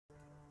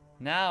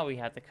Now we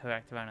have the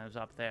correct runners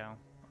up there.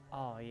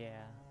 Oh,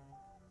 yeah.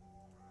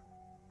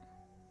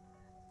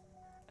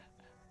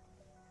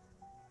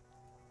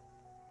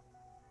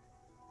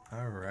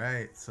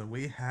 Alright, so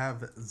we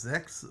have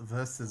Zecks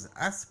versus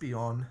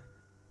Aspeon.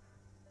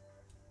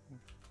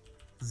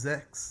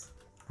 Zecks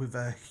with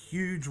a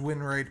huge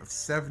win rate of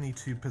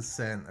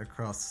 72%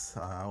 across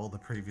all the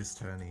previous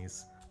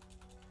tourneys.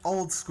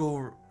 Old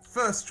school,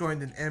 first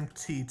joined in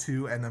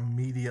MT2 and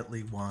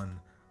immediately won.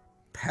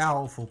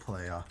 Powerful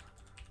player.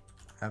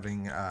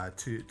 Having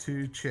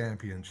two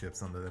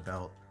championships under the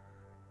belt.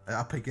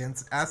 Up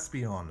against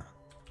Aspeon,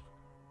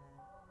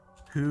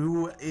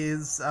 who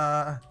is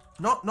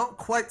not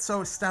quite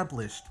so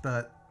established,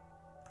 but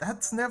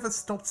that's never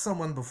stopped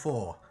someone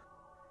before.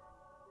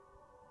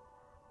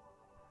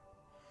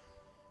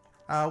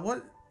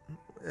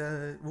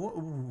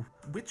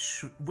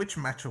 Which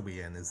match are we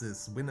in? Is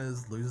this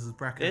winners losers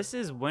bracket? This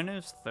is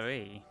winners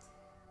 3.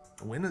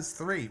 Winners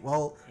 3.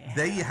 Well, yeah.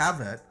 There you have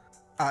it.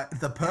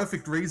 The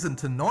perfect reason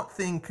to not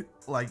think,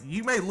 like,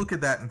 you may look at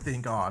that and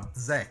think, oh,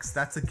 Zecks,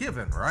 that's a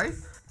given, right?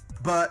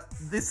 But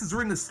this is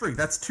winners 3.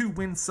 That's 2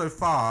 wins so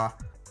far.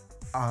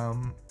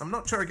 I'm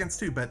not sure against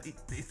 2, but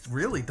it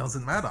really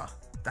doesn't matter.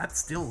 That's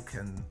still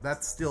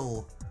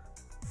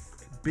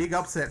big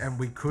upset, and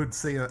we could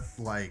see it,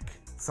 like,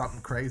 something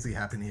crazy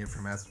happen here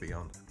from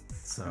Aspeon.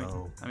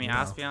 So, I mean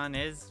Aspeon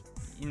is,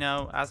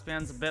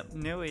 Aspeon's a bit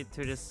newy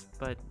to this,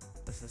 but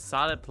it's a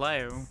solid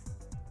player.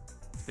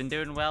 He's been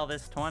doing well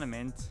this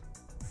tournament.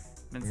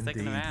 Been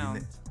sticking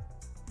around.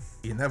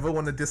 You never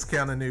want to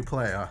discount a new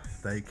player.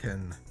 They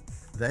can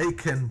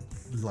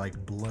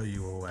like blow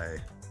you away.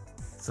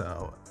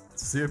 So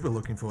super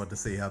looking forward to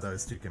see how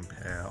those two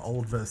compare.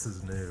 Old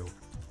versus new.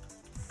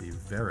 Be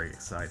very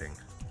exciting.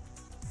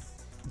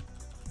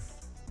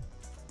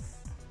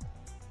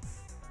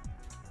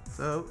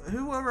 So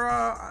who are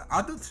our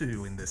other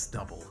two in this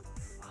double?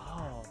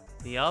 Oh,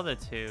 the other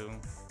two.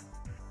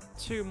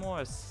 2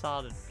 more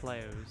solid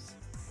players.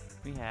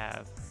 We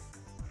have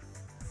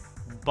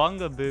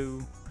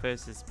Bungabooo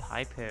versus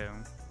Pieper.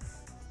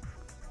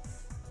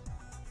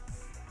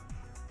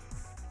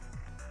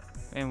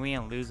 And we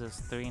in losers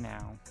 3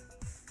 now.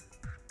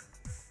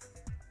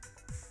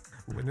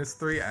 Winners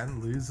 3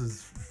 and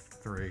losers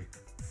 3.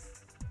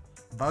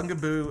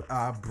 Bungabooo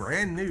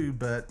brand new,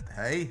 but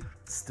hey,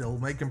 still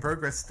making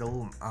progress,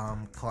 still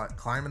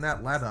climbing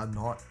that ladder.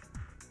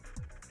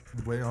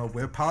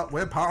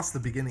 We're past the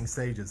beginning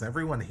stages.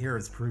 Everyone here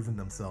has proven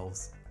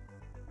themselves.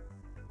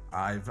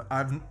 I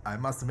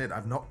must admit,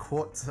 I've not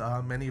caught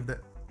many of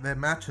their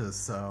matches,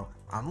 so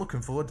I'm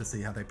looking forward to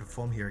see how they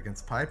perform here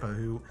against Pieper,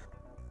 who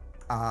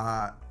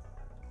am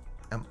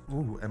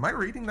I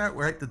reading that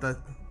right?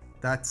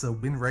 That's a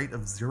win rate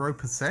of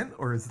 0%,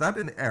 or is that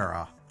an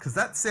error? Because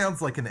that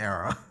sounds like an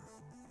error.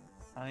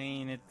 I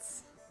mean,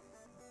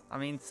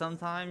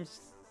 sometimes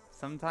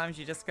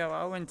you just go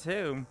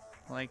 0-2.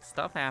 Like,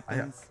 stuff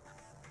happens.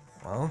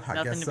 Well, I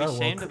Nothing guess to be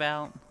ashamed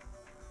about.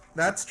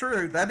 That's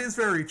true. That is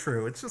very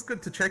true. It's just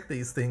good to check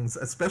these things,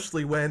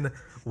 especially when,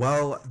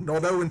 well,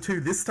 not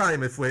 0-2 this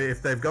time if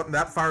they've gotten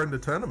that far in the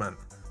tournament.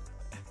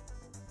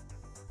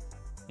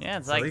 Yeah,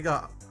 it's so like... we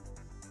got...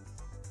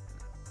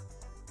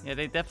 Yeah,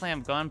 they definitely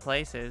have gone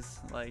places.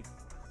 Like,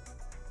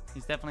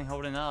 he's definitely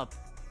holding up.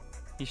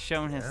 He's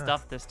shown his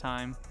stuff this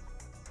time.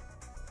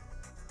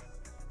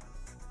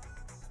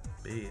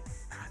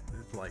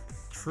 Like,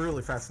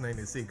 truly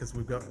fascinating to see, because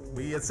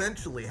we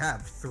essentially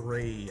have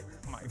 3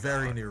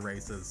 very new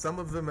races. Some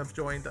of them have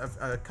joined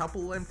a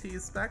couple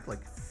MTs back,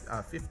 like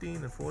 15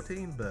 and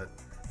 14, but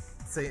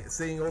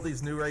seeing all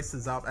these new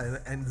races up,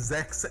 and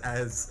Zecks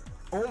as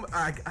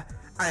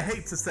I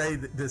hate to say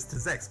this to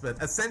Zecks,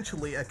 but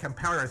essentially a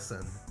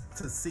comparison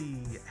to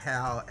see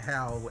how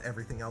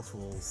everything else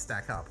will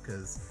stack up,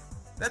 because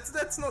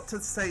that's not to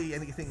say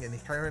anything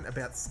inherent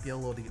about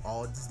skill or the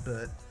odds,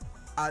 but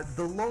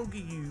the longer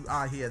you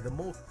are here, the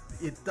more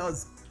it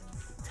does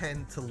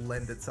tend to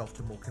lend itself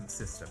to more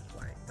consistent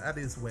playing. That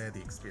is where the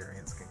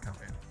experience can come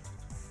in.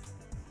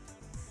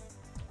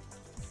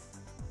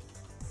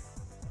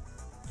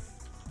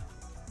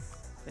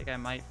 I think I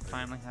might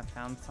finally have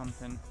found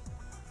something.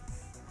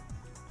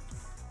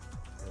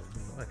 Oh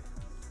boy.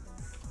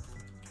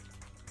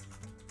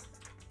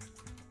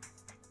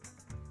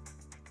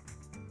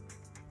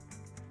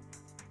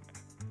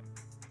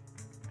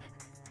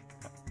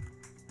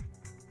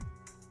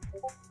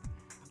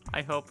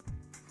 I hope,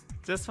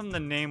 just from the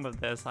name of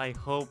this, I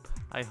hope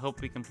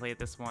we can play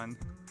this one.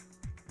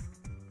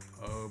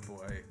 Oh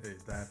boy,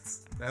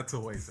 that's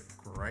always a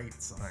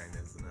great sign,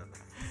 isn't it?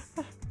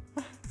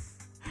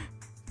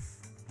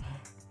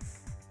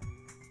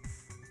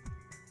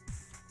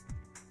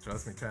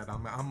 Trust me, Chad.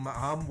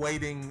 I'm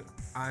waiting.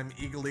 I'm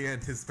eagerly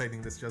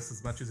anticipating this just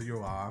as much as you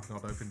are. I've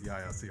not opened the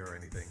IRC or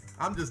anything.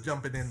 I'm just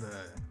jumping in to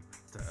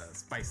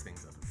spice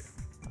things up a bit.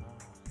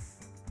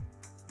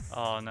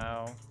 Oh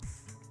no.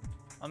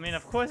 I mean,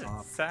 of course it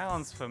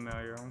sounds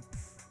familiar.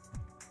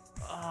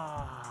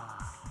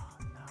 Ah,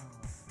 no.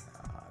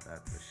 Ah,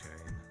 that's a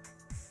shame.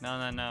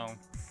 No.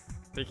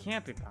 They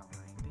can't be behind.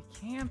 They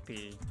can't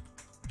be.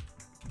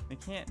 They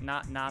can't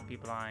not be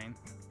blind.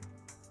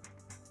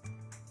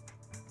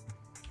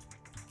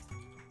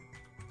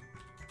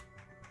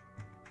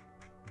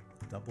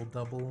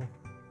 Double.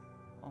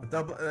 Oh. A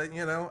double,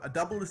 you know, a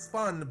double is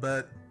fun,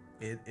 but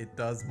it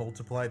does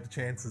multiply the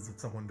chances of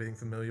someone being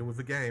familiar with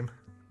the game.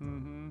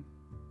 Mm-hmm.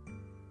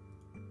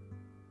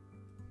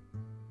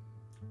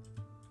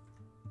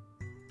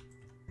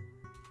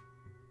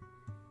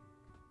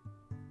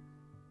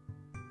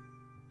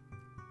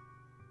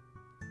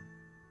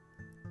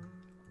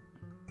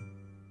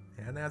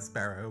 And as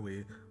Sparrow,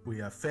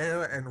 we are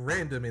fair and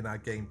random in our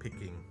game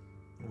picking.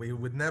 We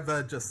would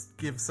never just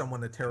give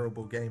someone a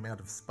terrible game out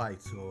of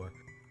spite or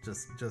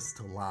just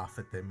to laugh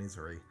at their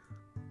misery.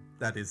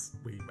 That is,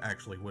 we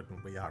actually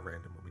wouldn't. We are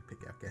random when we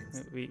pick our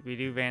games. We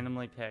do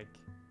randomly pick.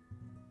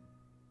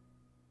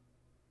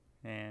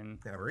 And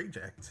Now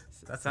reject.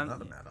 That's some-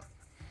 another matter.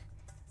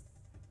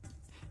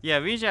 yeah,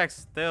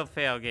 rejects, they're a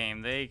fail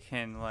game. They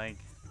can like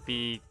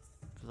be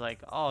like,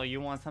 oh, you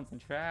want something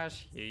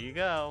trash? Here you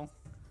go.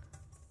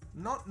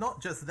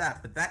 Not just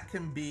that, but that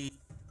can be,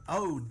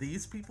 oh,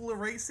 these people are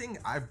racing?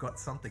 I've got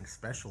something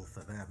special for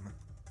them.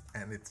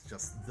 And it's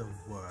just their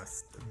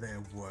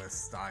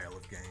worst style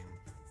of game.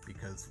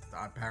 Because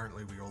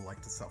apparently we all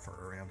like to suffer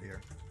around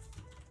here.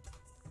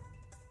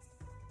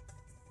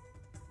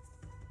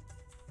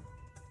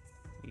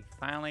 We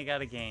finally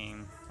got a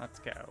game. Let's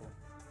go.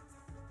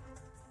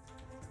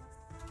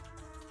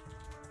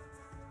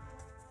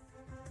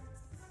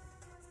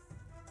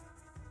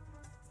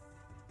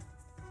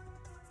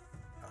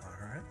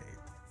 Alright.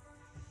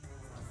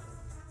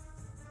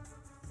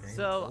 Game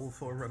So- all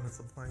Forerunners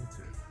are playing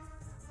too.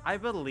 I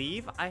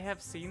believe I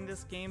have seen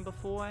this game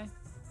before,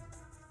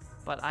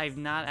 but I've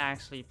not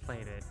actually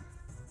played it.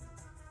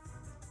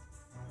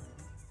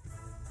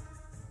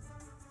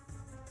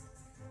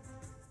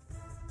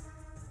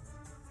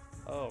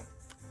 Oh,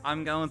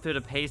 I'm going through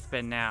the paste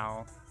bin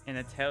now, and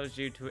it tells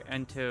you to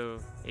enter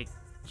a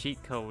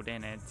cheat code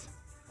in it.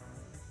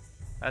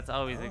 That's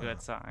always a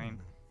good sign.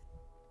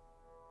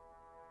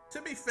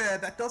 To be fair,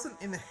 that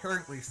doesn't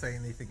inherently say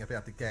anything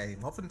about the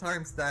game.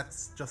 Oftentimes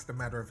that's just a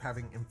matter of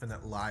having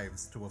infinite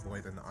lives to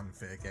avoid an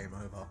unfair game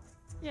over.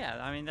 Yeah,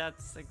 I mean,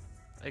 that's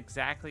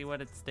exactly what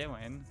it's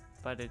doing,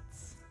 but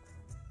it's...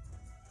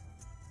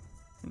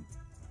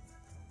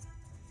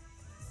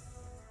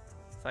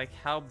 It's like,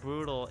 how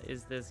brutal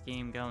is this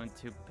game going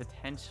to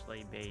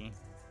potentially be?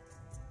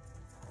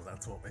 Well,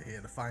 that's what we're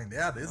here to find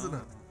out, isn't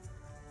it?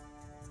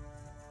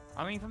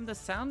 I mean, from the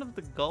sound of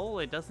the goal,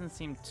 it doesn't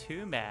seem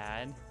too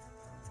bad.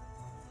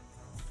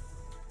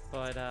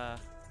 But, I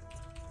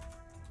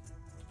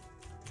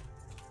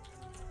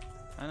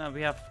don't know,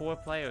 we have 4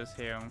 players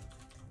here.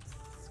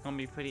 It's gonna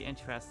be pretty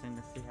interesting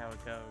to see how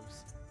it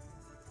goes.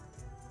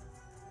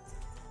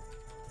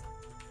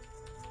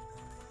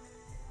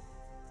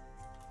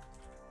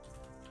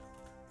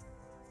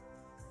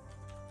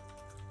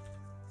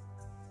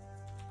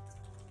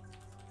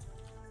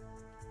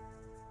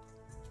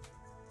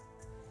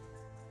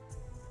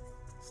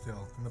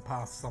 Still, in the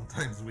past,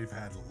 sometimes we've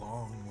had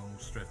long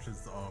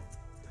stretches of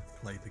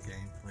played the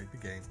game, played the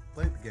game,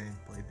 played the game,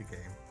 played the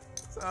game.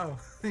 So,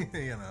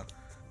 you know,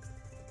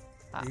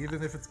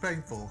 even if it's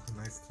painful,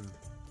 nice to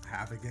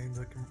have a game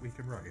that we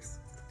can race.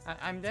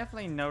 I'm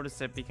definitely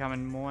noticed it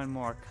becoming more and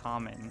more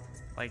common,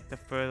 like the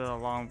further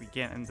along we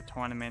get in the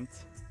tournament.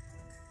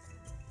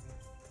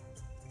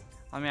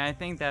 I mean, I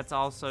think that's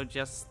also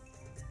just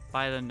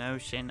by the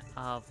notion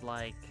of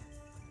like,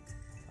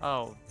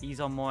 oh, these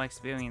are more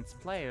experienced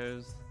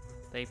players,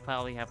 they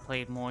probably have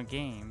played more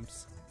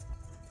games.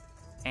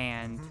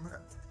 And,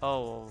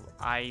 oh,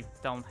 I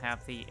don't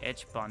have the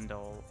itch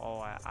bundle,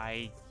 or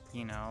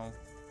you know,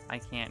 I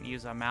can't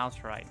use a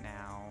mouse right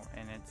now,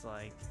 and it's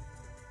like,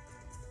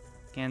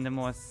 getting into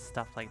more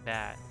stuff like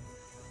that.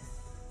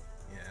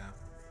 Yeah,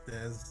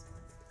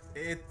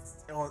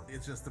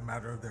 it's just a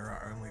matter of there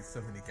are only so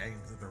many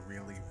games that are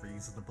really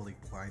reasonably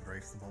blind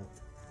raceable.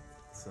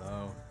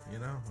 So, you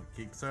know,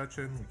 we keep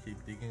searching, we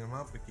keep digging them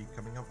up, we keep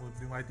coming up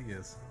with new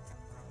ideas.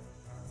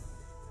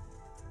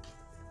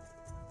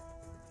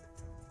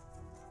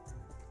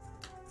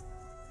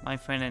 My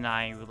friend and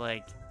I,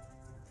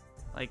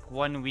 like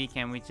one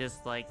weekend, we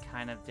just like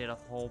kind of did a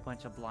whole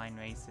bunch of blind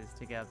races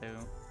together,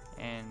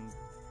 and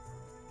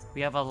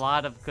we have a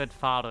lot of good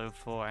fodder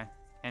for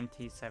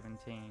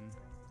MT17.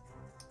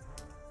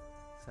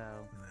 So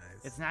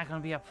Nice. it's not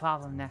gonna be a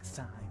problem next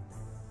time.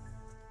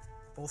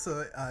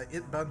 Also,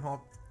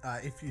 Bunhop,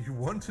 if you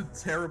wanted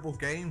terrible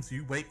games,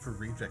 you wait for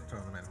Reject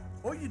Tournament.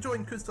 Or you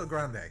join Custo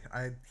Grande.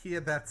 I hear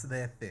that's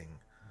their thing.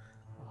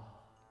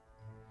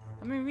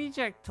 I mean,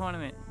 Reject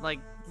Tournament, like,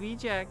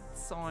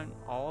 Rejects aren't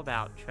all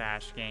about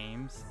trash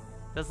games.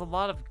 There's a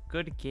lot of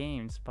good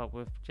games, but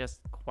with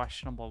just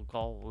questionable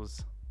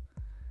goals.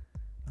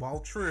 While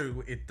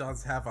true, it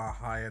does have a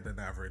higher than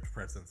average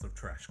presence of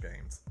trash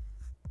games.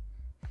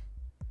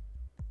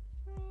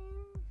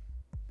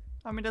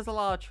 I mean, there's a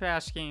lot of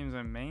trash games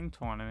in main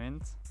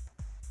tournaments,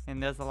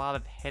 and there's a lot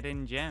of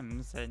hidden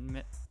gems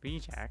in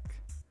Reject.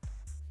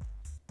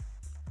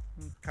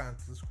 Can't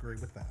disagree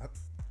with that.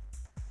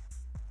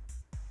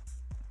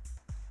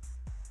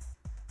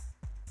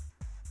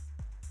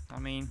 I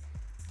mean,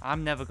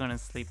 I'm never gonna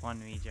sleep on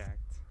reject.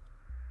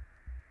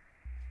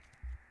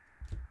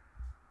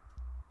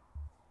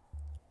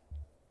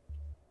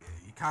 Yeah,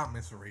 you can't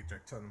miss a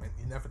reject tournament.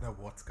 You never know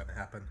what's gonna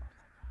happen.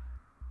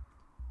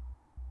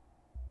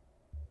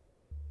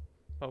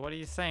 But what are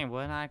you saying?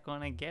 We're not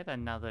gonna get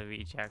another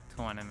reject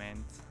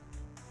tournament.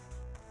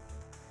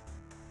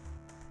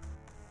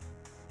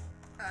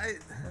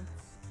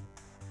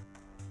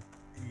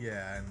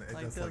 Yeah, and it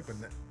Like just like when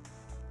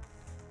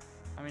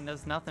I mean,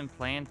 there's nothing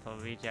planned for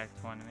reject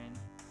tournament.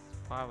 It's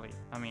probably,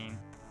 I mean,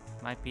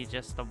 might be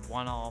just a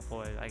one-off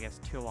or I guess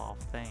two-off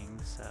thing,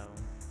 so.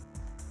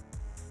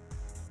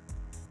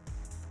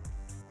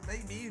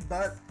 maybe,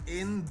 but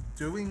in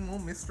doing more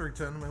mystery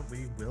tournament,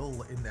 we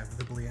will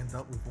inevitably end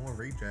up with more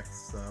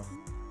rejects, so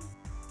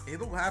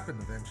it'll happen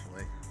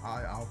eventually.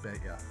 I'll bet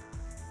ya.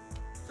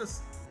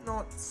 Just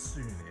not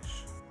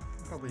soonish.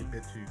 Probably a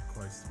bit too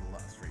close to the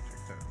last reject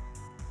tournament.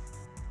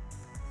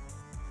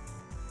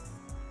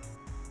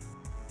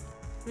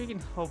 We can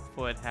hope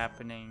for it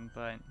happening,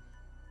 but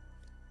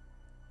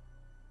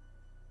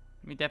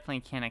we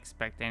definitely can't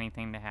expect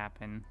anything to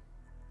happen.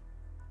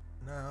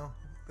 No,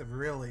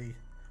 really,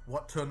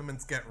 what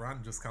tournaments get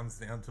run just comes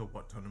down to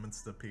what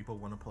tournaments do people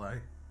want to play.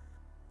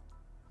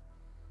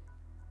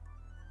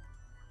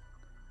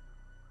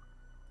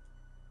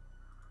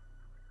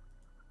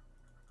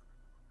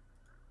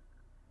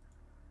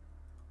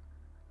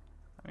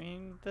 I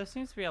mean, there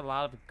seems to be a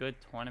lot of good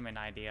tournament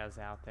ideas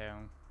out there.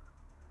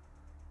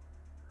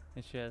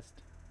 It's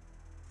just,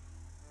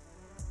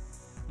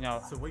 you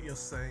know. So what you're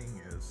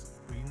saying is,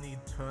 we need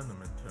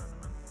tournament.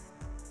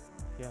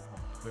 Yeah.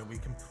 Where we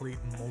complete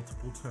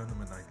multiple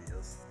tournament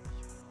ideas.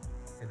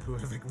 And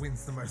whoever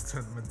wins the most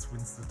tournaments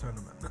wins the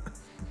tournament.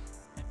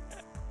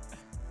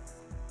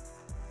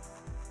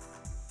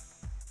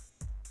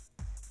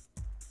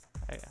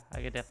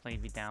 I could definitely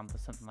be down for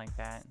something like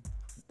that.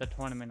 The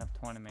tournament of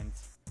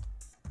tournaments.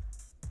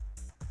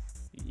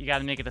 You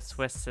gotta make it a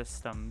Swiss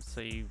system, so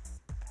you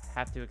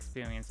have to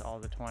experience all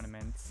the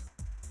tournaments.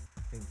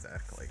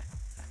 Exactly.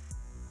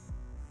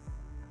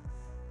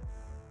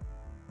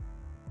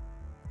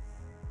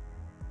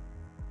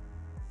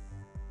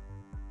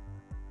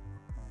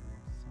 Oh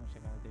man, so much I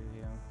gotta do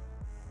here.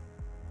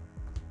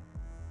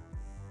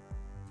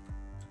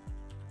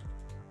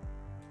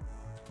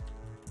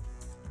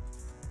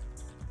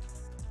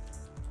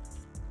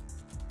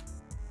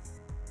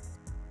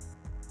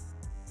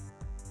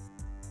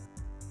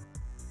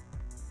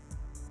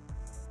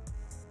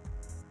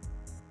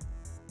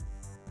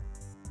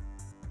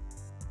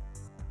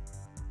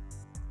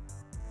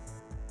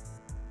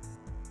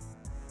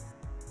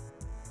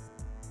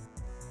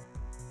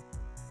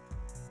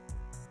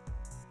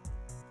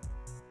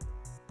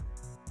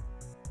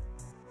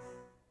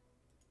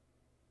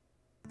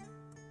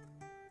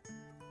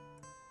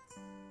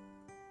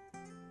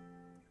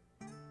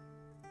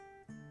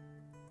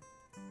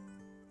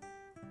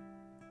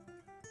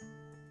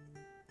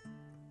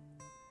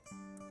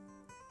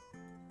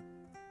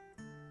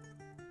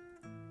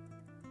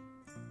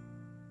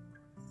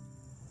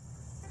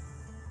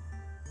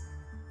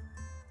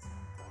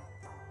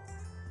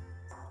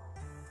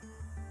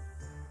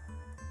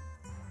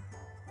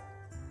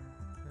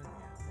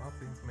 While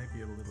things may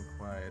be a little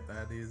quiet,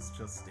 that is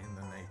just in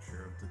the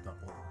nature of the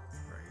double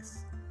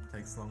race. It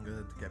takes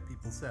longer to get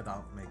people set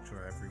up, make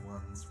sure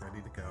everyone's ready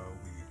to go.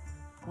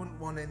 We wouldn't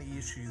want any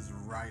issues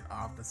right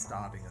after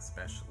starting,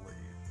 especially.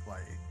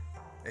 Like,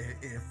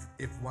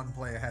 if one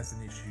player has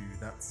an issue,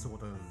 that's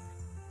sort of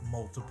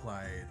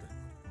multiplied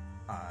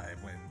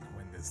when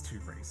there's two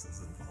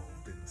races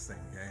involved in the same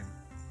game.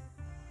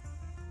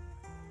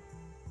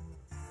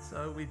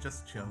 So we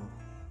just chill,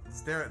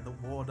 stare at the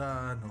water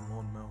and the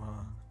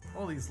lawnmower.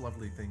 All these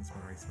lovely things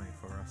Maurice made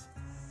for us.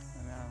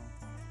 I know.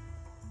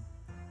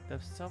 They're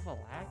so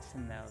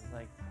relaxing though.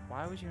 Like,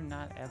 why would you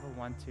not ever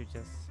want to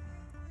just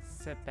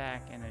sit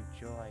back and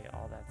enjoy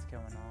all that's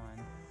going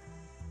on?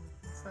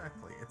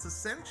 Exactly. It's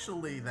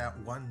essentially that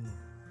one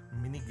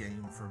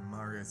minigame from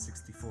Mario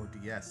 64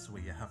 DS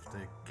where you have to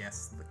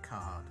guess the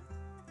card.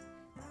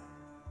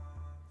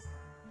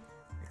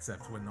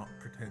 Except we're not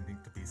pretending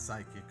to be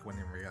psychic when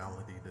in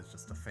reality there's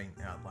just a faint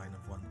outline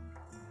of one.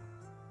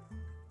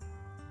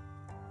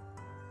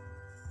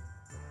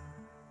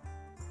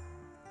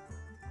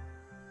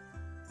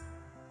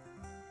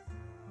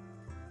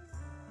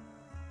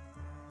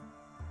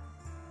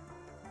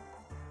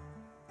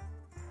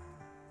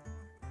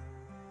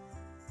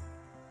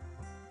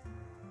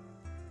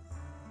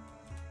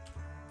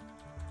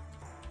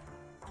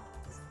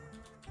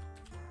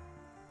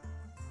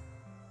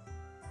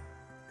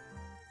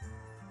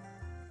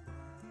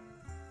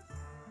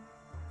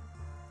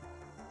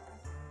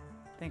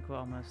 I think we're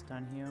almost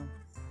done here.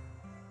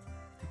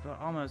 I think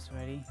we're almost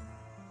ready.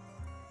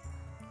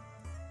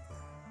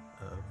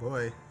 Oh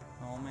boy.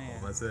 Oh man.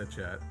 Almost there,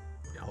 chat.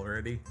 Y'all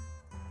ready?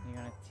 You're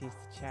gonna tease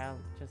the chat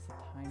just a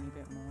tiny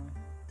bit more.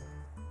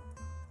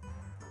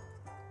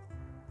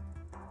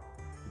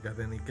 Got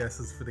any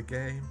guesses for the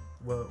game?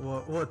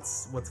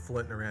 What's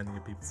floating around in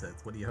your people's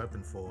heads? What are you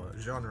hoping for?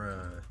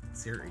 Genre,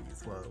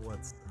 series?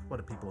 What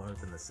are people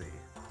hoping to see?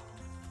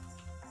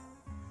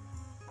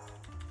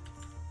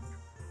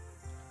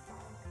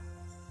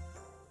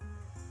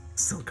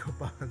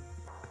 Sokoban.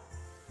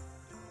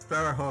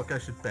 Sparrowhawk, I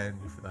should ban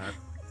you for that.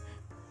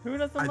 Who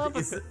doesn't love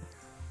a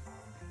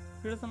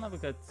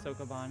good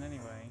Sokoban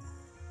anyway?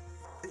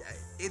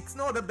 It's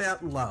not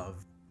about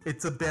love.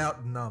 It's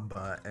about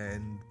number,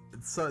 and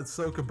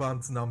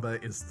Sokoban's number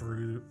is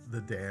through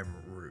the damn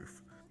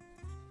roof.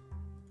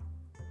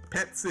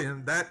 Pets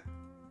in that.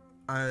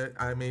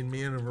 I mean,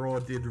 me and Raw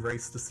did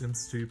race the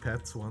Sims 2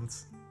 pets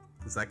once.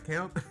 Does that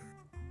count?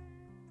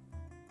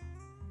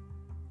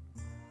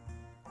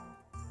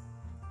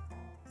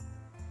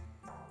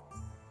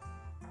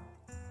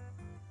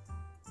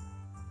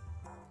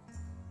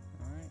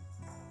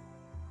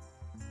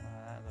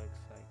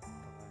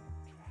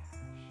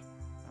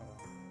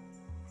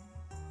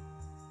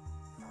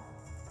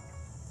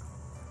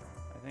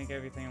 I think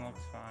everything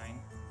looks fine.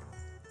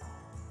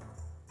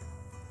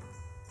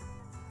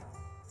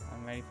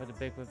 I'm ready for the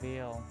big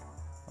reveal.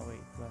 Oh wait,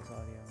 where's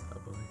audio? Oh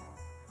boy.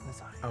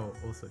 Where's audio? Oh,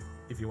 also,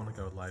 if you want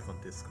to go live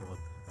on Discord,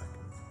 I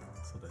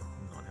can sort of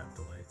not have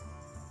delay.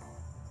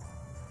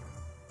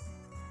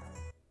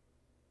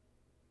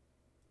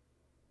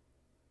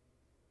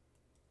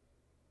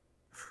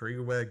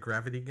 Freeware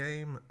gravity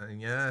game?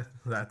 Yeah,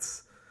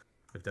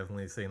 we've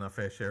definitely seen our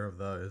fair share of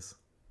those.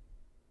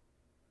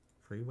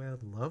 Freeware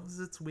loves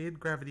its weird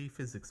gravity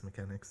physics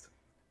mechanics.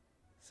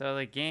 So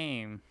the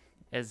game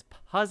is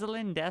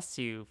Puzzlin'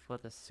 Desu for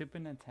the Super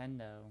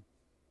Nintendo.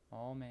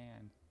 Oh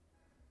man.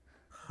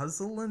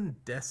 Puzzlin'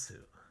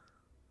 Desu.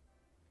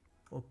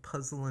 Or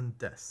Puzzlin'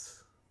 Des.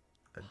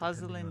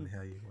 Puzzlin'.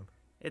 How you want.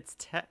 It's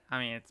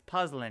it's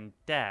Puzzlin'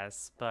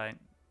 Des, but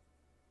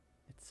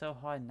it's so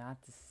hard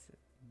not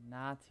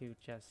to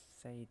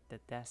just say the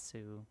Desu.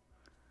 You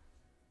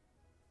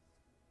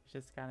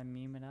just gotta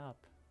meme it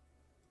up.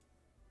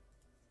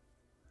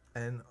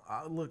 And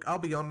look, I'll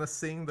be honest,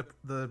 seeing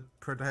the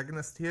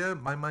protagonist here,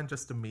 my mind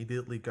just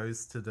immediately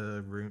goes to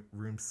the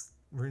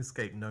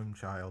RuneScape gnome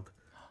child.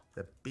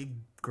 The big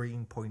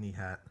green pointy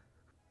hat.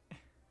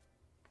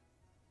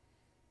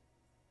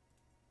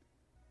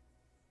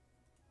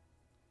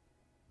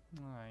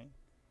 Alright.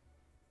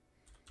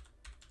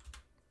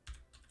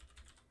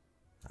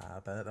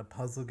 But a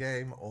puzzle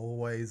game,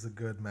 always a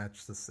good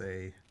match to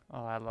see.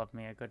 Oh, I love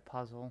me a good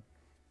puzzle.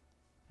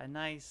 A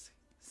nice,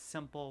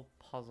 simple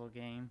puzzle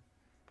game.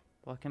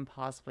 What can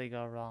possibly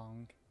go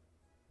wrong?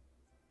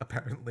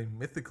 Apparently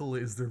mythical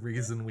is the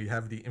reason we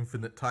have the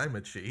infinite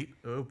timer cheat.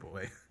 Oh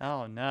boy.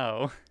 Oh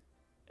no.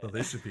 Well,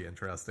 this should be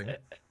interesting.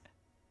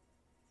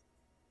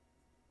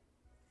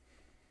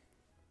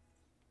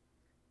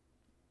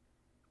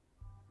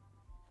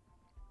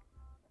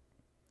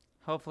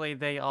 Hopefully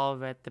they all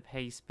read the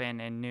pay spin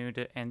and knew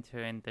to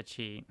enter in the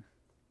cheat.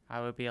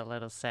 I would be a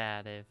little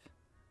sad if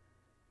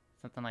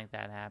something like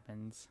that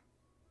happens.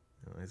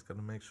 Always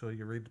gotta make sure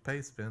you read the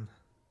pay spin.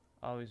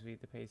 Always read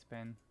the pay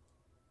spin.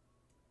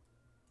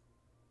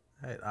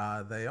 Hey,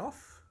 are they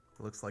off?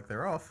 Looks like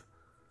they're off.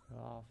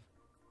 Off.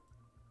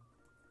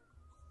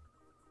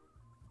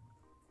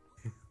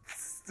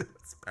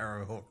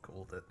 Sparrowhawk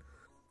called it.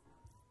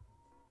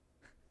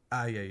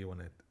 Yeah, you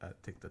want to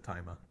tick the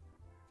timer.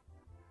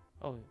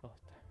 Oh,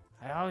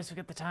 I always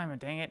forget the timer,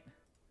 dang it.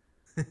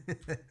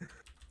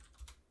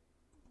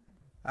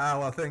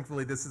 Well,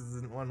 thankfully this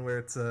isn't one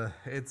where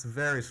it's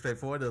very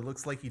straightforward. It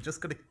looks like you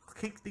just gotta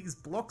kick these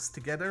blocks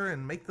together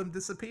and make them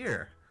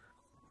disappear.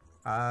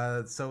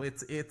 So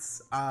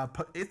it's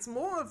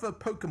more of a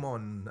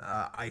Pokemon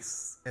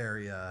ice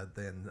area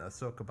than a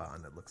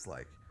Sokoban, it looks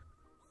like.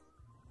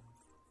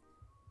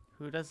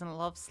 Who doesn't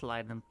love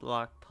slide and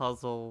block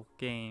puzzle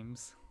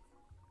games?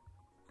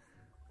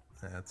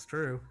 That's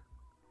true.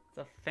 It's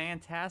a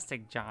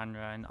fantastic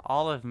genre, and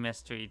all of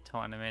Mystery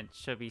Tournament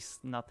should be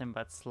nothing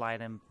but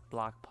slide and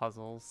block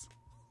puzzles.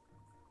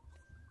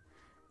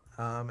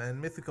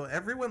 And Mythical,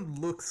 everyone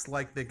looks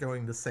like they're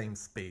going the same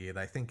speed.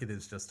 I think it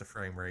is just a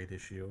frame rate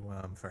issue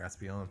for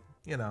Aspeon.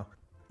 You know,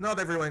 not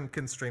everyone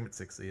can stream at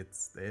 60.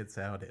 It's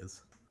how it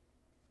is.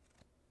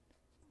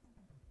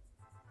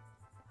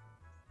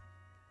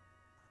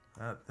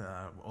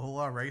 All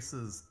our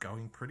races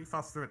going pretty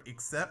fast through it,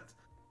 except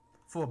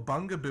for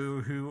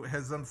Bungabooo, who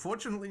has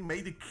unfortunately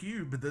made a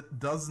cube that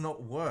does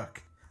not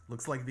work.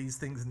 Looks like these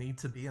things need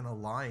to be in a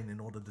line in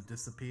order to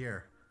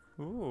disappear.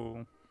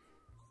 Ooh.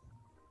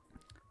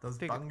 Does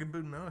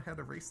Bungabooo know how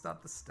to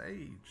restart the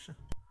stage?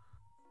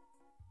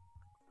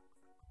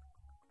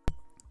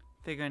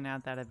 Figuring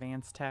out that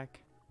advanced tech.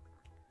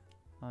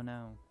 Oh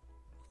no.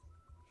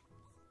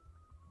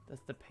 Does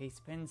the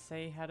paste bin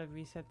say how to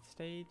reset the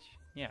stage?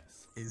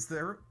 Yes. Is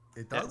there?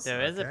 It does?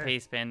 There is a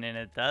paste bin, and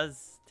it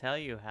does tell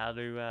you how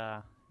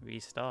to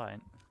restart.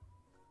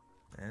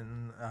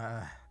 And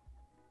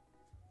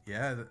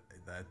yeah,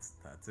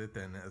 that's it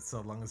then. So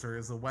long as there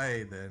is a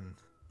way, then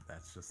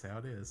that's just how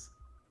it is.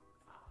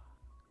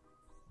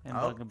 And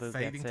Bungabooo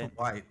fading gets to it.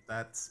 white.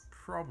 That's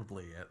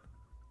probably it.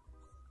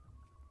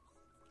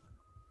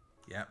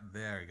 Yep,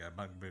 there we go.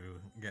 Bungabooo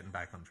getting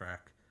back on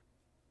track.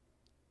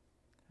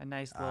 A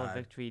nice little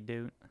victory,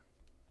 dude.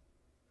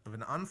 With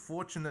an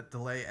unfortunate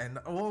delay, and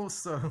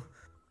also,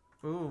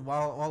 ooh,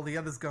 while the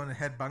others going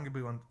ahead,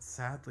 Bungabooo on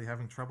sadly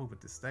having trouble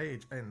with the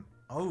stage, and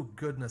oh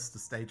goodness, the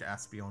stage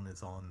Aspeon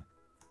is on.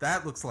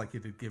 That looks like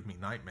it'd give me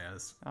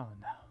nightmares. Oh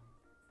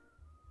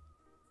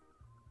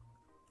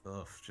no.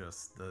 Ugh,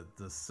 just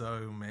the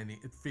so many,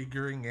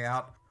 figuring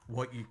out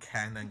what you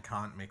can and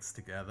can't mix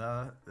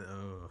together.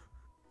 Ugh.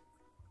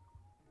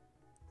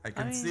 I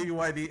can see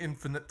why the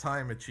infinite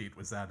timer cheat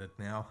was added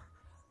now.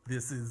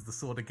 This is the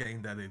sort of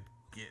game that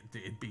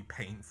it'd be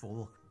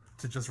painful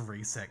to just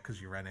reset because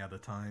you ran out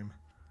of time.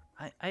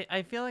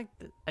 I feel like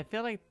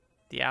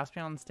the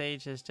Aspeon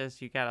stage is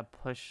just you gotta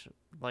push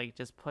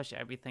push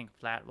everything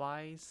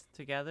flatwise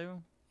together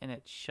and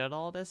it should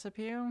all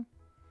disappear.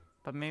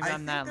 But maybe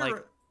I'm not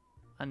like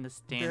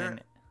understanding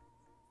it.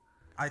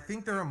 I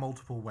think there are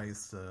multiple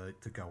ways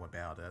to go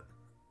about it.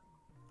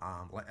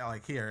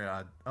 Like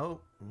here,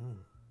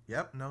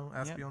 yep, no,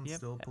 Aspeon's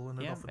still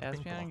pulling it off with the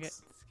pink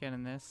blocks. Aspeon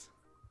getting this.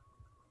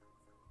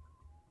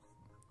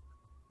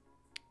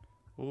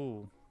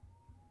 Ooh.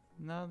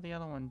 No, the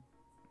other one.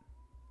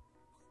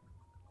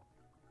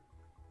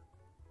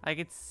 I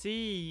could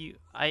see.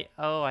 I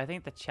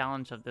think the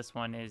challenge of this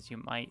one is you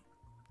might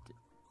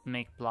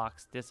make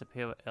blocks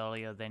disappear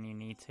earlier than you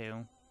need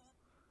to.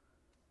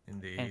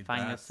 Indeed. And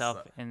find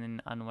yourself in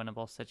an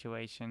unwinnable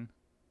situation.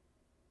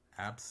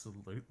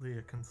 Absolutely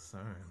a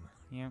concern.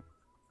 Yep.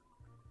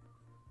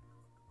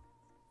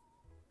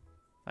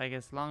 Like,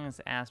 as long as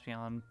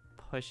Aspeon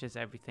pushes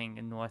everything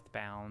in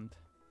northbound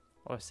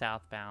or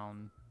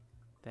southbound,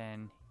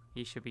 then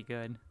he should be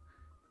good.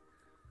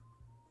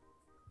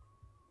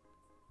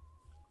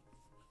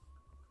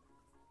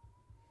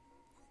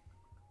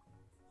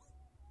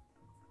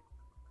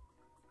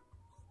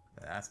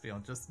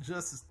 Aspeon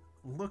just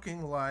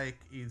looking like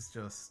he's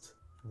just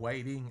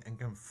waiting and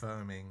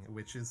confirming,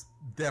 which is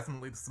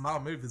definitely the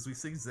smart move, as we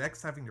see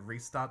Zecks having to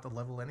restart the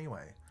level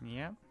anyway.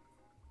 Yep.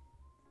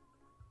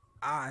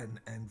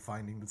 And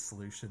finding the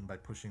solution by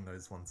pushing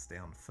those ones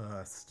down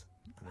first,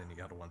 and then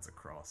the other ones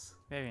across.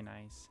 Very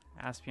nice.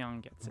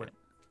 Aspeon gets it.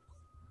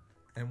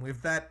 And with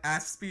that,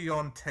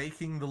 Aspeon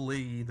taking the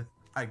lead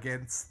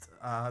against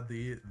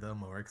the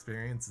more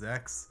experienced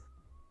Zecks.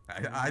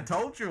 I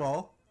told you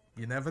all,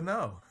 you never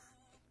know.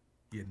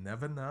 You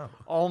never know.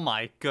 Oh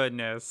my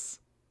goodness.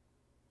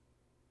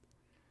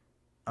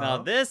 Now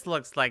this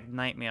looks like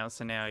nightmare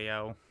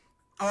scenario.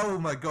 Oh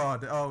my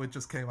god. Oh, it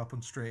just came up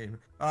on stream.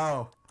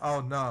 Oh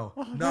no.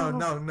 No.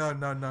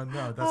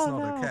 That's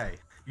not okay.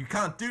 You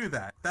can't do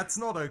that. That's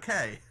not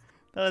okay.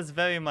 That is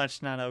very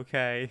much not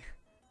okay.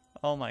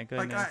 Oh my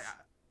goodness. Like,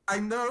 I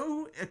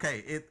know,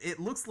 okay, it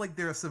looks like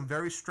there are some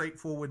very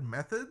straightforward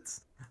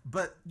methods,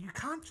 but you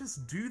can't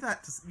just do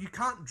that. You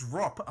can't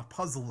drop a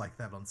puzzle like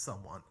that on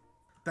someone.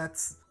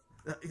 That's,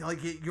 like,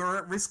 you're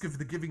at risk of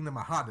giving them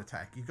a heart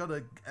attack. You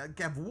gotta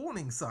have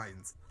warning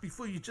signs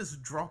before you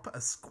just drop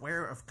a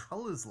square of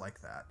colors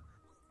like that.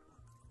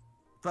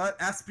 But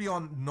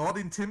Aspeon, not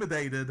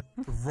intimidated,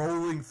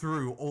 rolling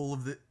through all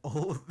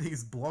of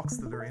these blocks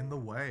that are in the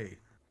way.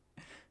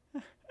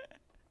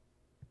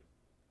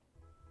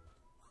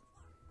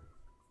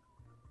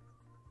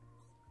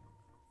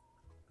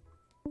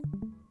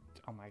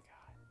 Oh my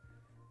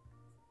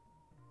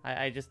god.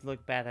 I just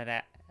look back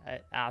at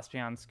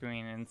Aspeon's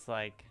screen and it's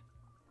like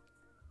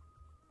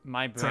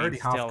my brain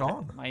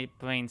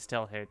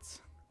still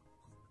hurts.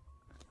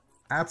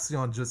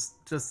 Aspeon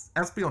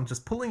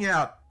just pulling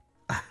out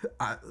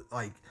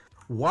like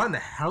one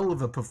hell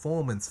of a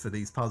performance for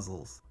these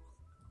puzzles.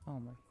 Oh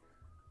my.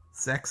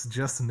 Zecks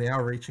just now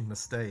reaching the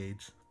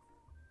stage.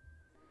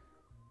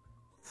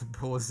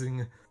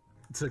 Pausing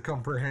to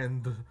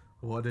comprehend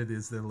what it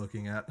is they're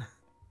looking at.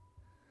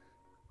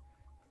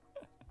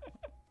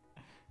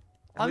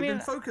 We've been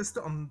focused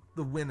on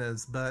the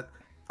winners, but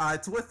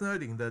it's worth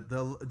noting that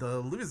the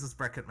losers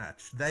bracket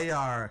match, they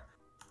are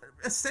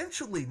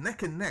essentially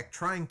neck and neck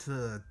trying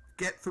to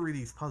get through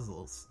these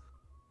puzzles,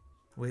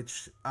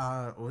 which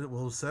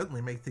will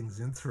certainly make things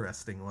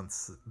interesting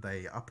once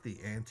they up the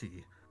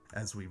ante,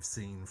 as we've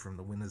seen from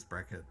the winners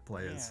bracket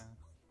players. Yeah.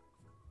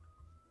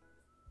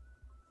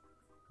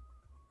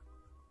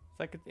 It's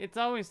like, it's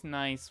always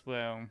nice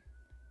where,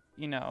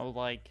 you know,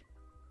 like,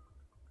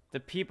 the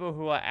people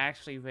who are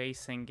actually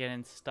racing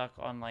getting stuck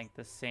on, like,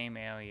 the same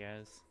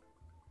areas.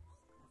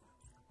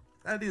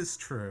 That is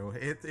true.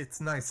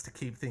 It's nice to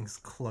keep things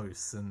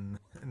close and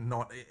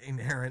not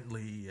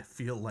inherently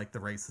feel like the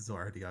race is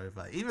already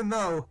over. Even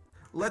though,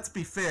 let's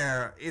be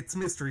fair, it's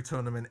Mystery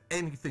Tournament,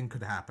 anything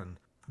could happen.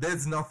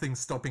 There's nothing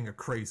stopping a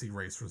crazy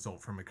race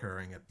result from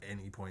occurring at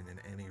any point in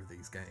any of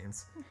these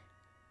games.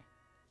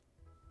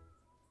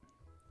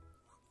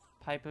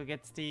 Pieper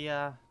gets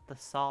the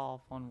solve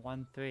on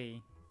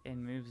 1-3.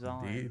 And moves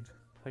on. Indeed.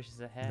 Pushes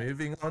ahead.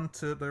 Moving on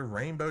to the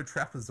rainbow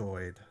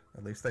trapezoid.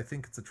 At least I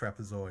think it's a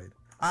trapezoid.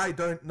 I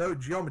don't know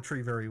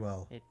geometry very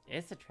well. It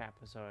is a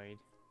trapezoid,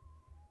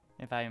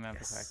 if I remember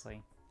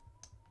correctly.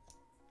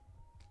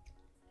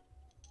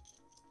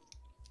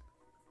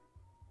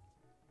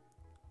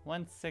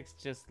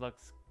 1/6 just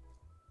looks...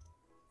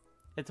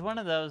 It's one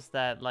of those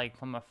that, like,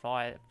 from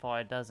afar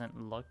it doesn't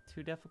look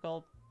too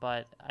difficult,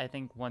 but I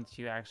think once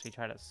you actually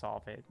try to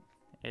solve it,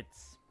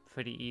 it's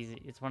pretty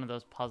easy. It's one of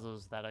those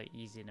puzzles that are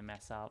easy to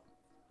mess up.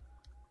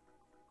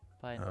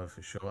 But oh,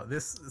 for sure.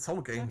 This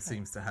whole game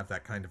seems to have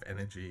that kind of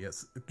energy.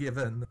 It's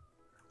given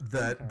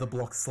that the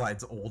block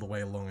slides all the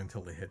way along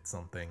until it hits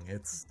something.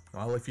 It's,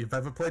 well, if you've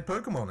ever played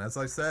Pokemon, as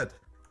I said,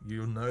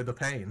 you'll know the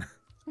pain.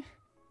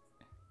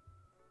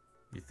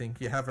 You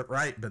think you have it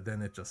right, but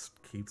then it just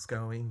keeps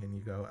going, and you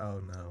go, oh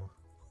no.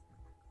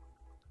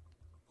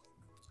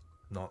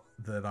 Not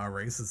that our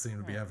racers seem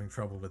to be having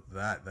trouble with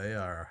that. They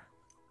are...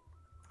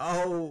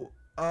 Oh,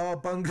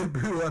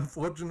 Bungabooo,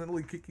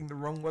 unfortunately kicking the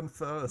wrong one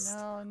first.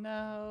 no,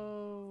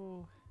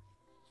 no.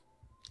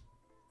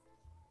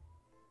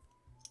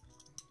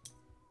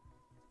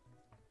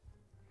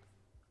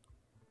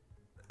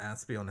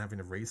 Aspeon having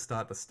to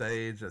restart the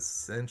stage,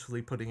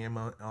 essentially putting him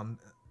on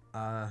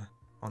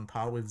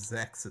par with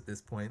Zecks at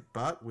this point,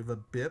 but with a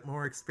bit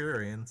more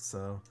experience,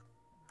 so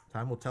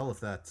time will tell if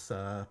that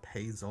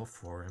pays off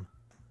for him.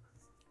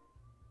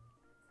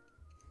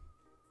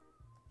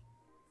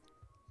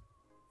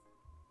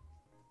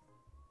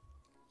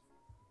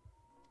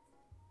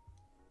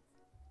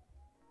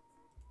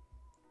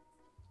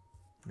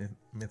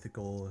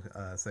 Mythical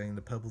saying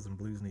the purples and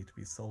blues need to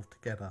be solved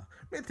together.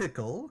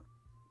 Mythical,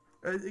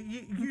 I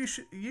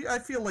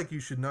feel like you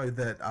should know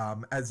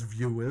that as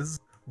viewers,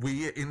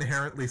 we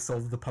inherently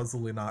solve the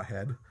puzzle in our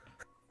head.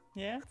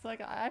 Yeah, it's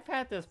like, I've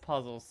had this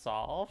puzzle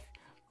solved,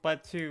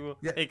 but to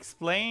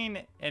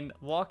explain and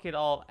walk it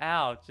all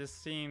out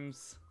just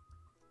seems...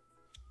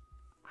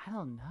 I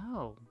don't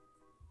know.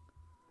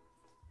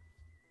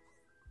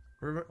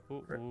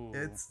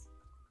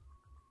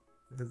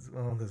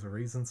 Well, there's a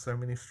reason so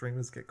many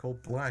streamers get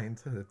called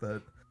blind,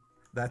 but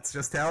that's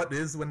just how it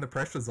is when the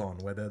pressure's on,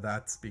 whether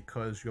that's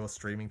because you're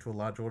streaming to a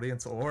large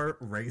audience or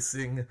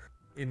racing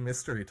in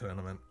Mystery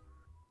Tournament.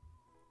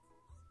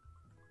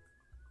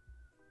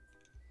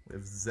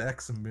 With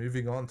Zecks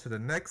moving on to the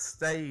next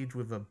stage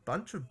with a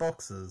bunch of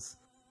boxes.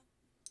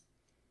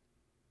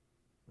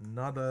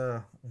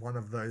 Another one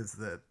of those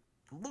that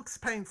looks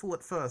painful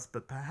at first,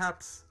 but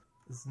perhaps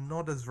is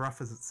not as rough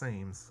as it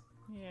seems.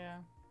 Yeah.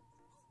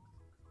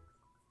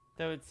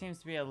 Though it seems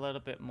to be a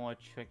little bit more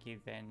tricky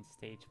than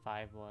Stage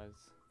 5 was.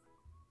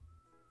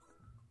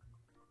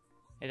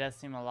 It does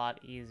seem a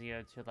lot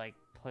easier to, like,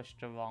 push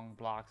the wrong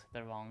blocks at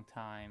the wrong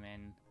time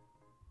and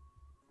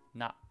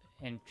not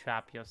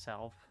entrap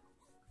yourself.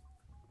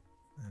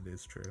 That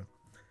is true.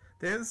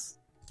 There's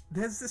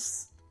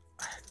this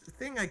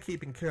thing I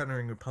keep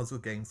encountering with puzzle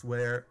games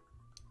where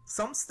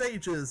some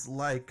stages,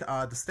 like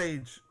the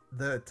stage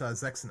that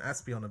Zecks and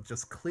Aspeon have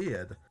just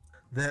cleared,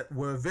 that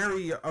were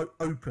very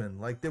open,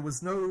 like there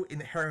was no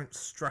inherent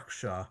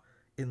structure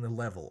in the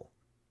level.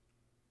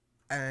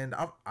 And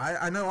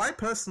I know I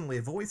personally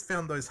have always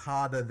found those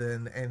harder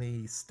than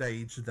any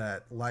stage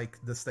that, like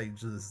the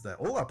stages that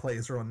all our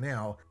players are on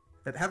now,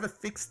 that have a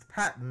fixed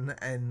pattern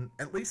and,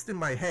 at least in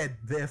my head,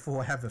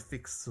 therefore have a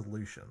fixed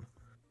solution.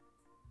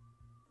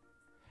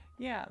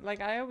 Yeah,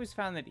 like I always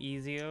found it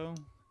easier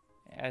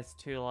as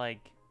to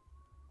like...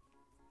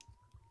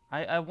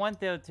 I want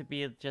there to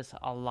be just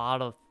a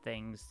lot of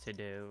things to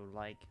do.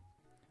 Like,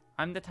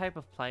 I'm the type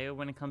of player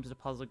when it comes to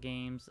puzzle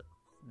games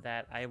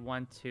that I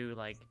want to,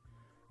 like,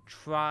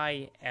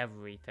 try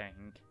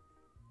everything.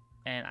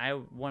 And I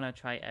want to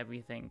try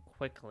everything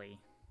quickly.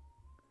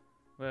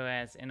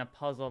 Whereas in a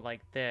puzzle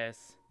like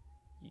this,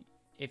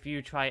 if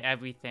you try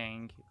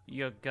everything,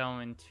 you're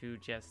going to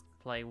just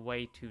play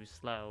way too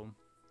slow.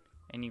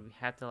 And you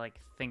have to,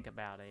 like, think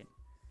about it.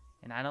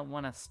 And I don't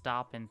want to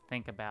stop and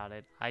think about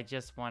it. I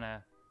just want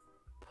to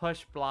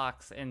push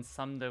blocks in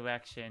some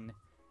direction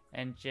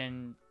and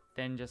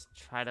then just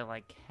try to,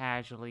 like,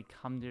 casually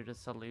come to the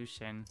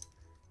solution.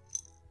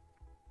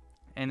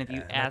 And if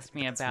you ask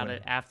me about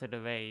it after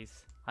the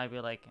race, I'd be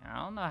like, I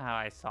don't know how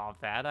I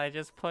solved that. I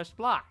just pushed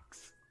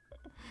blocks.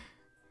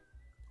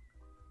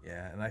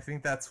 Yeah, and I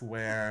think that's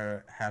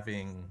where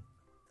having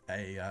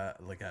a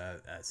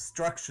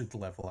structured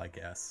level, I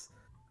guess,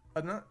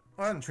 not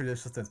in a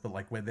traditional sense, but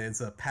like where there's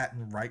a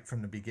pattern right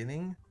from the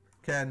beginning,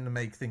 can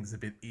make things a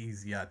bit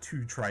easier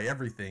to try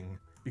everything,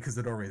 because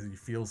it already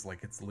feels like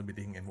it's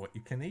limiting in what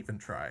you can even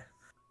try.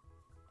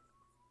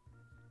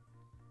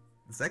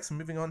 Zecks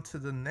moving on to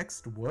the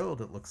next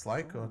world, it looks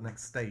like, or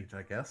next stage,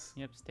 I guess.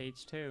 Yep,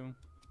 stage 2.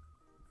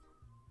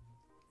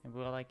 And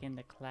we're like in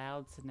the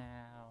clouds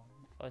now.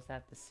 Or is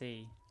that the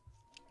sea?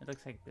 It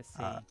looks like the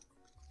sea.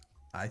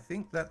 I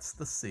think that's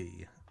the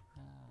sea.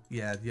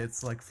 Yeah,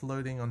 it's like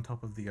floating on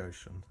top of the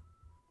ocean.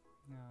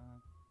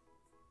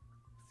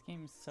 This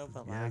game is so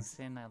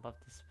relaxing. I love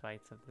the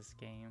sprites of this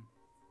game.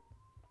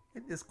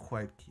 It is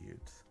quite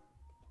cute.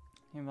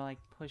 And we're like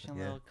pushing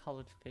little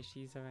colored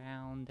fishies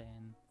around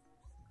and...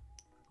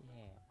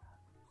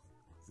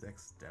 yeah.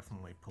 Zecks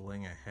definitely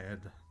pulling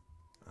ahead.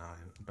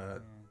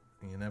 But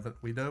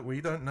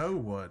we don't know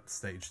what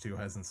stage 2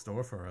 has in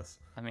store for us.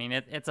 I mean,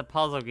 it's a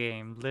puzzle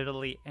game.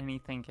 Literally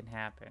anything can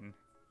happen.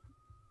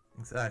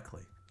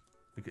 Exactly.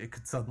 It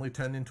could suddenly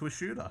turn into a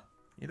shooter.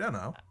 You don't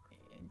know.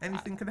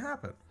 Anything can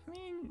happen. I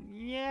mean,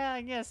 yeah,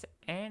 I guess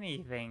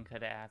anything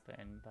could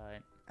happen,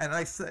 but... And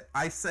I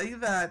say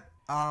that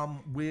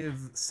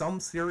with some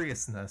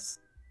seriousness,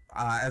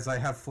 as I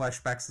have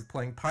flashbacks of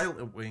playing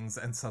Pilot Wings,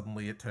 and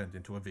suddenly it turned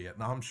into a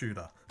Vietnam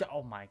shooter.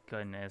 Oh my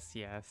goodness,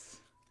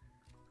 yes.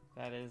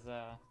 That is,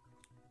 I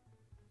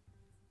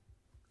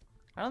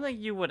don't think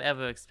you would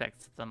ever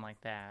expect something like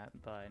that,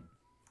 but...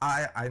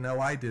 I know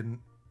I didn't.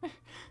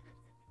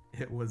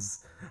 It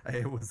was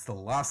the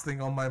last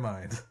thing on my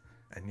mind,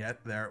 and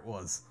yet there it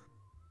was.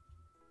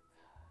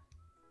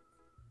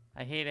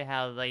 I hated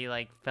how they,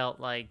 like, felt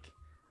like,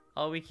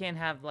 oh, we can't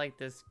have, like,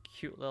 this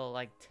cute little,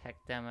 like, tech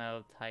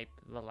demo type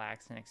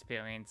relaxing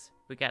experience.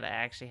 We gotta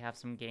actually have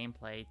some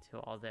gameplay to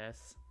all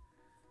this.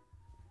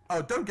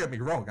 Oh, don't get me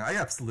wrong, I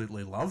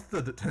absolutely loved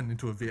that it turned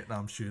into a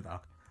Vietnam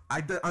shooter.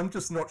 I'm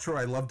just not sure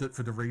I loved it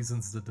for the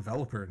reasons the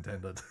developer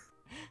intended.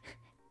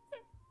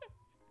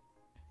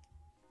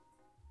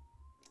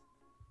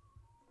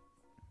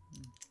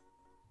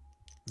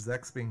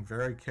 Zecks being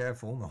very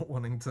careful, not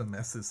wanting to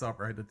mess this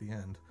up right at the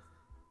end.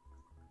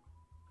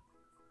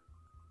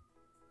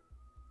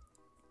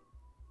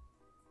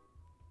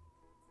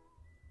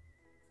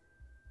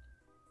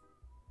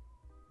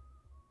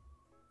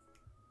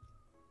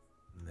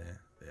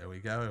 There we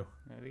go.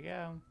 There we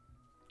go.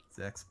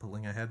 Zecks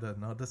pulling ahead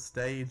another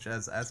stage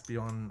as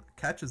Aspeon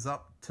catches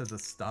up to the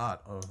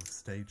start of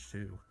stage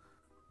 2.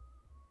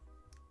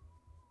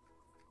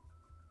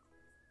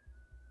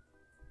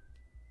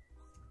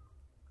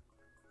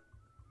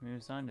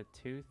 Moves on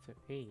to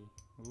 2-3.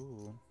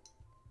 Ooh.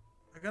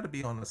 I gotta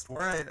be honest,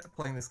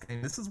 playing this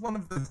game, this is one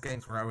of those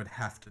games where I would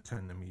have to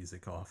turn the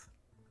music off.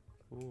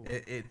 Ooh.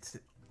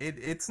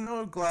 It's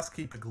no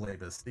Glasskeeper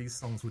Glabus. These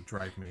songs would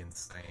drive me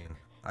insane.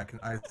 I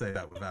say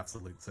that with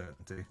absolute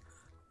certainty.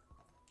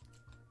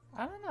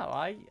 I don't know.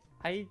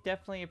 I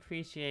definitely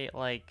appreciate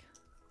like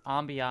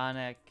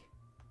ambionic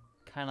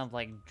kind of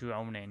like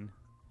droning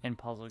in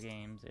puzzle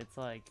games. It's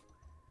like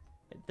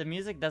the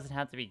music doesn't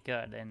have to be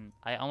good, and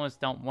I almost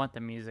don't want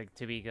the music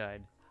to be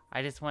good.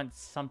 I just want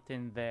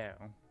something there.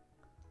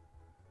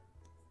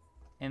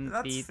 And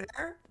that's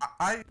fair.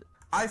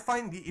 I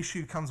find the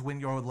issue comes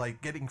when you're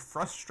like getting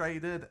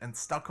frustrated and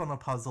stuck on a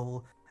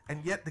puzzle,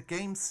 and yet the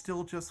game's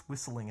still just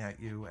whistling at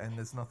you, and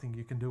there's nothing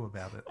you can do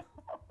about it.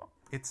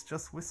 It's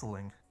just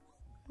whistling.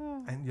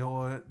 And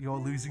you're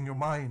losing your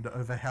mind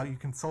over how you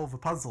can solve a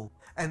puzzle,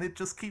 and it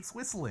just keeps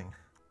whistling.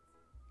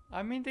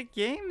 I mean, the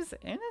game's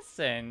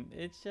innocent.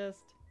 It's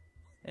just,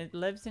 it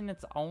lives in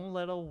its own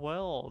little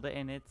world,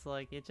 and it's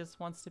like, it just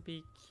wants to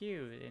be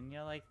cute, and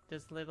you're like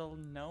this little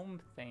gnome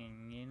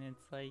thing, and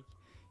it's like,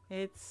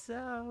 it's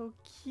so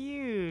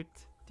cute.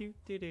 Doo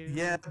 -doo -doo.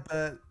 Yeah,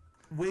 but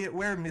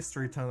we're a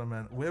mystery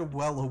tournament. We're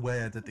well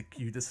aware that the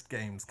cutest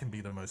games can be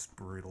the most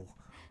brutal.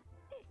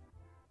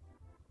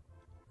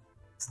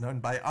 It's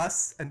known by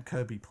us and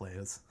Kirby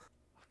players.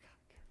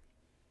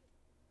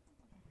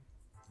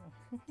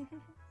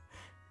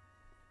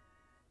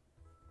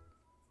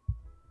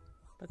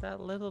 But that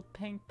little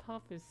pink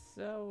puff is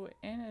so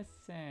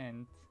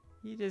innocent.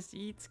 He just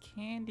eats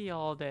candy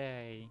all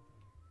day.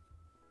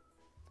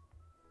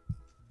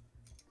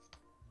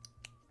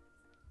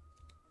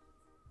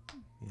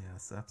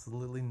 Yes,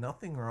 absolutely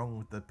nothing wrong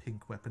with the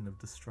pink weapon of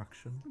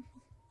destruction.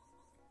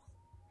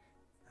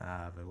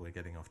 But we're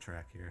getting off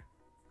track here.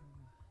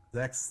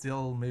 Zecks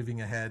still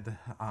moving ahead,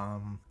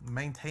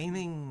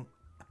 maintaining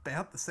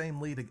about the same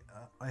lead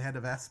ahead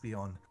of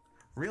Aspeon.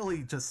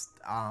 Really just,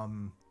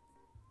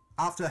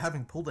 after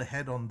having pulled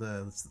ahead on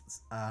the,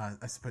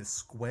 I suppose,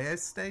 square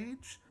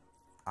stage,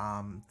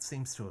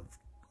 seems to have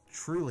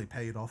truly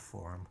paid off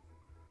for him.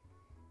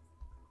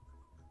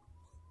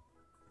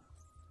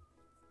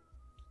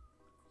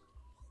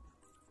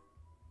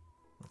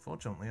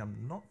 Unfortunately,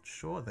 I'm not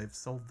sure they've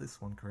solved this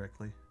one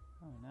correctly.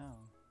 Oh no.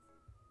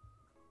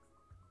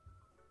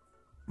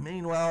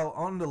 Meanwhile,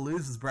 on the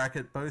losers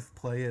bracket, both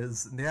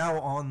players now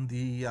on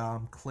the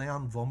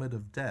clown vomit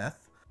of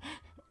death,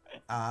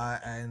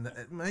 and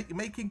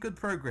making good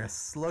progress,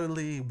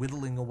 slowly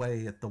whittling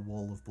away at the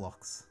wall of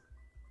blocks.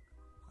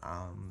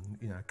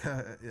 You know,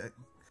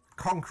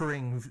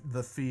 conquering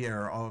the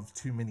fear of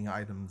too many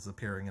items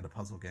appearing in a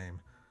puzzle game.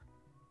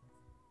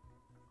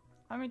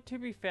 I mean, to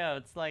be fair,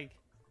 it's like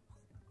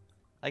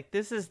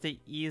this is the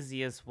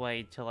easiest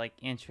way to like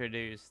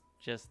introduce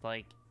just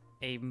like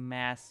a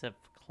massive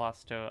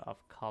cluster of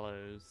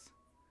colors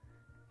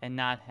and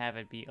not have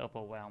it be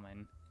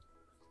overwhelming,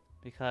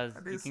 because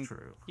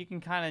you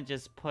can kind of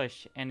just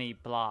push any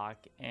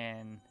block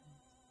and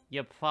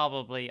you're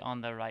probably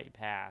on the right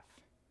path.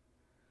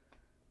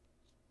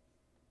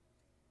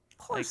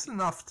 Close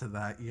enough to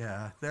that,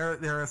 yeah.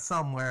 There are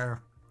some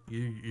where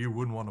you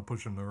wouldn't want to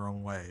push them the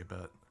wrong way,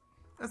 but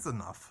that's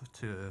enough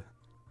to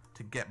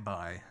get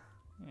by.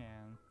 Yeah.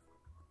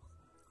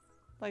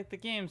 Like, the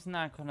game's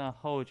not gonna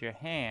hold your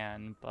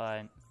hand,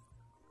 but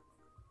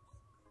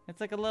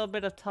it's like a little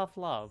bit of tough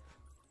love.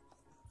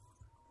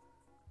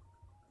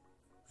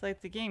 It's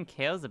like the game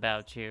cares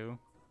about you.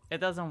 it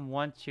doesn't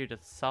want you to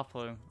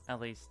suffer, at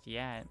least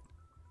yet.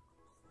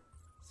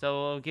 So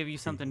it'll give you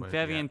something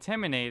very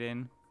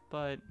intimidating,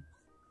 but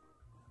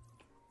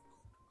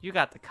you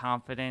got the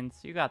confidence,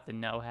 you got the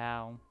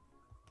know-how.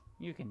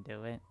 You can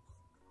do it.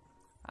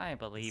 I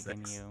believe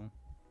in you.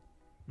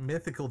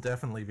 Mythical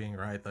definitely being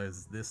right, though.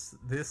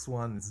 This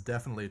one is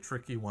definitely a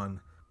tricky one.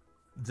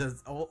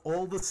 Just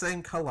all the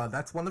same color.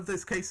 That's one of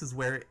those cases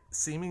where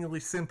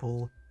seemingly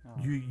simple,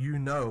 you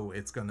know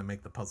it's going to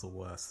make the puzzle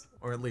worse,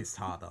 or at least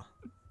harder.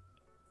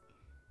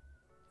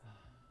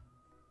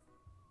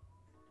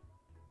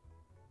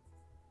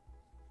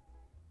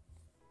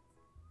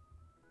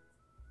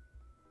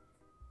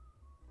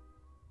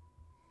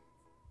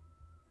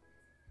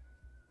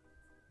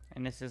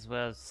 And this is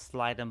where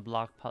slide and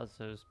block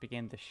puzzles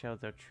begin to show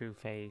their true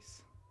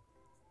face.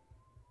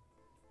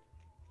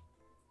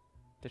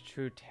 The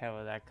true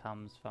terror that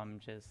comes from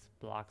just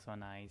blocks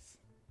on ice.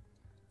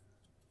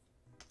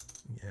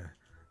 Yeah.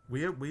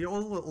 We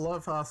all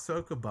love our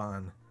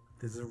Sokoban.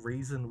 There's a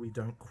reason we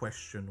don't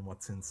question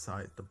what's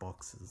inside the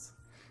boxes.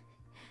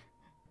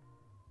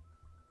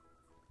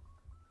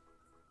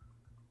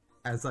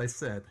 As I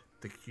said,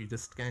 the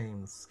cutest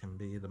games can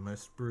be the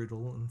most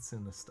brutal and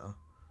sinister.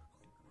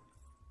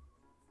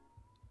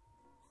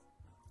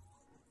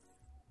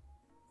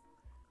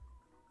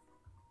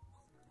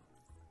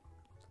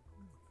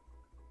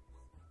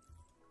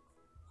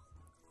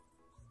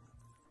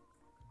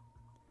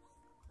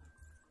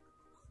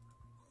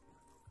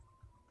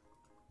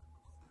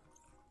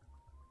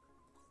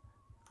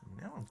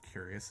 Now I'm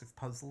curious if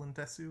Puzzle and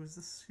Desu is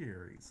a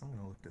series. I'm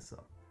gonna look this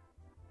up.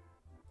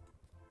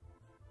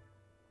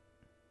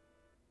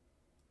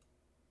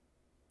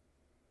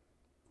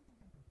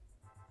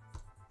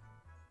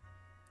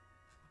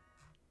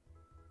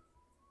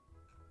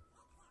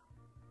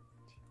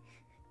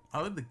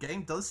 Oh, the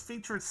game does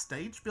feature a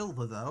stage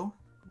builder, though.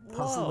 Whoa.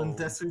 Puzzle and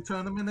Desu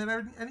tournament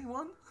at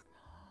anyone?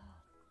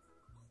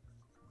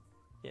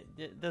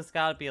 Yeah, there's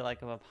gotta be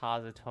like a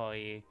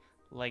repository.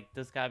 Like,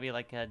 there's gotta be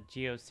like a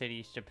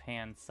GeoCities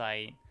Japan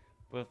site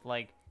with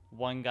like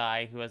one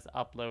guy who has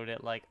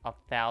uploaded like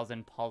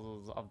 1,000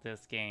 puzzles of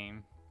this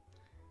game.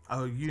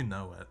 Oh, you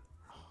know it.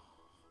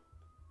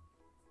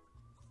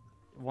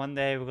 One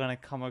day we're gonna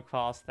come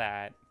across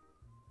that,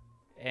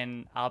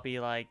 and I'll be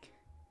like,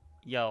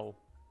 yo,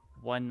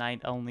 one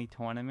night only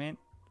tournament?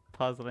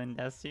 Puzzle and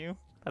Desu?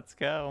 Let's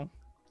go.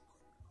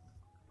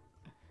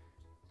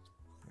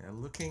 Yeah,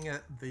 looking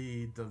at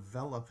the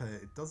developer,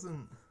 it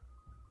doesn't...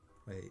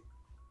 Wait.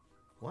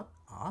 What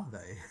are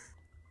they?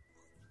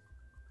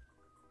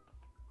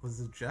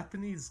 Was a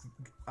Japanese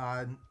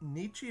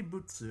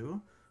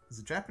Nichibutsu was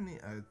a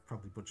Japanese, I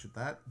probably butchered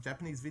that,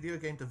 Japanese video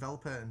game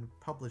developer and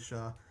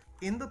publisher.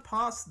 In the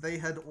past, they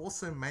had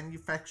also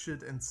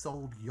manufactured and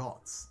sold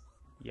yachts.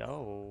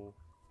 Yo.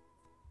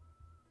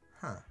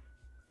 Huh.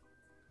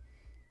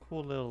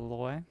 Cool little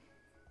lore.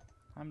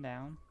 I'm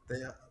down.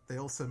 They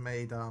also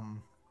made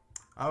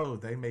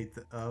they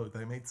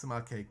made some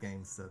arcade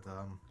games that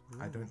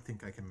I don't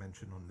think I can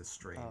mention on this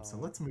stream. Oh. So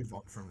let's move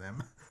on from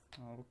them.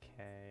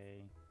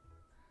 Okay.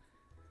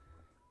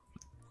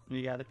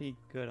 You gotta be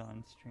good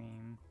on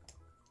stream.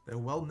 They're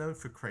well known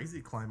for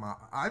Crazy Climber.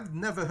 I've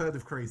never heard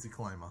of Crazy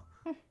Climber.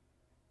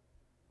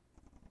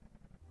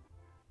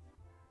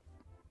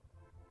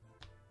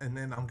 And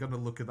then I'm gonna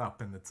look it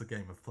up, and it's a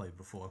game I've played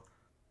before.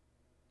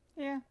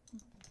 Yeah,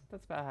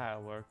 that's about how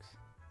it works.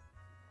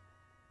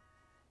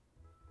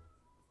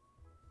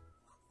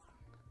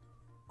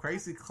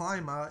 Crazy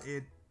Climber,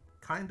 it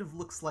kind of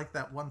looks like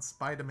that one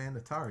Spider-Man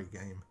Atari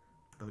game,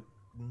 but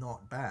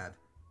not bad.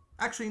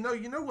 Actually, no,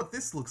 you know what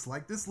this looks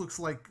like? This looks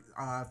like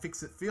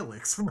Fix-It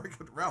Felix from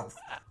Wreck-It Ralph.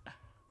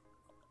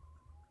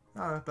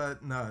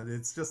 But no,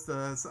 it's just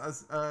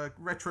a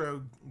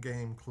retro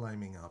game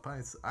climbing up.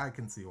 I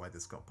can see why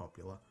this got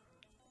popular.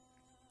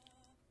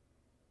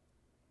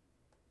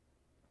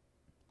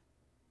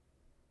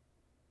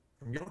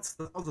 From yachts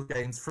to puzzle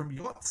games, from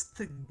yachts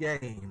to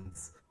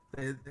games,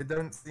 they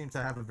don't seem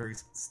to have a very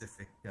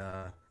specific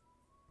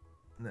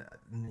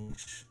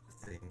niche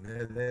thing.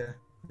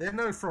 They're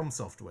no From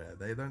Software.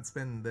 They don't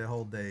spend their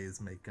whole days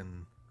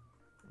making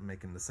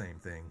the same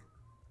thing.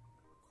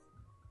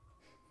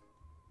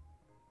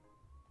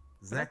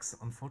 Zecks,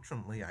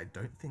 unfortunately, I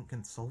don't think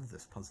can solve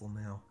this puzzle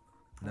now.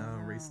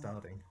 No,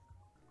 restarting.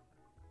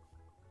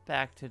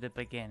 Back to the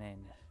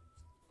beginning.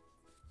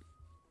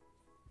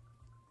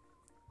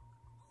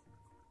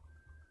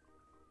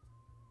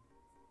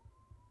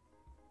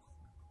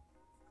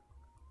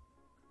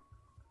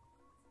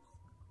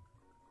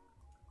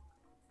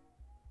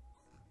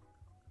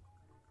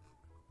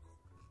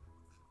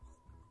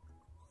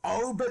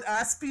 Oh, but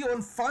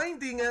Aspeon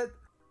finding it!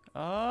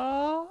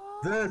 Oh!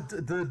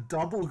 The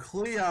double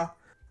clear,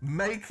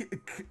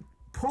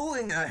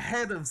 pulling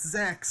ahead of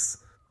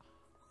Zecks.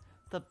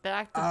 The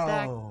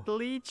back-to-back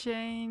bleed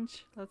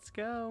change. Let's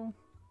go.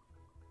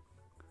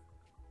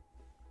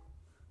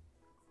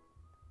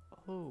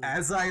 Oh.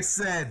 As I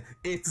said,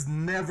 it's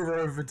never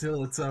over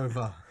till it's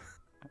over.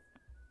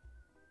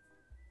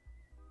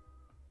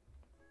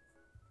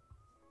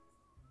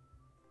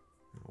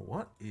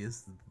 What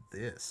is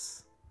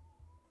this?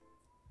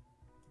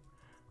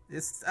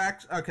 It's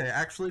okay,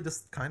 actually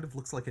this kind of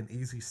looks like an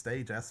easy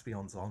stage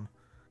Aspeon's on.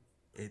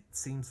 It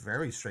seems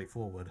very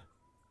straightforward.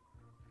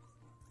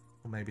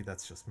 Or maybe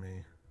that's just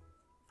me.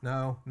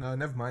 No,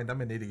 never mind,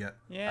 I'm an idiot.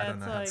 Yeah, I don't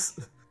know how it's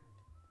like...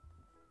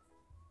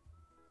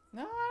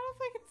 No, I don't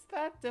think it's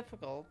that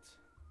difficult.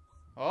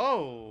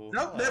 Oh!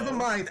 Nope, hello. never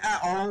mind.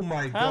 Oh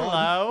my god.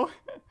 Hello!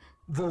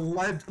 The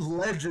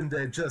legend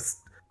there, just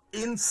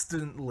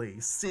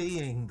instantly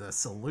seeing the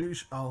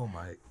solution. Oh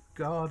my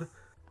god.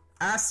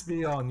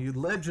 Aspeon, you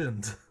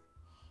legend.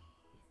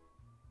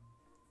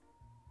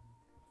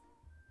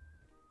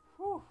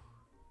 Whew.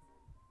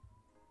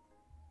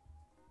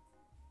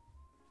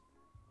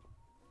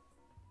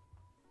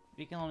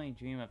 We can only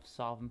dream of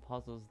solving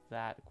puzzles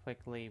that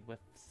quickly with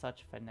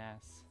such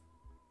finesse.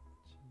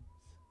 Jeez.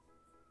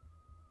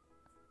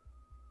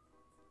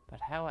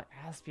 But how would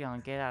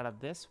Aspeon get out of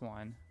this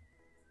one?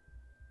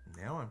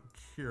 Now I'm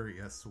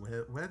curious,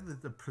 where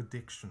did the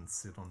predictions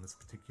sit on this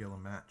particular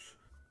match?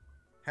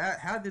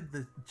 How did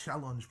the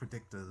challenge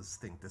predictors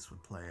think this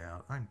would play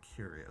out? I'm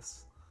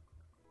curious.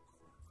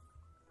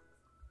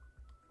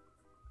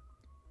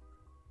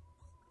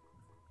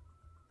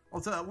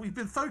 Also, we've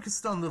been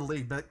focused on the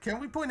lead, but can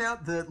we point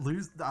out that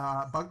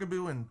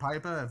Bungabooo and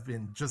Pieper have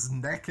been just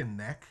neck and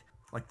neck,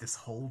 like, this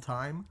whole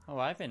time? Oh,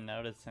 I've been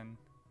noticing.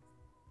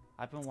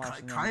 I've been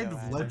watching them Kind go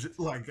of at it. legend,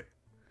 like,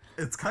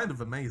 it's kind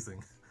of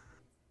amazing.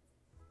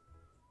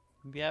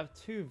 We have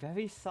two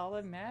very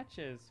solid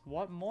matches.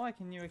 What more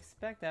can you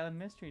expect out of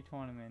Mystery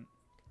Tournament?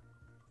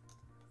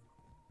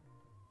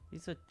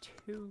 These are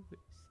two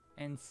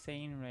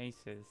insane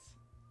races.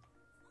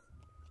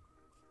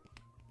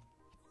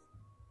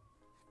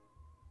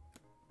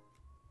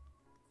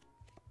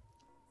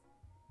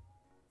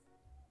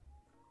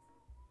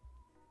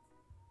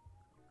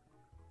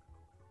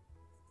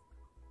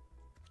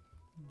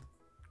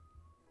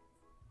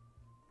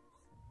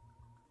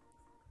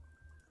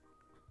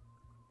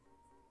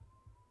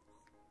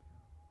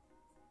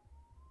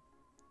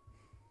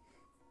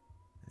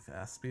 If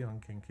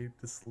Aspeon can keep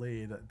this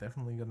lead,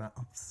 definitely gonna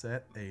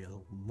upset a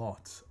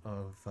lot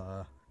of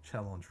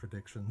challenge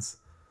predictions.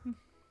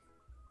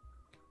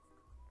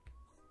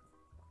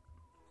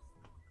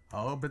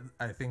 Oh, but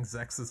I think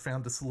Zecks has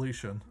found a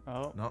solution.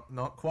 Oh.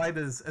 Not quite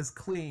as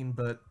clean,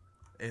 but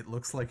it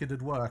looks like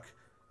it'd work.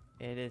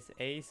 It is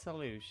a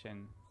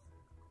solution.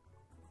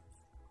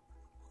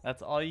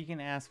 That's all you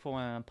can ask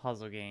for in a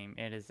puzzle game.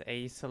 It is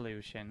a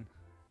solution.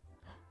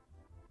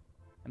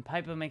 And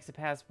Pieper makes it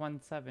past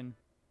 1-7.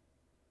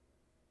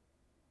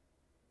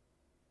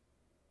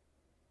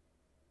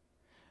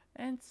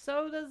 And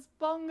so does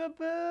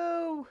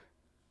Bungabooo!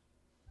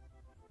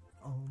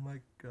 Oh my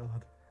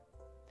god.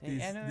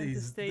 They enter into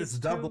stage this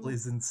 2. double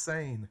is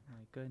insane.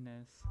 My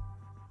goodness.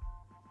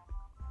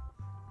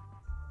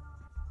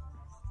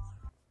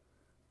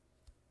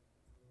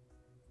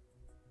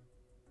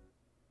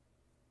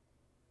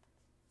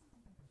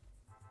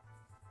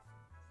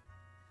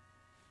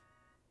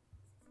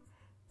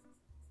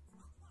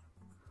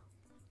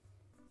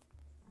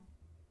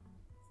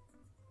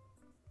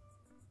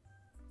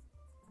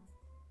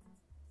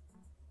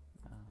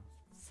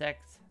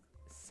 Zecks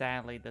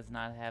sadly does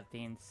not have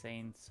the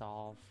insane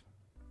solve.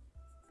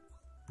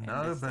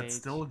 No, but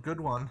still a good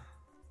one.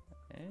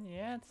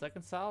 Yeah, it's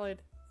looking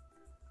solid.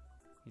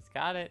 He's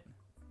got it.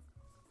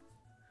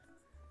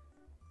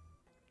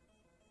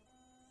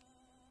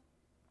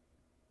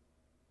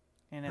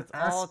 And it's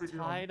all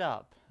tied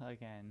up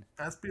again.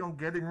 Aspeon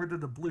getting rid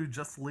of the blue,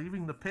 just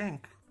leaving the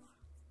pink.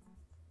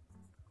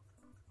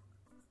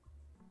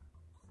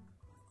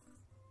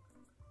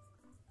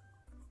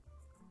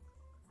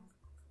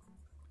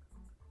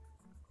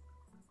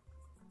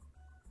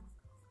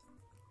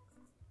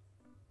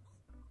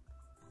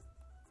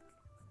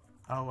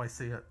 Oh, I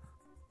see it.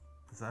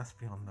 Does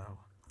Aspeon know?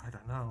 I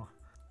don't know.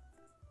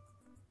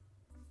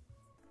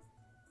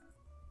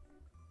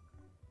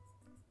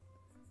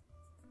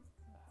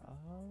 Oh.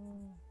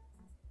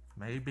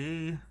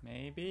 Maybe.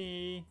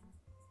 Maybe.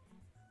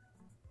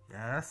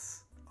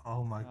 Yes.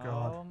 Oh my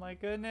god. Oh my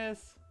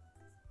goodness.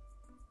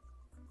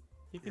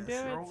 You can do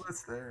Yes, it. you're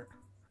almost there.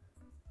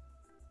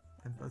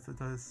 And both of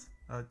those.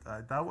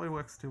 That way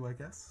works too, I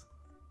guess.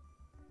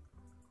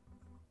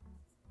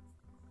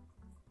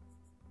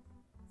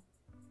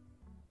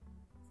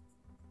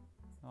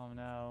 Oh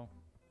no.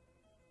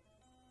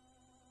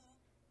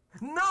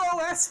 No,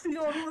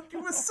 Aspeon!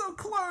 You were so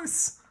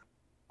close!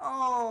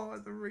 Oh,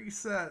 the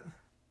reset.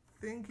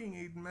 Thinking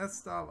he'd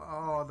messed up.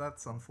 Oh,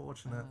 that's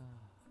unfortunate.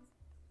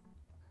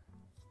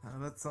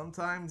 But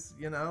sometimes,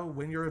 you know,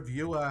 when you're a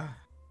viewer,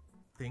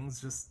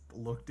 things just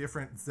look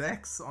different.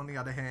 Zecks, on the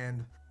other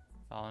hand,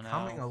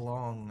 coming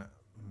along.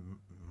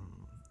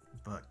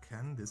 But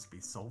can this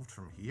be solved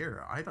from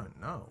here? I don't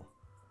know.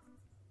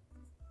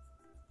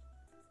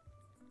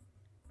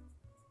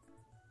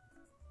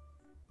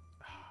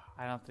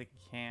 I don't think you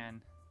can.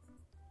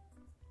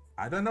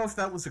 I don't know if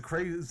that was a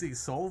crazy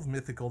solve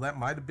mythical. That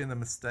might have been a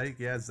mistake.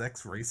 Yeah,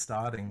 Zecks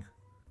restarting.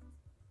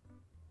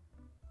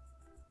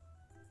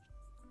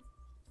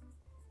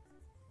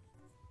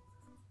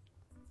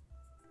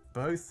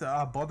 Both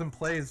bottom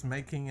players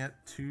making it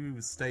to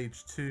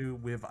stage 2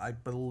 with, I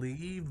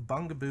believe,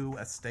 Bungabooo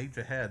a stage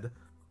ahead.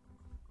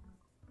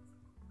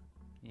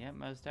 Yeah,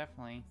 most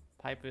definitely.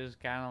 Piper's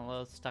gotten a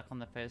little stuck on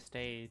the first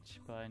stage,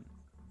 but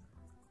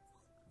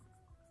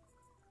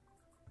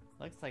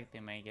looks like they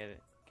may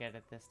get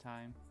it this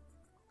time.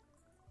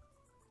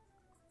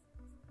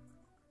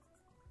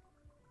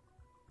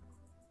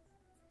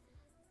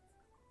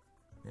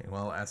 Yeah,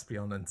 well,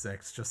 Aspeon and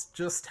Zecks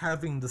just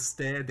having to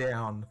stare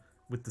down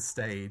with the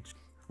stage.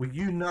 Well,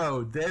 you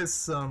know, there's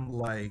some,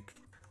 like,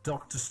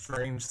 Doctor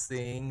Strange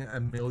seeing a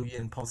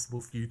million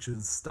possible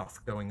futures stuff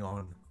going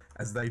on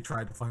as they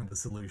try to find a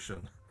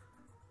solution.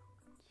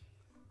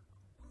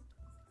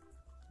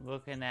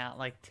 Looking at,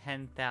 like,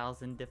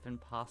 10,000 different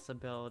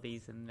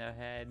possibilities in their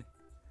head.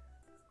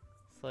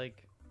 It's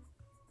like...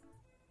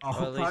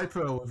 Oh,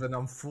 Pieper with an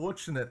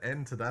unfortunate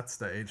end to that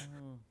stage.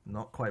 Oh.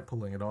 Not quite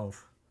pulling it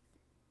off.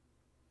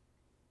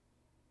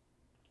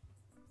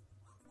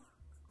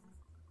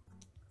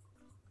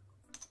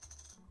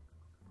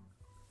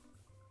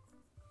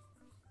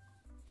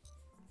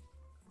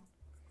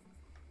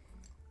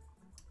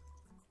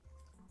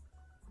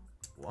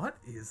 What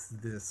is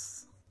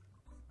this?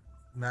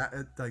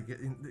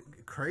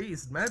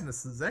 Crazed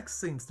madness Zecks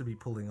seems to be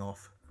pulling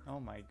off. Oh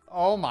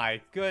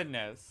my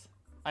goodness!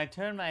 I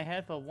turned my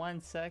head for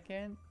 1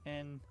 second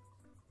and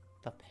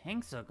the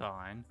pinks are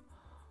gone.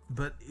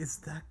 But is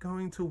that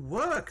going to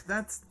work?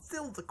 That's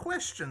still the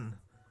question.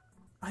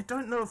 I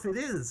don't know if it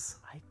is.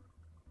 I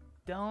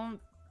don't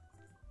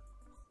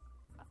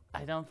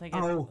think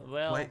it's... Oh,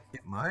 well, wait,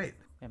 it might.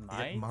 It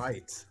might? It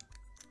might.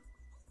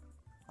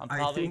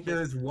 I think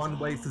there's one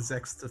way for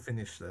Zecks to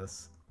finish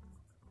this.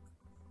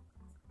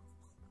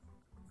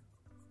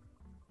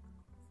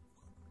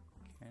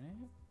 Can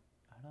it?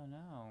 I don't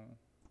know.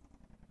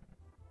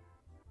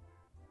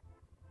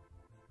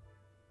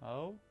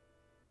 Oh?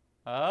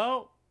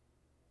 Oh?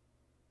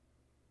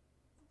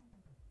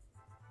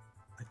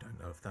 I don't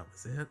know if that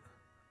was it.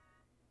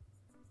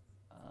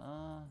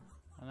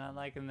 I'm not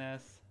liking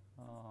this.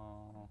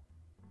 Oh.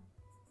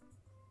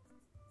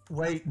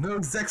 Wait, no,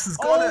 Zecks has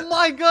got it! Oh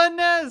my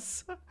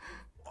goodness!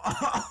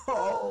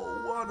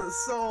 Oh, what a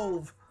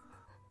solve!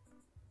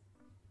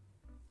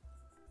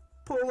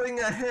 Pulling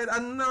ahead,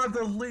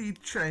 another lead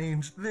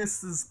change.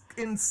 This is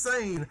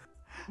insane.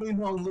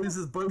 Meanwhile,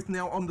 losers both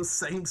now on the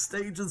same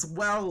stage as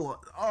well.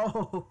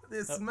 Oh,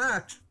 this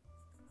match.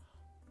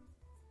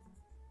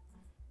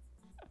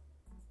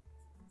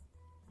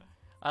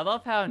 I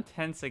love how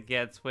intense it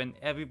gets when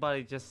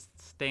everybody just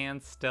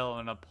stands still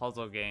in a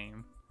puzzle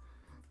game.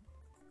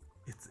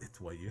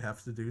 It's what you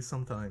have to do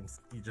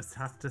sometimes. You just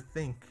have to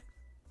think.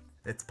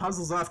 It's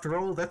puzzles after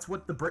all. That's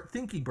what the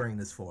thinky brain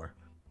is for.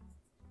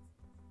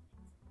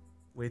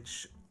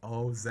 Which,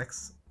 oh,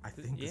 Zecks, I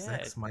think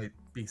Zecks might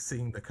be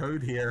seeing the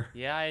code here.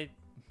 Yeah,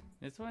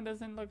 this one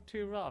doesn't look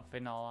too rough,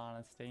 in all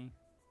honesty.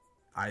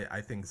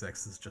 I think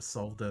Zecks has just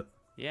solved it.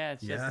 Yeah,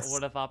 it's just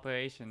order of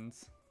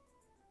operations.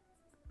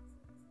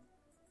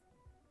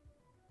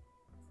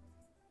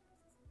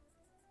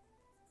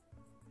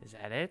 Is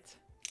that it?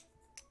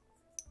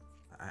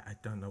 I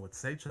don't know what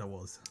stage that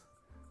was.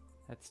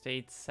 That's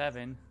stage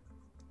 7.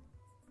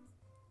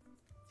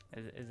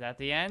 Is that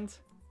the end?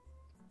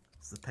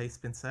 Does the pace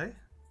been say?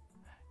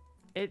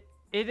 It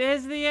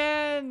is the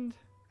end!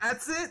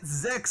 That's it!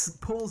 Zecks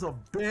pulls a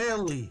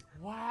barely.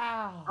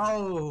 Wow!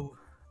 Oh,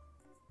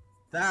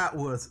 that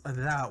was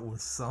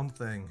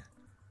something.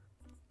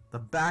 The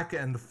back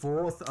and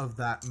forth of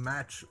that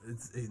match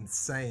is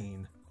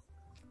insane.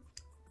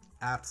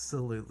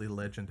 Absolutely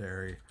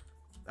legendary.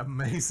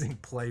 Amazing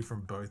play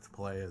from both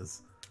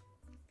players.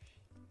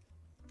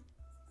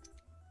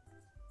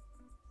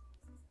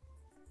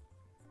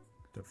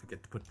 Don't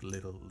forget to put the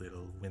little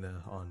winner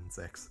on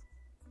Zecks.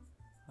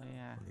 Oh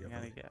yeah,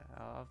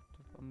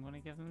 I'm gonna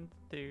give him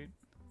the dude.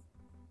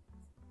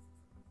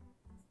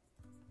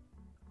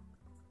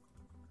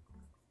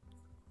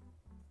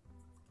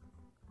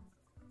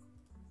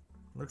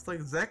 Looks like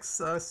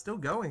Zecks still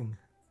going.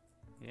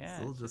 Yeah,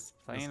 still just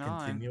playing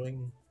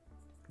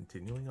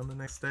continuing on the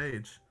next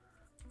stage.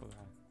 Okay.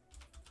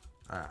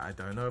 I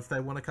don't know if they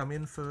want to come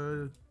in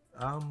for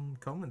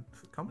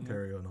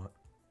commentary or not.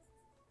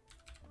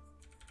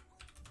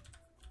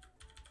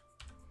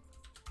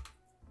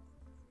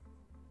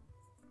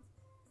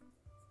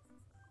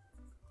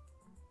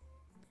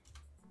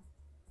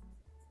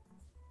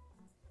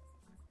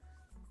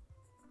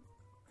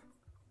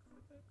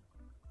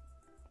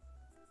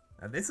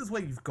 And this is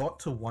where you've got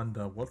to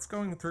wonder what's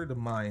going through the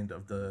mind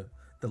of the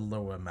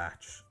lower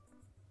match,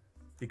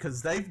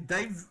 because they've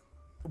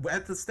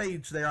at the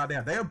stage they are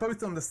now. They are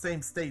both on the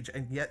same stage,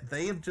 and yet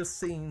they have just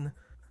seen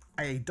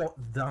a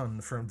done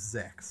from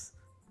Zecks.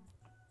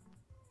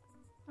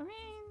 I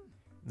mean,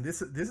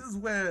 this is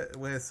where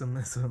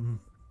some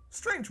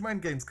strange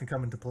mind games can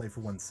come into play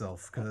for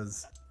oneself,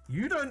 because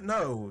you don't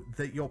know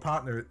that your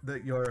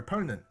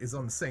opponent is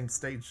on the same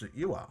stage that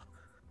you are.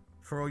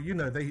 For all you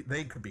know,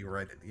 they could be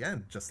right at the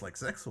end, just like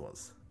Zecks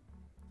was.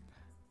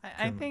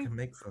 I think can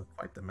make for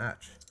quite the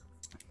match.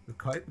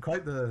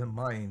 Quite the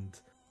mind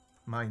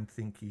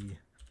thinky.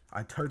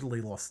 I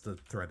totally lost the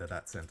thread of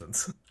that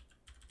sentence.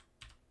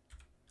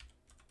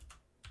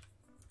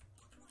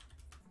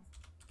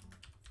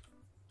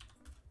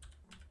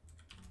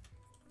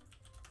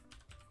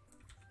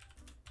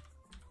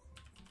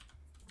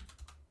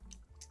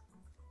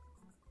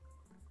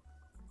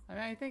 I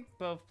mean, I think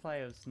both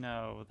players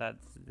know that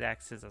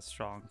Zecks is a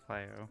strong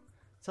player,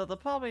 so they're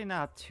probably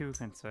not too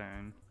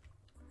concerned.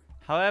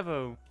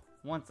 However,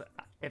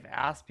 if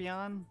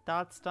Aspeon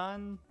dot's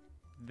done,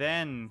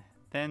 then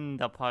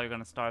they're probably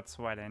gonna start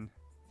sweating.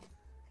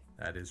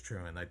 That is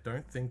true, and I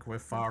don't think we're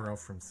far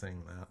off from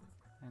seeing that.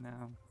 I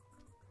know.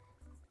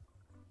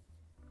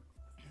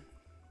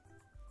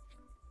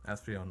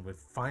 Aspeon, we're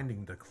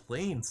finding the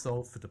clean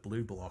salt for the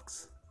blue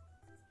blocks.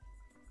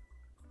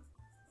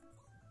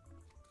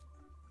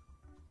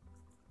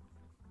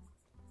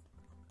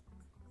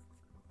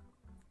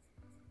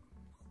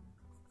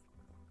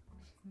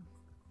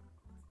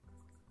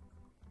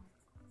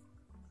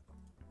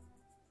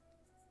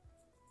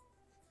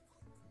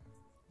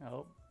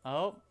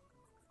 Oh.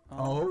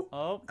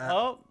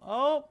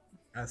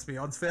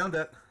 Aspeon's found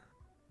it.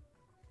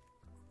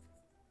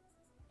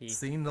 He's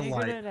seen the figured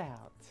light. it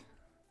out.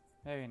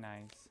 Very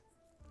nice.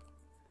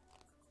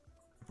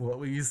 What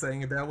were you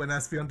saying about when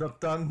Aspeon got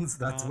done?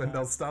 That's when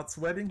they'll start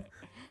sweating?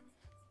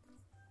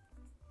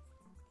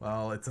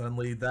 Well, it's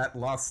only that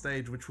last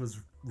stage, which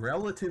was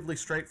relatively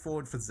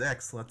straightforward for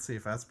Zecks. Let's see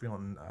if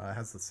Aspeon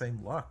has the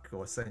same luck,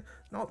 or same,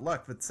 not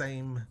luck, but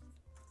same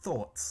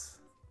thoughts.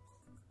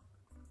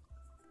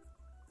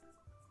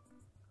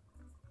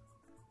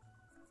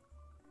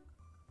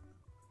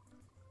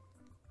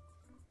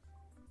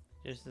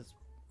 There's this.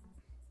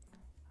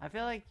 I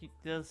feel like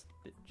there's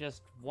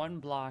just one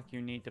block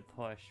you need to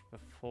push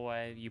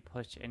before you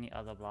push any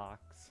other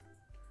blocks.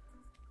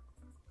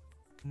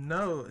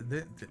 No,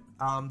 the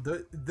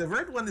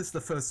red one is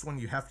the first one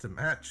you have to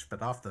match,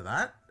 but after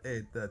that,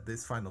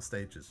 this final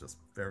stage is just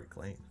very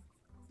clean.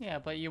 Yeah,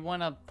 but you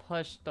want to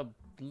push the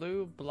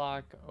blue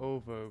block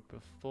over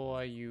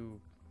before you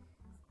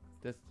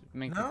just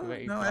make the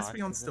gray block. No,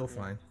 Aspeon's still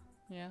fine.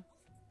 Yeah.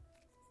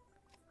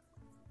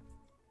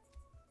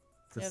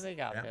 Just, yeah, they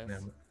got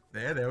this.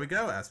 There we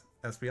go.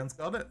 Aspeon's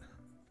got it.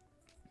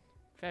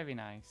 Very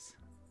nice.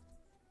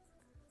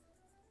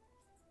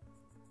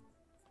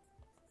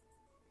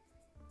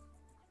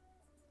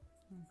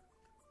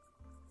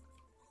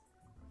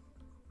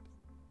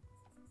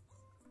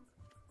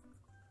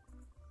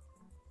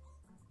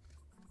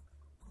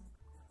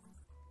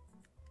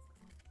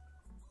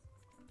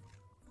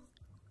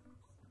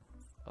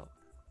 Oh,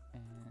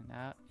 and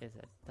that is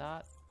a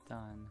dot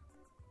done.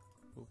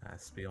 Oop.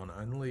 Aspeon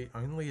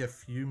only a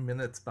few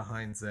minutes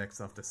behind Zecks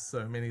after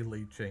so many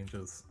lead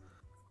changes.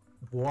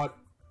 What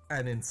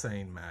an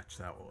insane match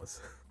that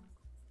was.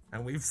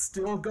 And we've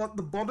still got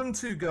the bottom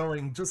two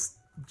going.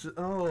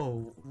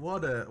 Oh,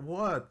 what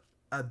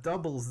a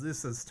doubles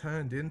this has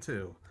turned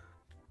into.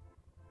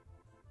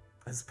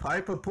 As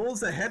Pieper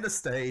pulls ahead of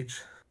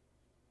stage.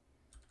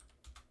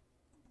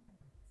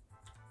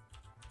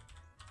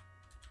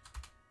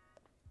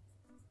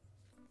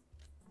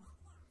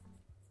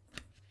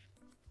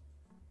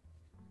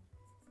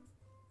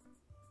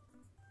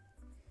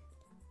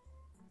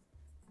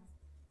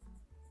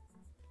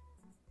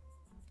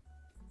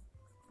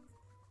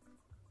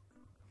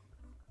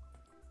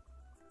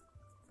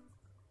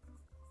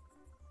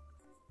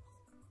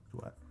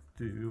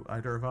 Do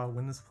either of our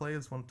winners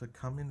players want to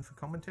come in for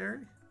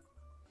commentary?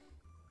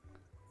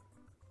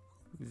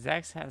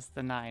 Zecks has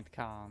the night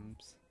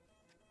comms.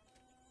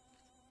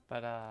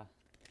 But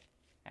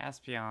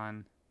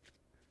Aspeon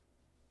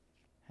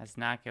has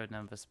not given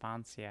a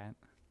response yet.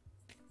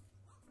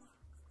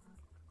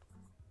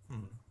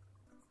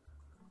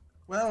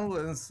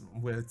 Well,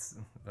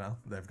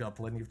 they've got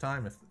plenty of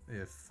time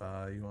if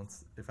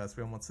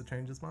Aspeon wants to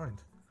change his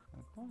mind.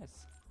 Of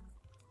course.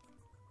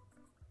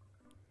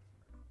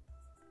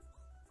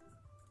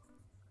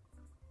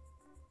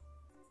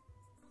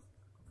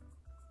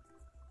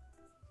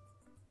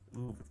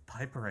 Ooh, with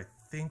Pieper, I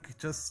think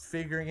just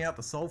figuring out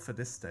the solve for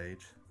this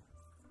stage.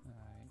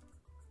 Alright.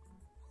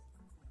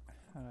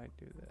 How do I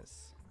do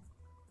this?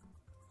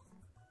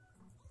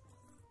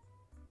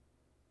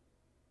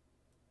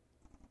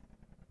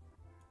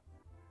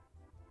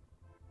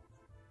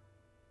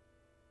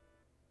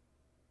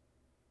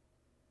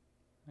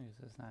 I guess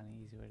that's not an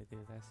easy way to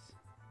do this.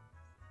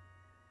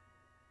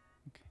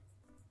 Okay.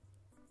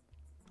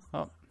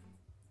 Oh,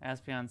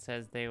 Aspeon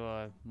says they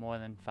were more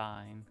than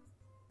fine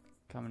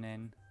coming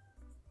in.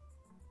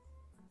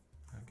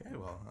 Okay,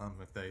 well,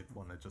 if they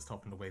want to just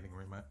hop in the waiting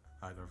room,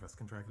 either of us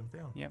can drag them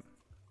down. Yep.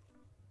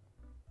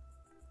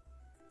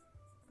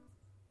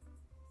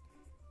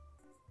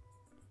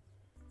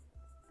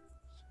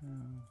 So,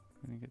 I'm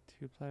gonna get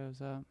 2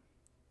 players up.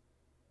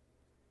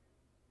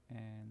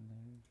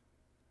 And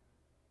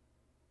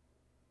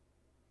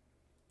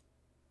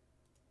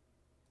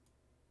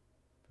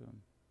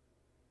boom.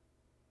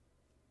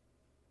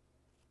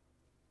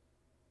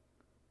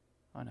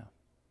 Oh no.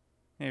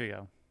 Here we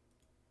go.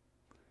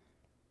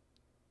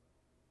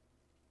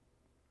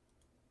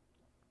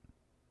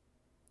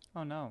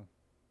 Oh no.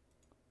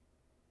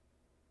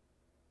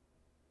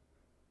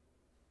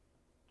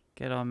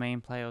 Get our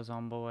main players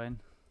on board.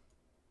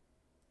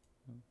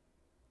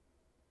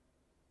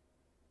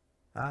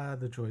 Ah,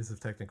 the joys of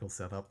technical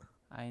setup.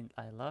 I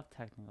love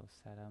technical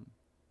setup.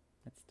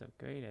 It's the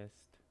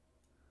greatest.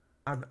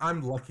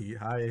 I'm lucky.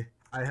 I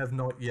have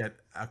not yet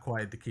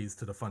acquired the keys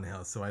to the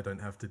funhouse, so I don't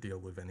have to deal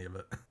with any of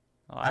it.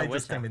 Oh, I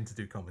just came in to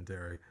do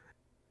commentary.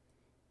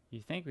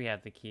 You think we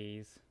have the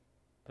keys,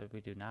 but we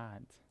do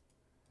not.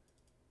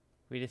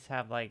 We just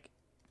have like...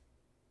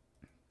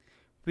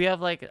 We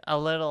have like a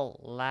little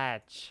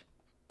latch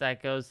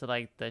that goes to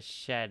like the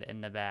shed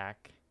in the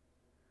back.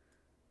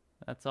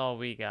 That's all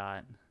we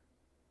got.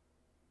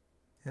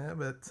 Yeah,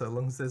 but so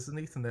long as there's an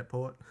Ethernet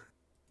port.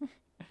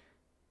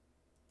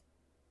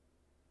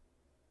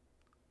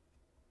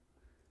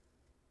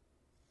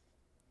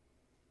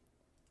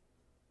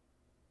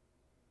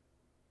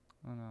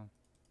 Oh no.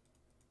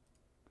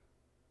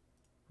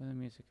 Where'd the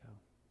music go?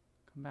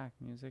 Come back,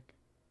 music.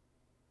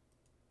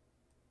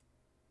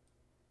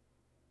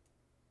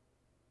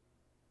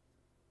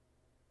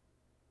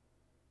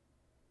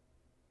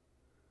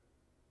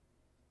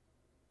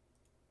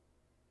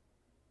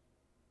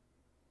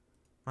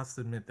 Must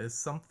admit, there's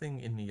something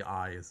in the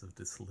eyes of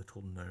this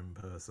little gnome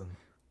person.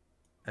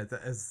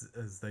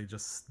 As they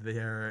just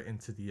stare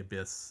into the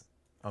abyss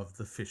of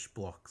the fish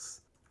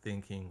blocks,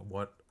 thinking,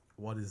 what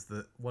is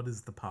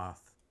the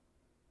path?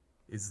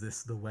 Is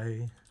this the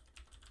way?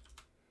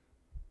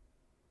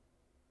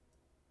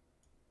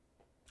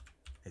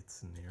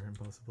 It's near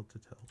impossible to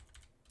tell.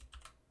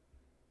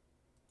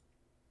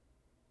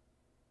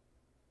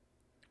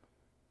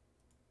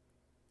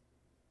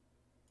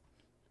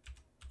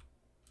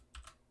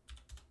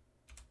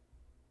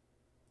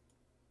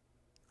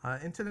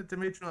 Internet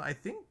Dimensional, I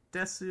think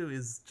Desu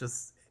is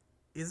just...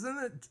 Isn't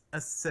it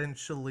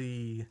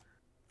essentially...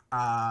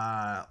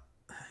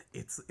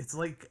 It's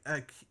like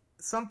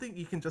something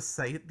you can just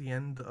say at the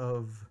end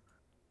of...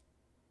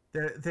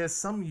 There's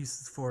some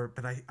uses for it,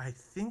 but I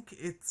think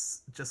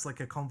it's just like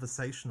a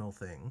conversational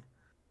thing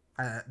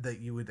that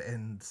you would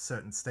end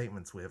certain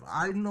statements with.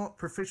 I'm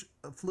not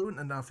fluent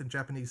enough in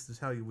Japanese to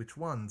tell you which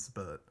ones,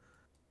 but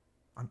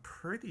I'm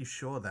pretty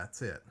sure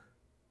that's it.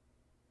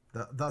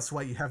 That's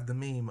why you have the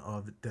meme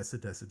of Desu,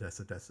 Desu,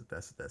 Desu, Desu,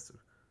 Desu, Desu.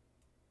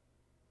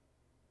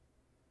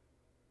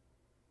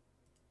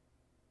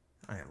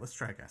 Alright, let's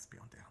drag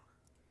Aspeon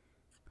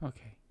down.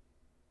 Okay.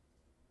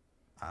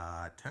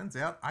 Turns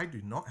out I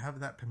do not have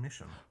that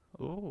permission.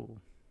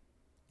 Ooh.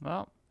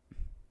 Well.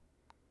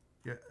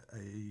 Yeah,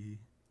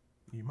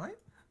 you might?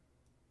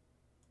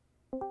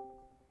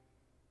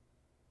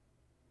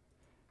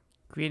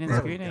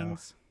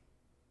 Greetings.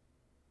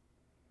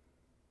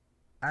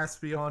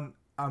 Aspeon,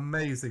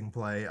 amazing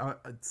play.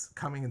 It's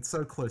coming in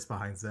so close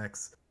behind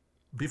Zecks.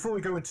 Before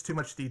we go into too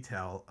much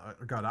detail, I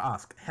gotta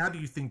ask, how do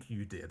you think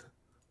you did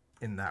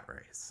in that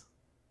race?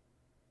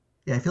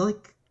 Yeah, I feel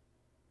like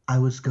I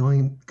was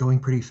going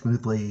pretty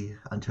smoothly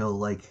until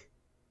like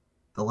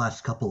the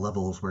last couple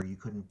levels where you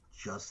couldn't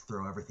just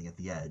throw everything at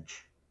the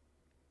edge.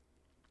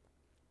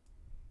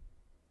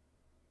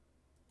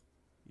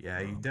 Yeah,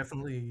 you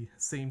definitely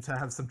seem to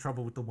have some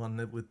trouble with the one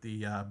with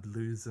the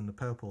blues and the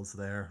purples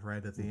there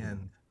right at the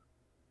end.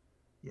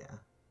 Yeah.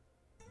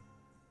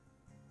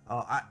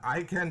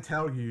 I can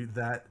tell you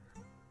that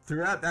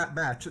throughout that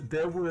match,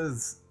 there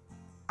was,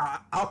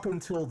 up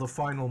until the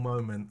final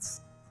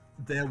moments,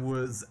 there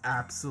was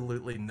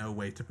absolutely no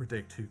way to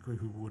predict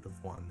who would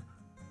have won.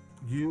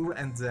 You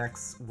and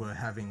Zecks were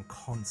having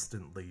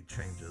constantly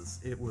changes.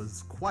 It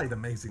was quite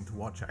amazing to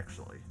watch,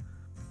 actually.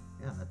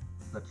 Yeah,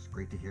 that's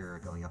great to hear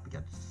going up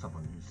against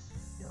someone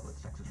who's,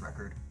 with Zecks'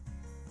 record.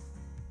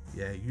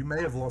 Yeah, you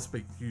may have lost,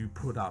 but you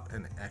put up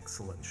an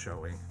excellent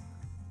showing.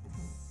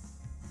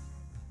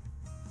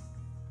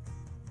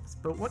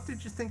 But what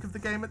did you think of the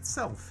game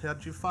itself? How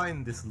did you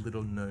find this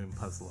little gnome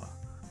puzzler?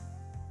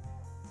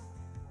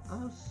 It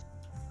was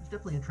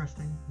definitely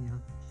interesting,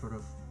 sort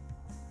of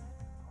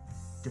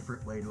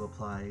different way to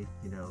apply,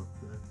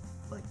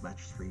 like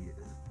match 3,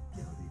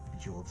 the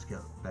bejeweled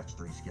skill, match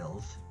 3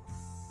 skills.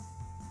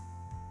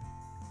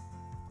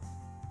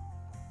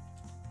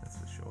 That's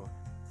for sure.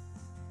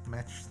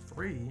 Match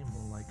 3,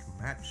 more like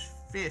match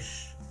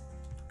fish,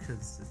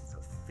 because it's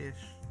a fish.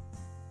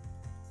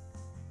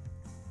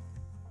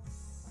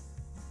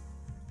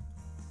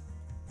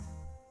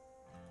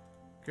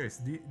 Curious,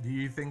 do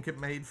you think it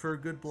made for a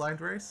good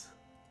blind race?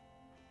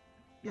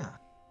 Yeah,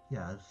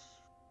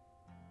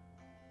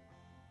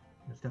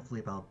 it's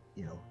definitely about,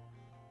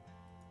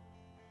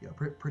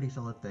 pretty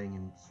solid thing,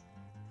 and,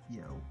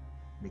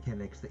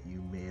 mechanics that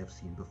you may have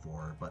seen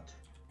before, but,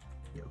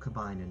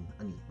 combined in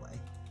a neat way.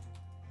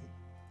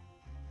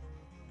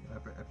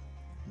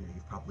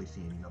 You've probably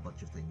seen a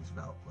bunch of things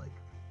about, like,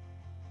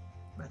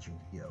 matching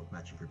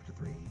group to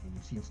 3, and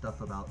you've seen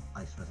stuff about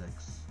ice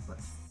physics, but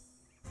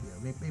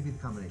maybe the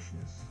combination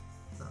is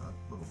a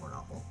little more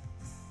novel.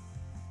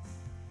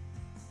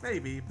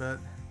 Maybe, but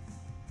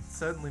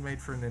certainly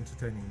made for an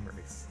entertaining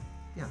race.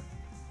 Yeah.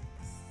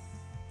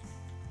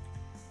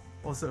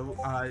 Also,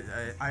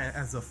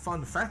 as a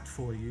fun fact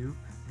for you,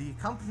 the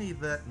company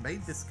that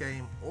made this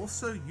game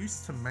also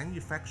used to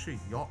manufacture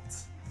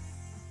yachts.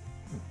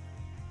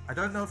 I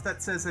don't know if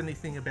that says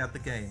anything about the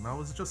game. I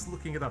was just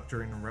looking it up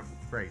during a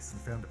race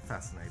and found it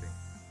fascinating.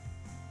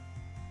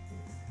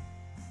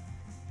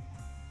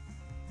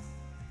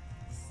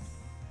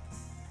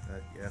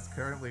 Yes,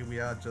 currently we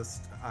are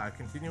just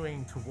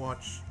continuing to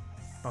watch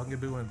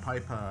Bungabooo and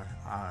Pieper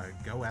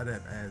go at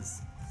it,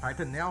 as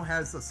Pieper now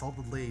has a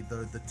solid lead,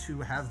 though the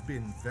two have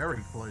been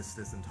very close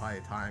this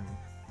entire time.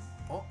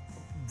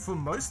 For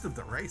most of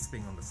the race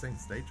being on the same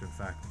stage, in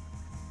fact.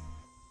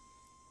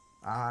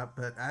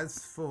 But as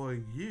for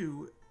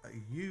you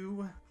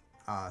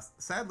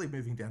sadly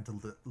moving down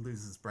to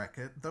loser's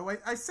bracket, though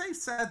I say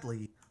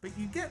sadly, but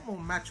you get more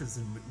matches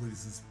in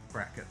loser's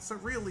bracket, so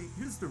really,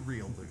 who's the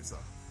real loser?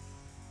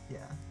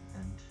 Yeah,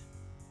 and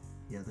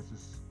yeah, this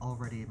is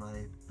already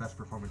my best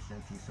performance in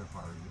MT so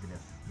far, even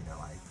if, you know,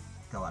 I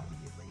go out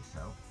immediately,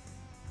 so.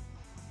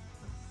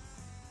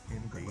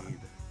 Indeed.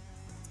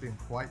 It's been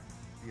quite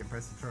the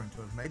impressive turn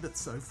to have made it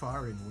so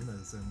far in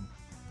winners, and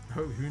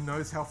who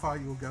knows how far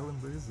you'll go in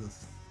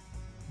losers.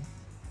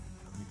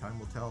 Only time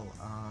will tell.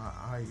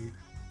 I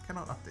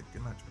cannot update the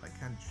match, but I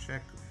can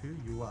check who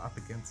you are up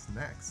against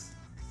next.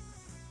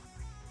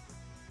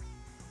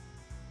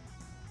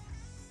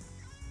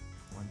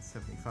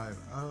 175.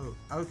 Oh,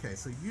 okay,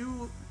 so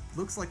you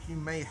looks like you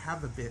may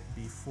have a bit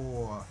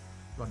before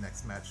your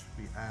next match,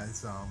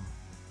 as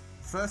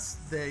first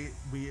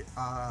we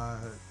are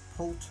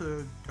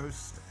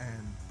Polterghost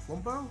and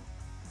Plumbo.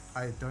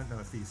 I don't know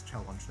if these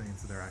challenge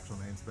names are their actual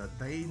names, but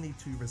they need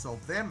to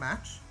resolve their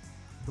match.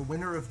 The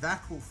winner of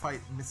that will fight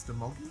Mr.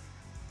 Moggy,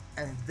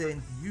 and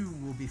then you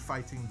will be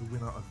fighting the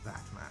winner of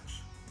that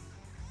match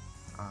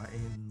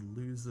in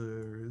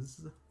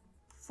losers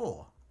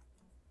 4.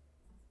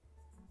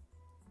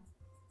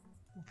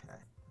 Okay,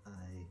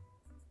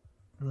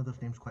 none of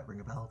those names quite ring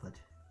a bell, but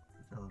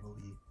so it'll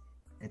be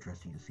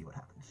interesting to see what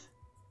happens.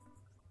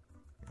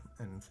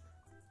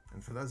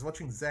 And for those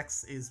watching,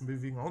 Zecks is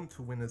moving on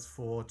to winners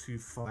 4 to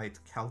fight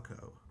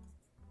Calco.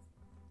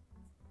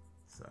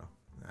 So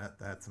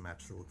that's a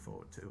match to look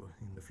forward to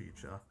in the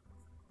future.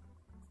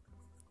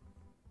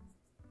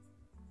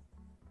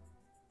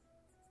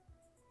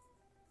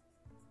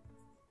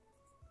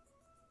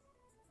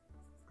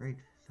 Great.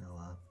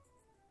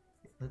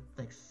 So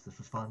thanks. This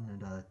was fun,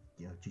 and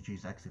you know,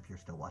 GG Zecks if you're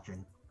still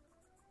watching.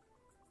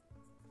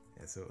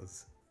 Yes,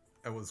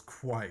 it was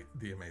quite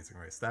the amazing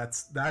race.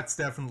 That's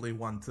definitely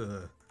one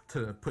to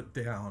put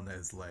down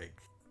as,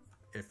 like,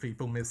 if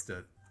people missed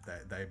it,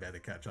 they better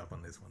catch up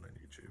on this one on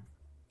YouTube.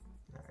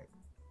 All right.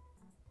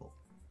 Cool.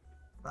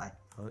 Bye.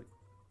 Well,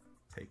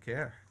 take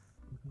care.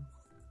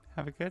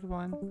 Have a good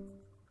one.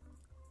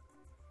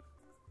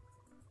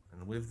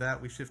 And with that,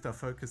 we shift our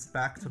focus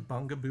back to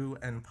Bungabooo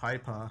and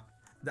Pieper.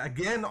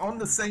 Again, on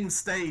the same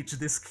stage,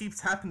 this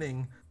keeps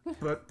happening,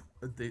 but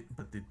did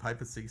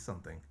Pieper see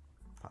something?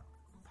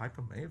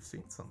 Pieper may have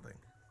seen something.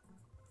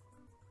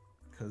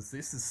 Because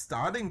this is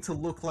starting to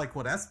look like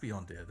what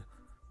Aspeon did.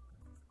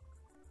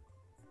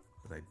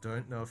 But I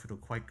don't know if it'll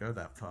quite go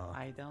that far.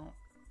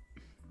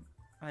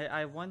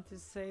 I want to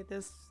say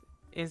this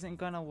isn't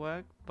gonna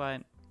work,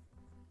 but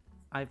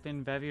I've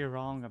been very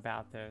wrong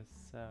about this,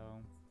 so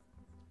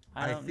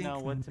I don't know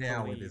what to believe.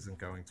 Now it isn't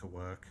going to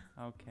work.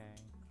 Okay.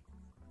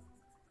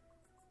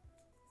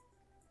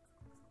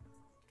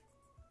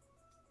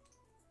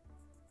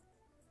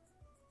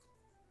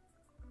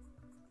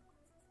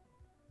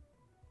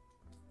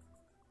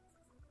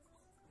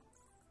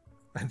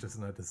 I just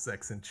noticed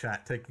Zecks in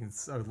chat taking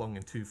so long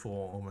in 2-4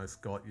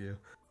 almost got you.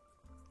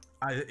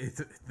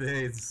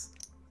 There's,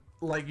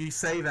 like, you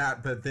say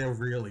that, but there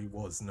really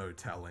was no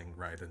telling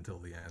right until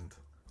the end.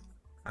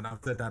 And I've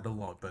said that a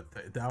lot, but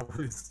that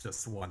was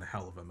just one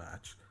hell of a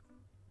match.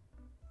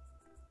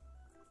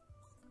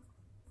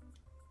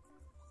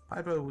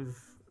 Pieper with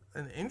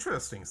an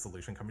interesting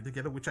solution coming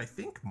together, which I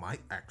think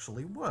might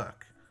actually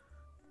work.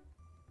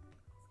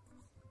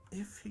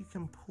 If he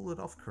can pull it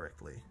off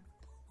correctly.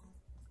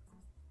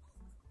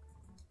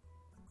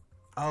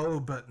 Oh,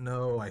 but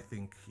no, I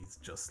think he's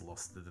just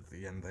lost it at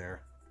the end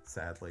there,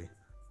 sadly.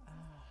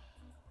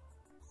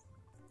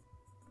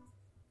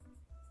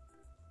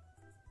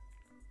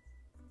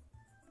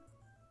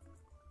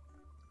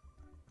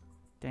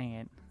 Dang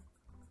it.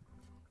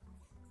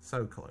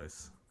 So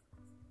close.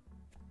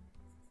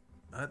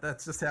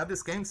 That's just how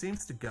this game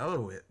seems to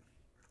go. It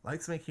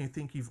likes making you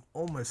think you've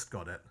almost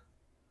got it,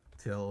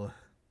 till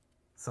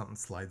something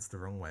slides the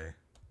wrong way.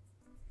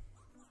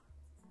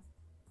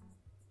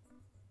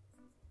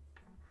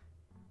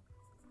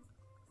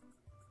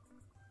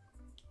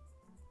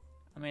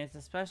 I mean, it's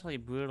especially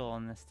brutal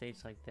on a stage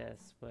like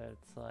this, where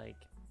it's like,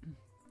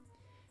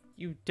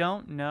 you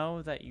don't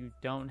know that you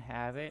don't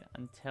have it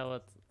until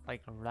it's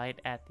like right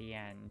at the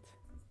end.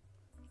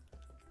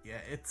 Yeah,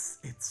 it's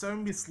so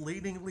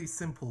misleadingly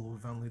simple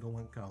with only the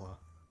one color.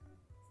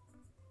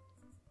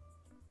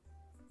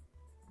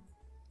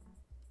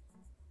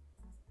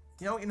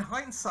 You know, in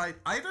hindsight,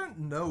 I don't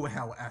know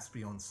how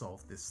Aspeon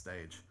solved this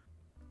stage.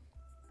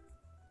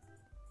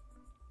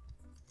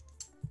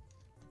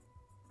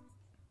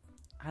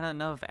 I don't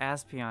know if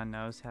Aspeon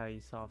knows how you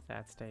solve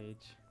that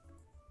stage.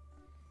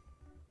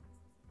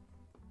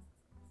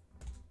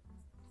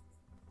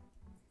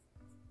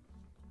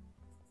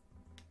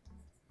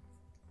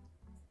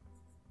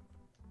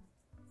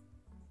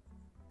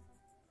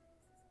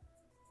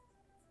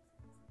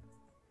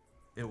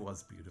 It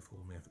was beautiful,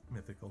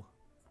 mythical.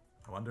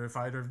 I wonder if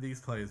either of these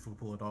players will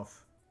pull it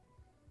off.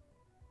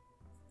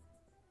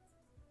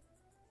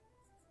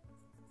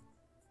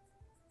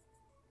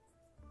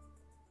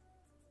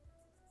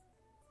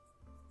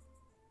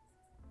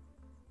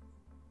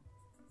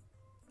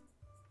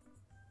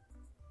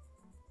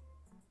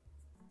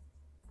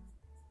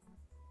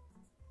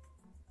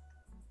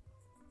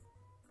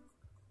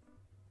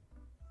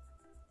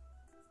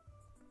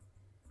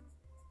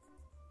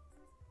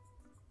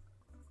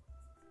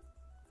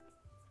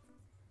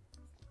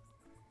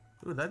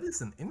 Ooh, that is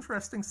an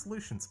interesting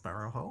solution,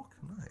 Sparrowhawk.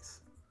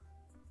 Nice.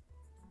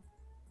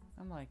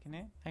 I'm liking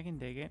it. I can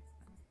dig it.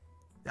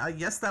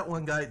 Yes, that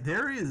one guy.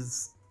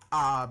 There's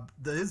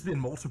been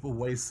multiple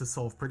ways to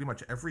solve pretty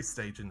much every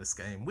stage in this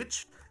game,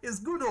 which is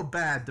good or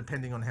bad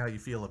depending on how you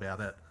feel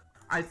about it.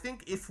 I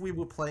think if we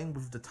were playing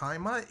with the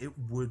timer, it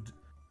would,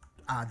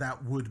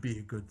 that would be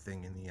a good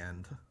thing in the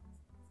end.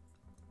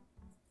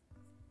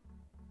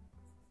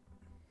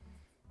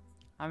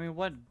 I mean,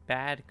 what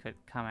bad could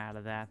come out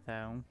of that,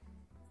 though?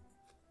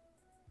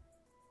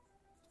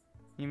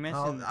 You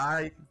mentioned...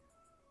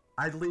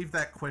 I'd leave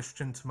that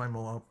question to my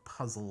more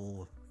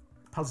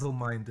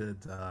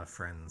puzzle-minded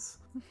friends.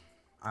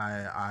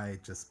 I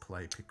just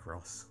play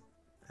Picross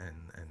and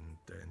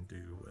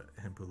do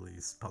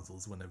Hempel's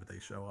puzzles whenever they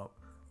show up.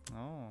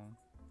 Oh.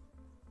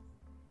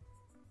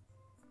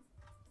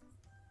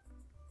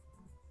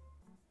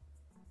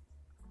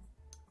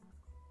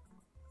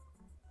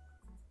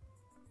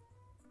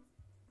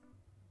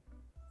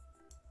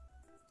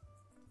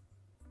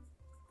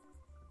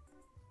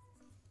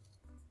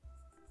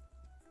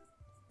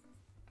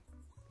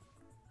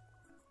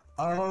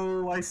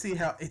 Oh, I see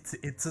how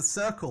it's a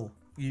circle.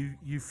 You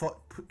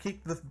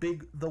kick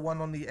the one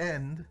on the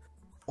end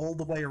all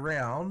the way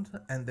around,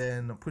 and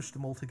then push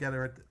them all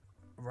together at.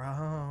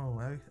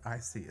 Oh, I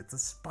see. It's a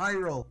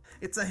spiral.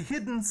 It's a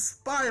hidden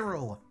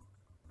spiral.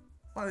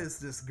 What is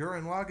this,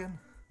 Gurren Lagann?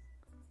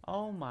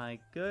 Oh my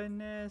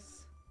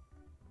goodness.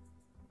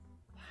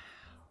 Wow.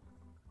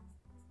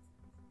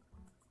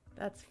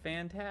 That's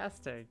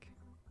fantastic.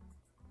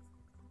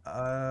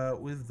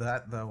 With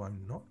that though,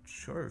 I'm not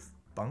sure if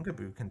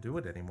Bungabooo can do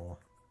it anymore.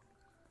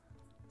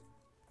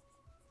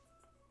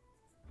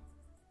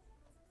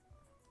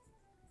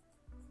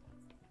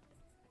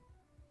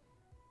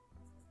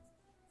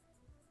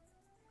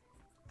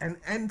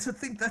 And to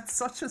think that's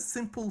such a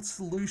simple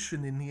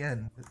solution in the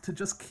end, to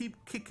just keep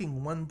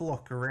kicking one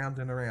block around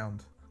and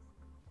around.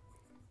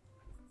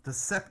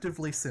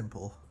 Deceptively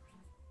simple.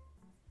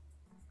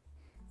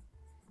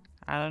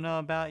 I don't know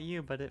about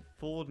you, but it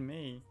fooled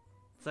me.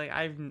 It's like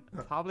I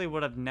probably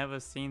would have never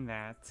seen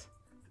that.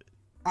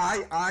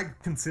 I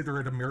consider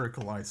it a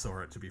miracle I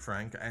saw it, to be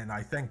frank, and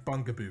I thank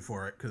Bungabooo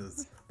for it,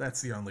 because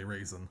that's the only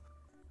reason.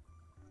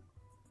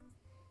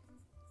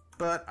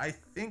 But I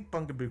think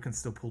Bungabooo can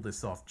still pull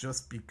this off,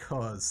 just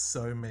because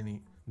so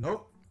many...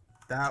 Nope,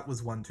 that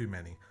was one too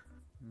many.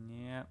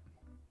 Yep.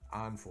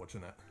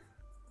 Unfortunate.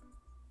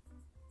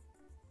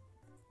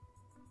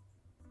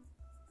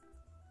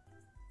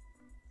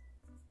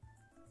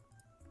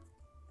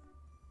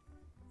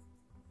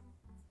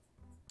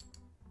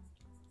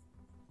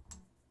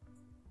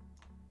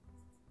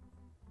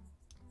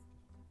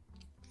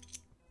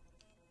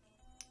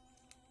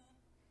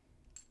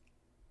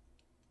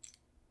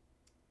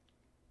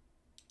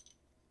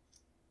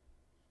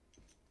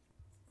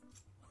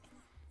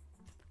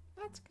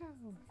 Let's go.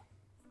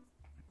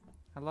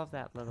 I love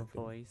that little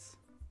voice.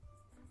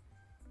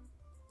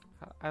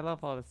 I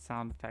love all the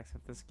sound effects of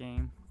this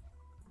game.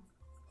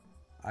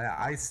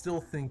 I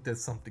still think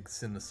there's something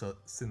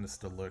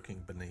sinister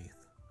lurking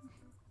beneath.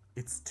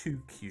 It's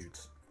too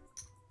cute.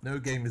 No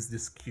game is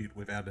this cute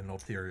without an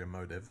ulterior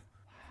motive.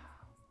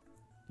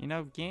 You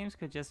know, games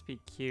could just be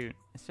cute,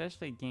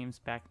 especially games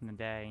back in the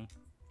day.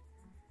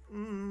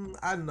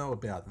 I don't know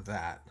about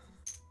that.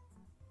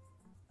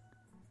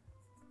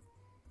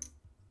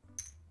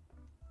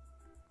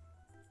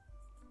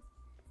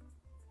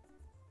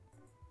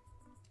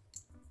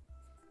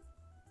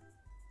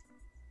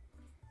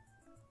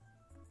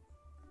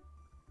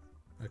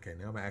 Okay,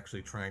 now I'm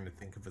actually trying to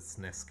think of a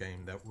SNES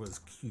game that was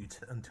cute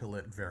until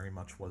it very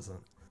much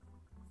wasn't.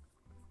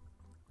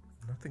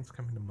 Nothing's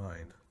coming to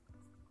mind.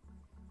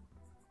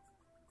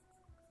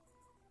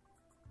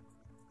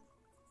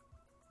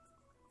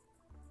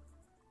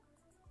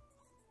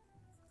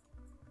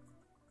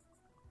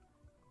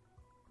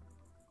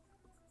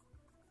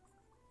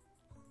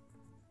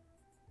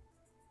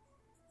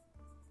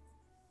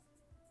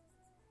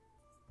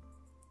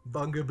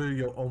 Bungabooo,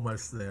 you're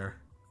almost there.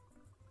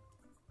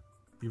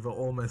 You've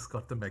almost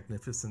got the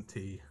magnificent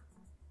tea.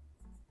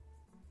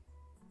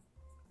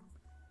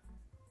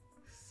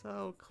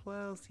 So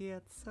close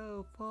yet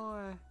so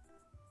far.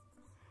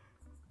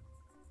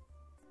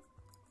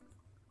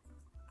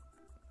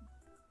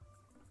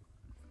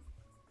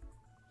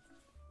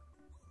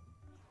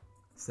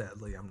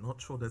 Sadly, I'm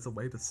not sure there's a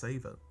way to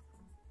save it.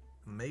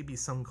 Maybe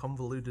some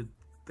convoluted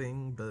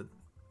thing, but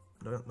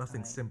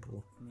nothing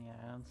simple. Yeah,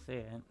 I don't see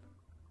it.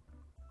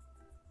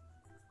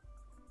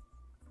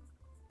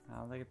 I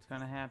don't think it's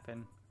gonna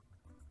happen.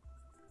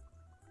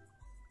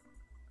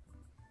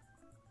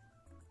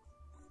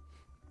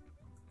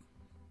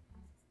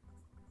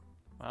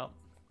 Well.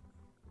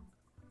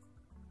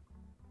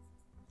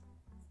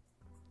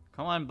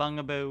 Come on,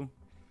 Bungabooo.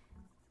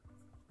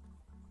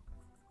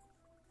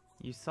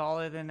 You saw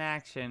it in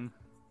action.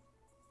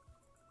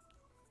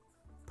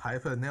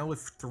 Pieper now with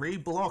 3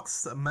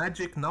 blocks, a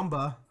magic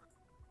number.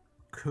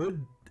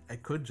 I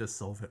could just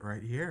solve it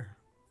right here.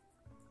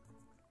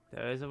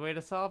 There is a way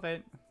to solve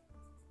it.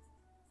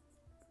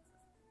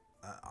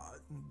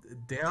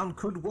 Down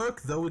could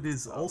work, though it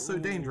is also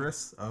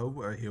dangerous. Oh,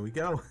 here we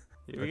go.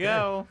 Here we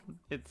go.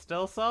 It's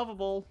still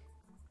solvable.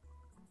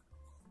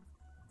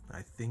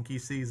 I think he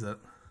sees it.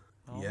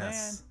 Oh,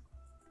 yes. Man.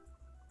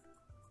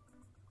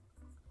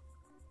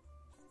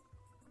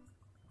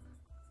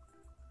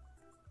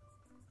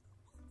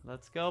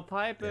 Let's go,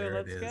 Pieper. There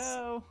Let's it is.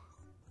 go.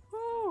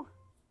 Woo.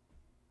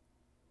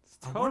 It's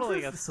I wonder totally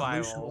if a a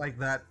solution spiral. like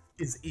that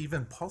is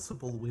even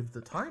possible with the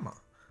timer.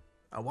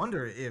 I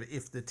wonder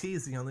if the T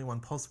is the only one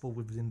possible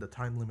within the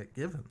time limit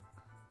given.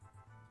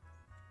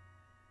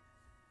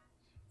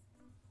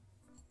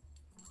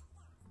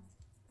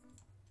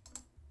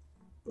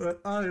 But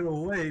either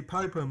way,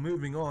 Pieper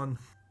moving on.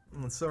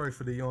 Sorry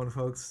for the yawn,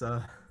 folks.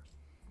 It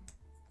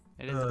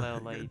is a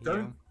little late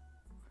here.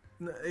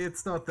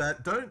 It's not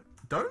that.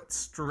 Don't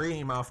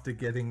stream after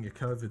getting your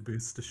COVID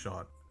booster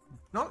shot.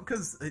 Not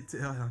because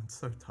I'm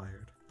so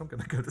tired. I'm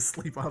gonna go to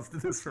sleep after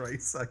this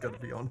race. I gotta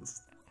be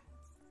honest.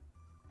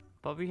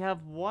 But we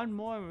have one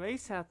more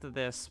race after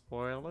this.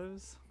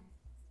 Spoilers.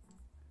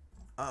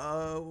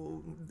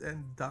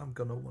 And I'm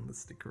gonna want to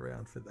stick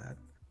around for that.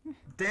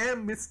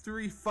 Damn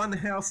Mystery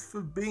Funhouse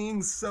for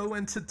being so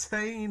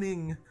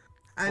entertaining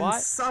and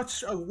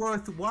such a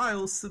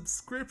worthwhile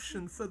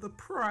subscription for the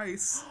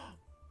price.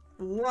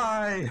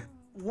 Why?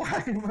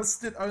 Why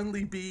must it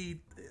only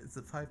be? Is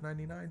it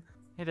 $5.99?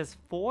 It is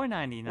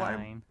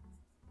 $4.99.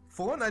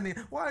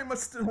 $4.99. Why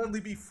must it only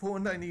be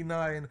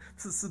 $4.99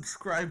 to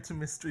subscribe to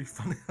Mystery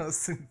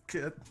Funhouse and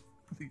get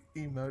the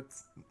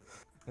emotes?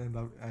 And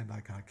I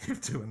can't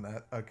keep doing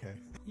that. Okay.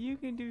 You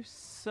can do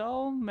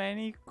so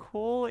many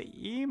cool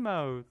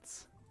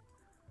emotes.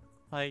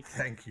 Like,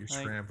 thank you,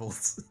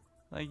 Shrambles.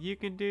 Like you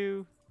can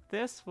do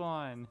this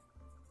one.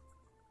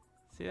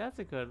 See, that's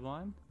a good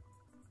one.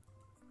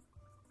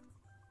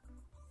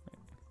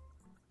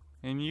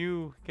 And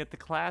you get the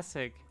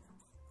classic.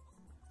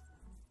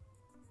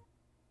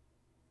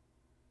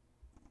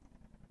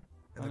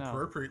 And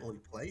appropriately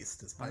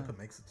placed as Pieper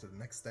makes it to the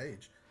next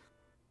stage.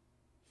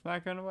 It's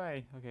not going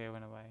away. Okay, it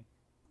went away.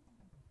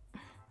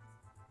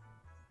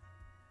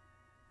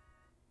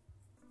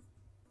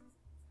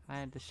 I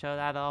had to show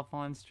that off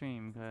on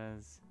stream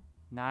because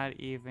not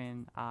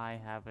even I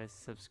have a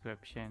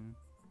subscription.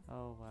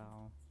 Oh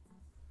well.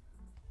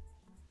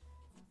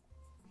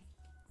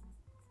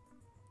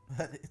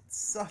 But it's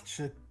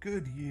such a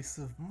good use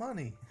of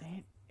money.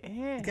 It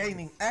is.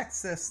 Gaining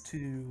access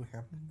to...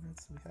 How many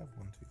minutes do we have?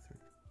 1, 2, 3.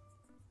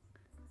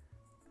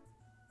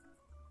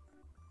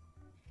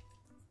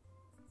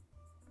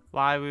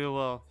 While we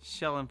were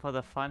chilling for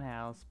the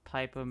funhouse,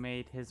 Pieper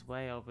made his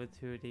way over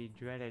to the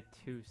dreaded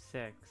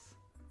 2-6.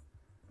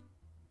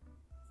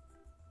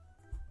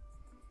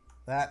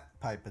 That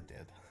Pieper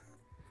did.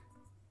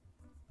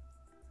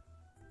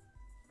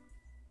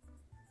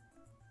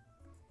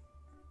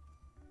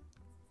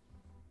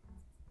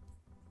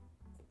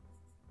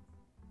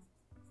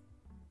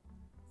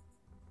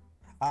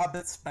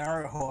 But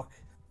Sparrowhawk,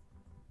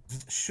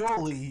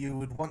 surely you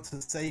would want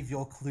to save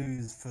your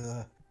clues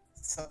for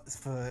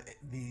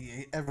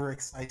the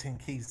ever-exciting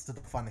keys to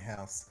the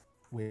funhouse,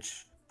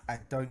 which I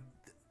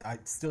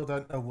still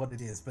don't know what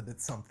it is, but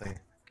it's something.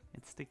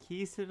 It's the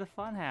keys to the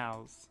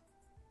funhouse.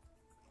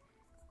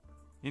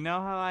 You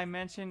know how I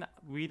mentioned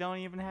we don't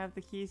even have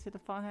the keys to the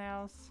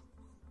funhouse?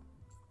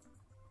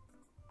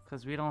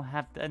 Because we don't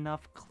have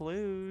enough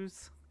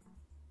clues.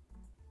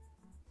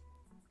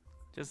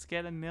 Just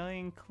get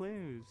 1,000,000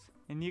 clues,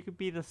 and you could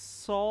be the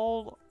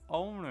sole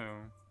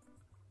owner.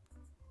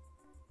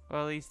 Or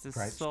at least the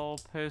sole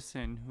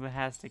person who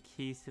has the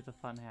keys to the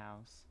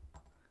funhouse.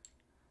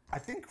 I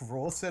think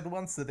Raw said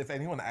once that if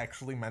anyone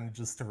actually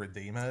manages to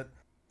redeem it,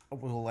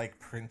 we'll like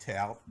print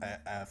out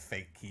a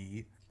fake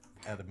key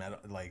at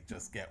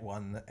just get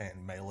one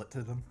and mail it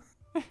to them.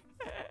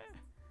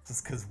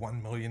 Just because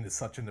 1,000,000 is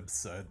such an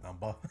absurd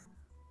number.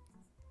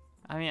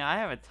 I mean, I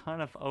have a ton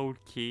of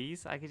old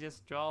keys. I could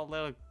just draw a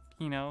little,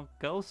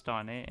 ghost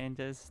on it and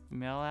just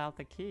mail out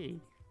the key.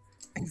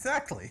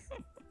 Exactly.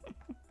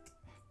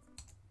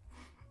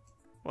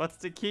 What's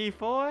the key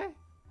for?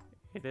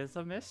 It is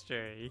a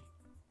mystery.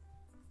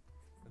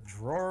 A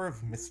drawer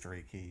of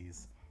mystery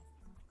keys.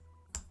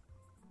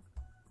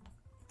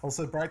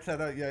 Also, Bright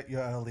Shadow,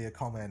 your earlier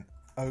comment.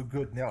 Oh,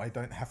 good, now I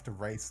don't have to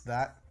race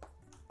that.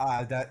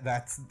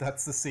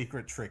 That's the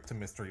secret trick to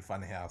Mystery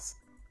Funhouse.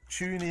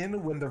 tune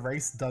in when the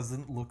race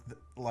doesn't look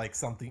like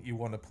something you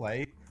want to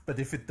play. But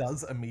if it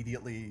does,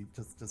 immediately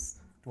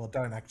well,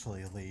 don't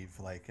actually leave.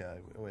 Like,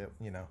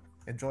 you know,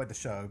 enjoy the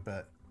show,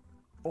 but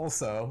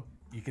also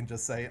you can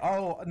just say,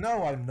 "Oh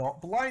no, I'm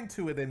not blind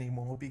to it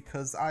anymore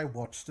because I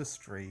watched a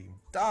stream."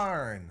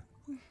 Darn.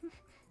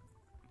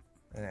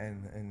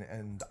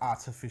 and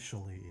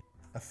artificially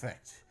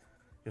affect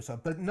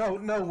yourself. But no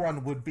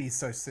one would be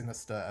so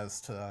sinister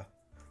as to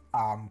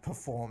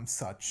perform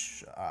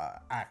such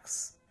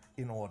acts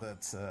in order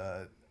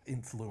to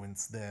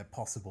influence their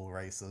possible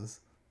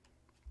races.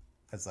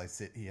 As I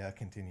sit here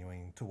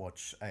continuing to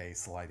watch a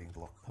sliding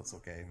block puzzle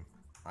game,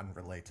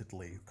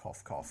 unrelatedly,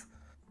 cough cough.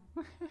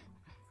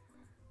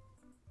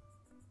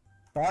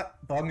 But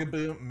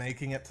Bungabooo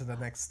making it to the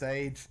next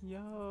stage.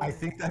 Yo. I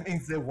think that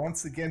means they're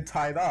once again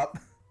tied up.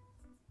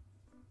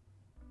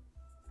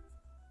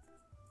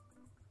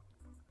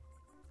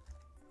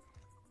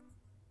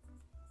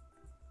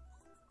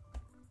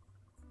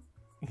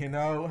 You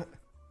know,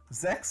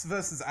 Zecks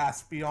versus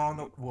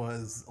Aspeon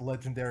was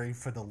legendary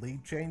for the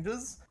lead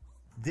changes.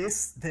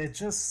 They're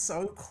just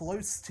so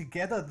close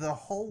together the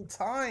whole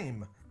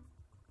time.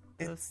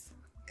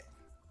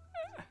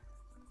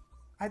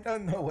 I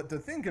don't know what to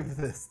think of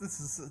this. This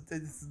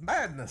is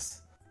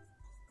madness.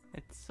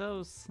 It's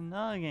so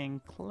snug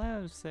and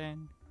close,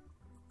 and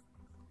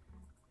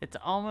it's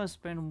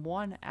almost been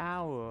 1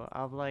 hour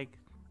of like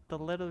the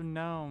little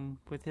gnome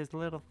with his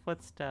little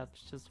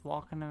footsteps just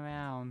walking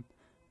around,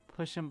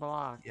 pushing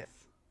blocks. Yes.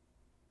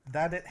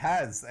 That it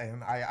has,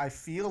 and I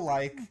feel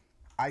like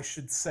I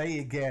should say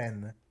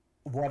again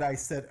what I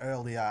said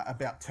earlier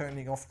about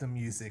turning off the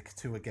music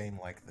to a game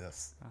like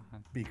this.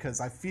 Because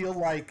I feel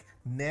like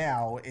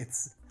now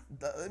it's...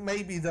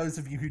 Maybe those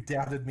of you who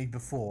doubted me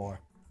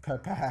before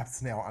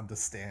perhaps now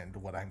understand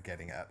what I'm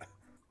getting at.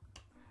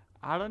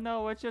 I don't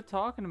know what you're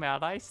talking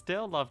about. I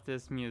still love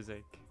this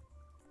music.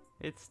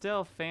 It's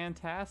still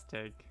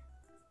fantastic.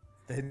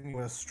 Then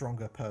you're a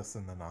stronger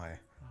person than I.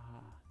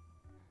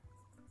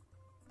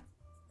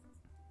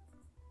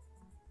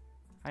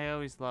 I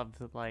always loved,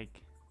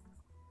 like,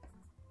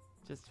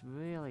 just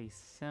really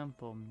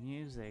simple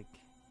music.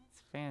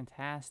 It's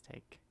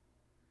fantastic.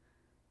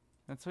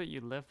 That's what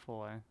you live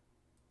for.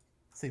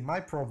 See, my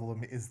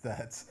problem is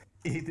that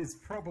it is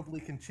probably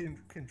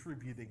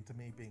contributing to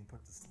me being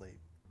put to sleep.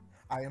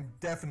 I am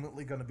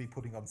definitely going to be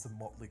putting on some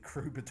Motley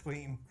Crue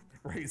between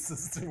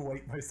races to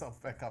wake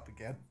myself back up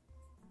again.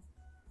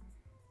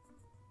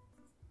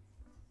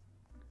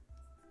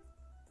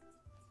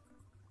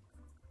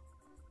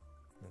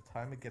 The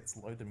timer gets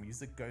low, the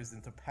music goes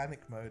into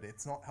panic mode.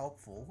 It's not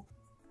helpful.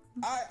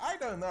 I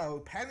don't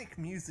know. Panic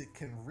music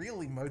can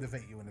really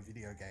motivate you in a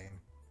video game.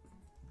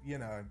 You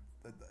know,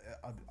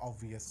 an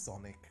obvious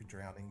Sonic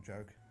drowning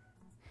joke.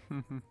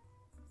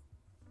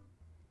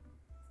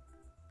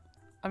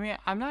 I mean,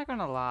 I'm not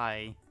gonna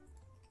lie.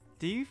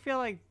 Do you feel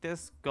like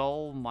this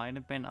goal might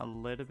have been a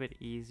little bit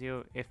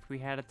easier if we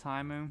had a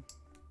timer?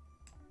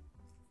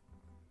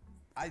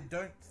 I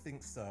don't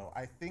think so.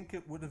 I think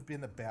it would have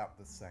been about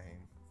the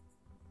same.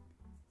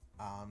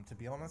 To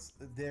be honest,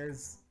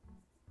 there's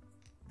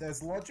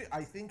logic.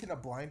 I think in a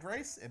blind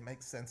race, it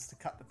makes sense to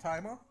cut the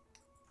timer,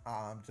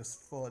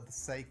 just for the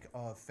sake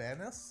of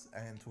fairness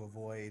and to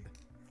avoid,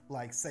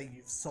 like, say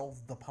you've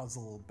solved the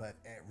puzzle but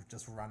it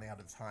just run out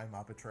of time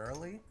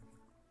arbitrarily.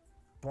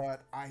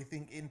 But I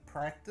think in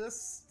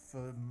practice,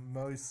 for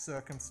most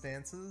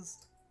circumstances,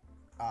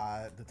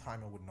 the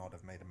timer would not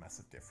have made a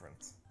massive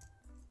difference.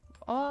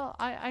 Well,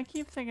 I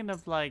keep thinking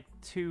of like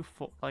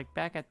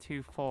back at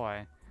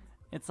 2-4.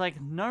 It's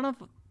like none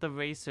of the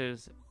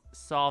racers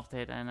solved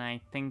it, and I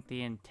think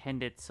the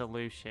intended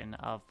solution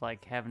of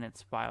like having it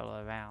spiral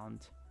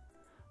around.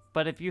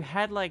 But if you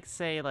had like,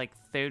 say, like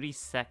 30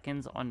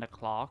 seconds on the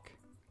clock,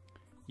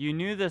 you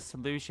knew the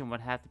solution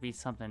would have to be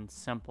something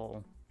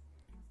simple.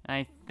 And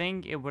I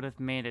think it would have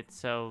made it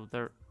so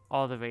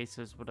all the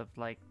racers would have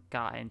like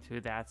got into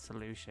that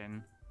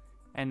solution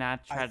and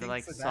not try to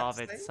like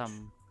solve it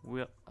some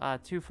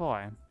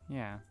 2-4.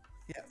 Yeah.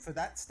 Yeah, for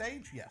that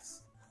stage,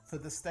 yes. For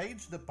the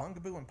stage that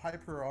Bungabooo and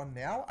Pieper are on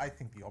now, I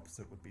think the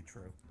opposite would be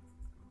true.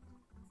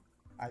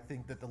 I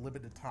think that the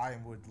limited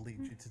time would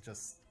lead you to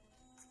just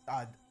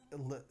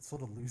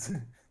sort of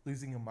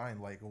losing your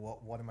mind, like,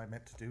 what am I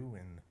meant to do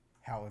in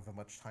however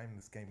much time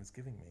this game is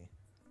giving me?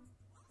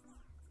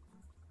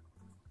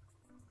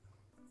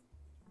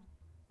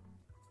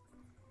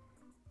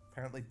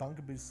 Apparently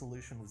Bungaboo's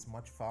solution was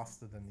much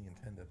faster than the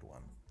intended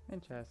one.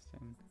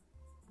 Interesting.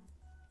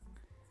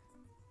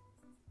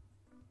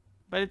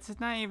 But it's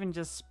not even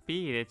just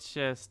speed, it's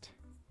just...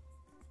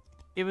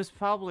 It was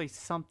probably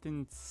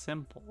something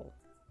simple.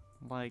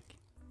 Like,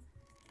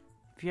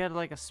 if you had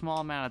like a small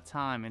amount of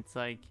time, it's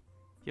like,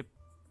 you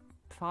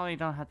probably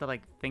don't have to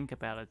like think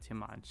about it too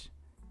much.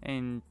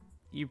 And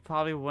you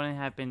probably wouldn't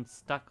have been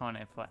stuck on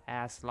it for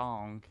as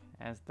long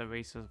as the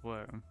racers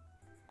were.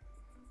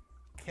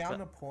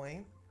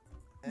 Counterpoint,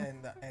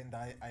 and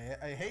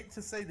I hate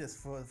to say this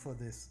for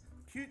this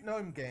cute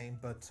gnome game,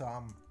 but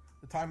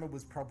The timer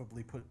was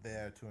probably put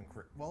there to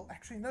encrypt. Well,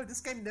 actually, no,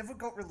 this game never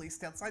got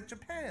released outside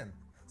Japan.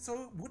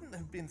 So it wouldn't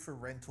have been for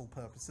rental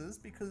purposes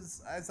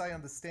because, as I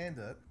understand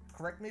it,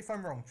 correct me if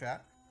I'm wrong,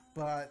 chat,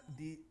 but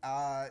the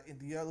in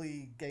the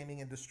early gaming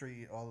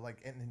industry, or like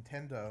at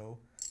Nintendo,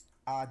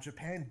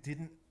 Japan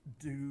didn't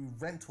do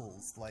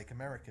rentals like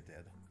America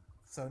did.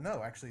 So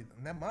no, actually,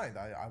 never mind.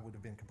 I would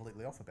have been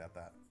completely off about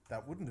that.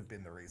 That wouldn't have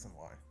been the reason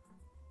why.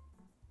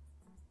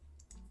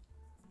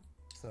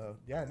 So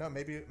yeah, no,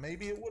 maybe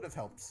it would have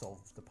helped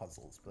solve the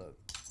puzzles, but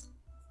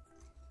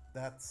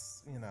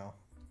that's, you know,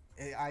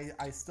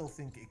 I still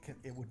think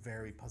it would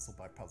vary puzzle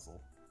by puzzle.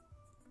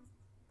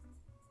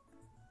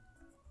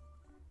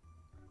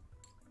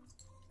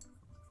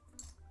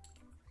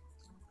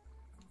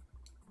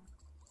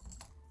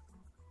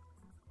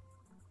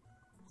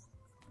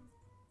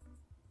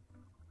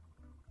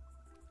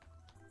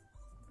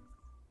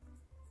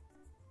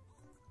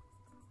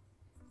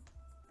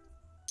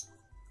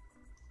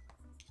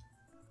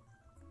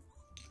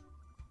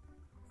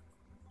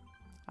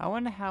 I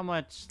wonder how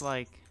much,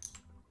 like,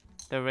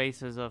 the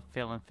racers are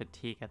feeling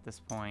fatigue at this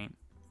point.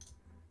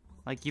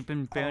 Like, you've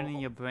been burning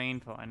your brain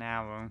for an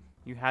hour.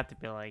 You had to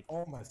be like...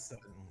 Almost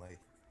certainly.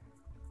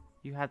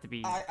 You had to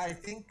be... I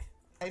think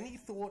any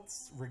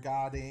thoughts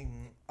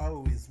regarding,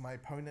 oh, is my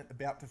opponent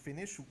about to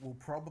finish, will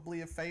probably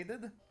have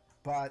faded.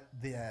 But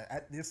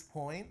at this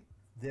point,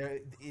 there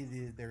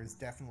is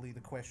definitely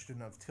the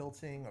question of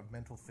tilting, of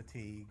mental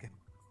fatigue,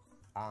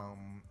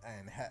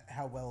 and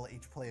how well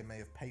each player may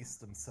have paced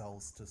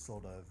themselves to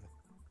sort of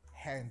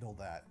handle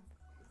that,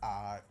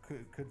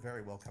 could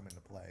very well come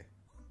into play.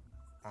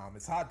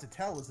 It's hard to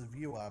tell as a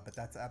viewer, but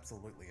that's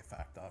absolutely a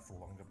factor for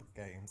longer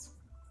games.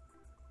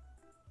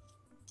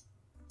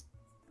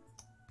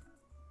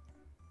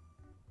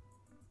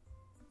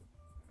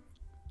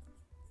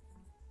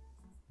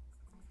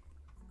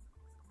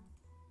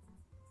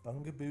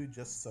 Bungabooo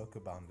just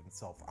Sokobanned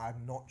himself.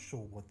 I'm not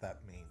sure what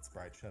that means,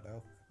 Bright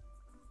Shadow.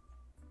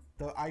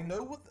 Though I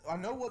know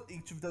what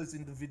each of those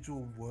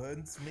individual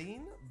words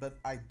mean, but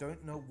I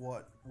don't know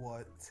what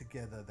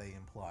together they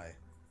imply.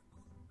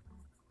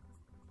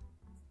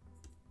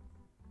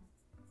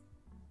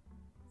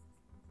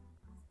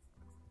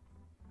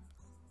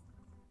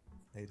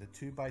 Made a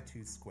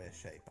 2x2 square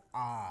shape.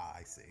 Ah,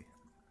 I see.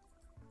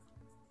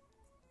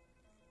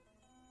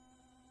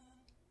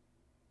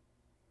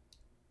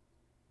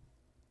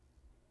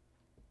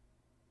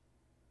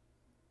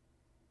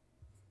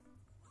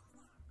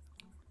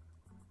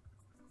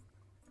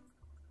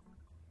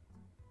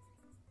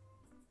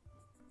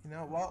 You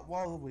know,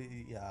 while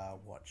we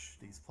watch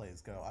these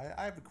players go,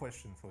 I have a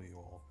question for you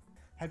all.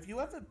 Have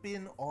you ever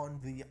been on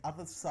the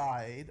other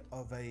side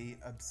of a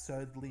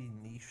absurdly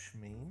niche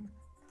meme?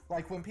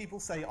 Like when people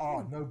say,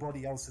 oh,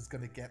 nobody else is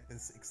going to get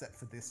this except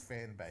for this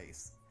fan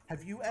base.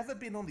 Have you ever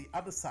been on the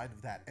other side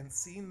of that and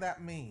seen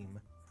that meme,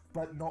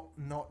 but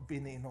not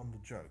been in on the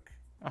joke?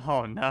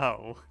 Oh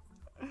no.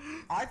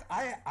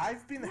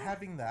 I've been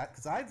having that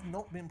because I've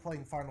not been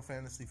playing Final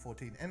Fantasy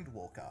XIV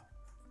Endwalker,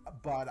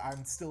 but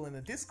I'm still in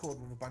a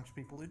Discord with a bunch of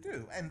people who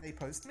do, and they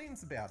post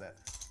memes about it.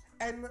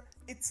 And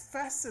it's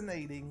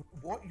fascinating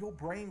what your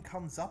brain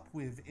comes up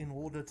with in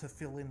order to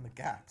fill in the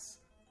gaps.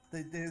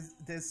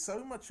 There's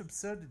so much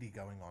absurdity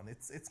going on.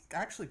 It's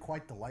actually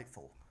quite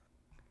delightful.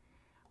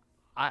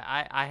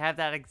 I had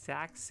that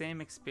exact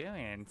same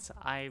experience.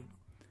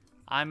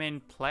 I'm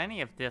in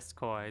plenty of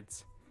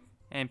Discords,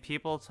 and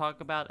people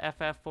talk about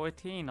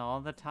FF14 all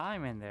the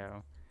time in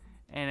there.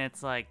 And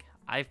it's like,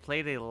 I've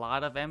played a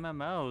lot of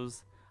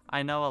MMOs.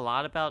 I know a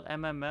lot about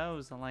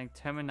MMOs and like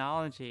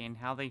terminology and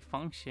how they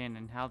function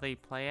and how they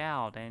play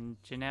out and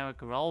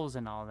generic roles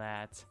and all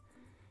that.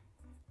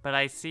 But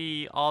I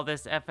see all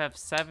this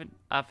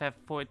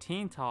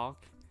FF14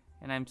 talk,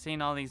 and I'm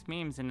seeing all these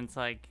memes, and it's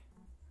like,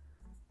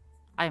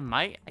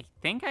 I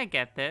think I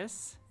get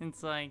this.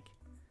 It's like,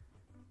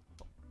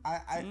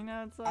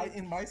 it's like...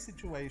 in my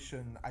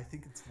situation, I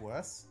think it's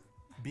worse,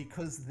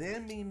 because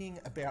they're meaning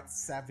about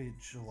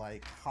savage,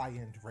 like,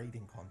 high-end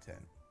raiding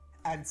content,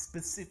 and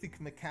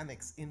specific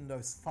mechanics in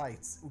those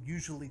fights,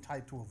 usually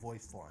tied to a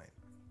voice line.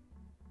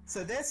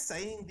 So they're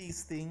saying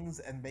these things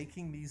and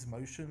making these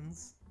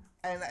motions,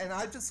 and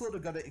I just sort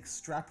of got to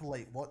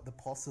extrapolate what the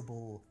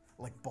possible,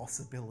 like,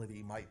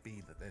 bossability might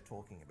be that they're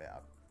talking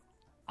about.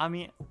 I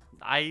mean,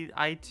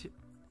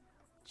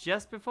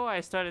 just before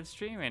I started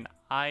streaming,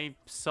 I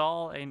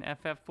saw an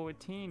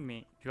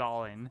FF14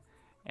 drawing,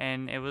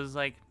 and it was,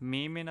 like,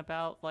 memeing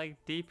about, like,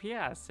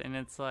 DPS, and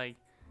it's like,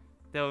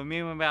 they were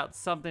memeing about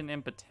something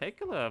in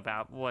particular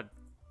about what,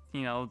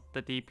 you know,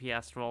 the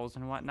DPS roles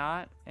and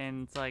whatnot,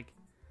 and it's like,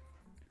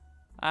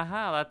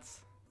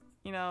 that's,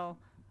 you know...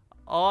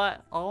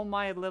 All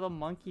my little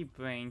monkey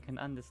brain can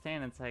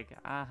understand. It's like,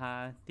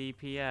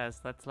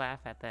 DPS, let's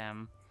laugh at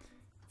them.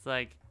 It's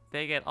like,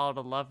 they get all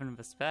the love and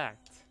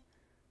respect.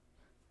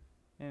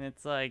 And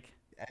it's like...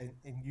 And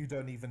you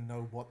don't even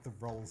know what the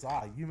roles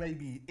are.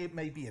 It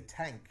may be a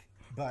tank,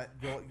 but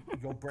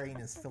your brain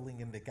is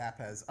filling in the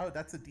gap as, oh,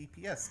 that's a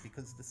DPS,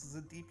 because this is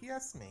a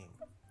DPS meme.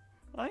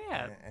 Oh,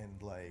 yeah.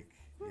 And like,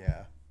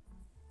 yeah.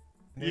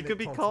 You could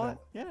be calling,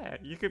 yeah,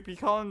 you could be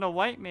calling the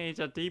white mage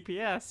a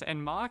DPS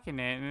and mocking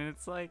it, and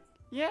it's like,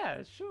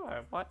 yeah,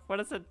 sure. What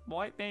is a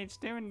white mage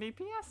doing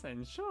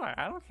DPSing? Sure,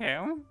 I don't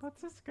care.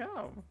 Let's just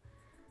go.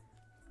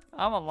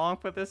 I'm along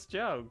for this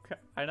joke.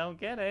 I don't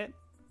get it,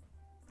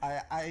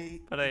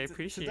 but I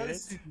appreciate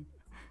it.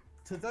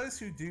 To those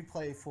who do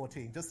play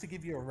 14, just to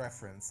give you a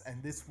reference,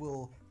 and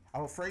I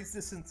will phrase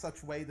this in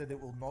such a way that it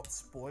will not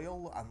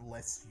spoil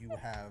unless you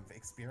have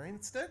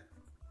experienced it.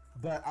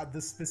 But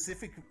the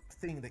specific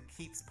thing that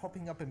keeps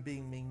popping up and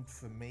being memed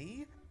for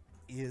me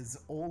is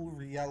all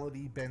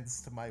reality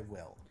bends to my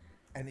will.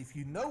 And if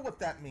you know what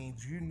that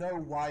means, you know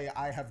why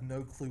I have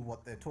no clue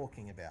what they're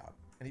talking about.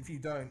 And if you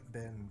don't,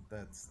 then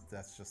that's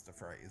just a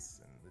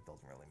phrase, and it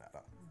doesn't really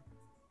matter.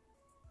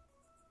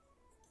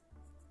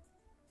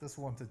 Just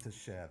wanted to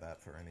share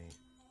that for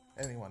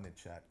anyone in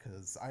chat,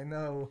 because I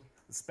know,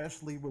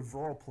 especially with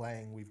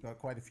role-playing, we've got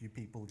quite a few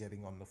people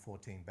getting on the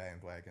 14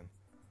 bandwagon.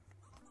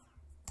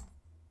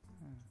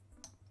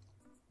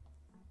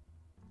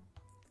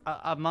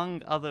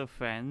 Among other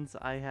friends,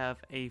 I have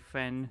a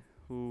friend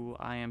who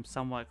I am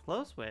somewhat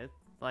close with,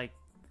 like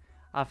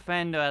a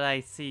friend that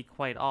I see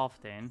quite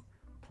often,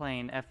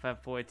 playing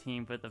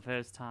FF14 for the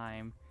first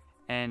time,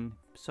 and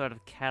sort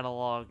of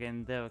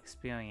cataloging their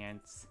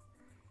experience.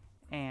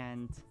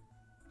 And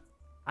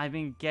I've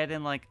been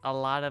getting like a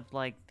lot of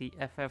like the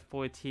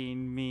FF14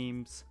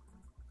 memes,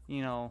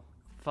 you know,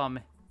 from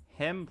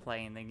him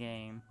playing the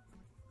game,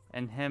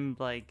 and him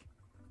like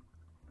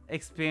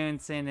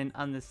experiencing and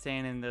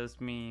understanding those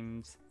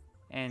memes,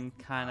 and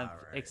kind of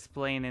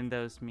explaining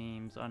those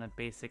memes on a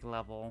basic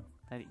level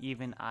that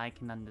even I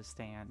can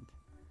understand.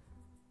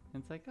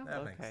 It's like, oh, that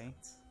okay. Makes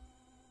sense.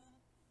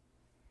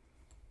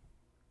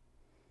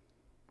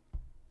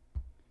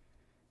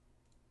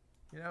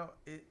 You know,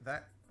 it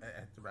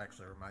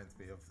actually reminds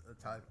me of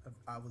a time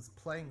I was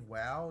playing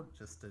WoW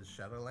just as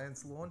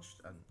Shadowlands launched,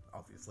 and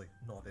obviously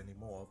not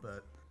anymore,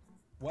 but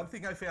one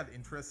thing I found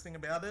interesting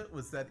about it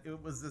was that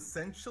it was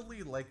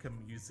essentially like a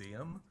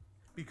museum,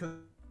 because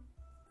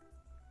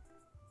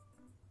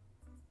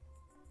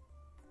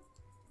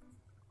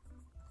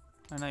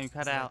I know you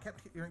cut out. I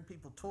kept hearing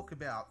people talk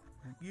about,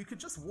 you could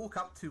just walk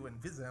up to and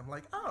visit. I'm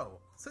like, oh,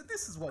 so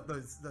this is what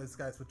those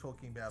guys were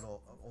talking about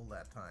all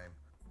that time.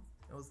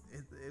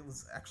 It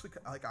was actually,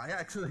 like, I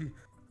actually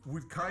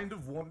would kind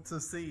of want to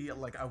see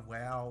like a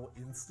WoW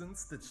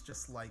instance that's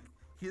just like,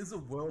 here's a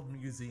world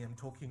museum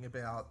talking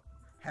about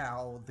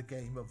how the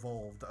game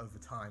evolved over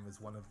time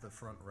as one of the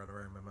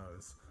front-runner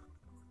MMOs.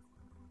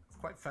 It's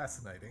quite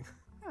fascinating.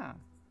 Huh.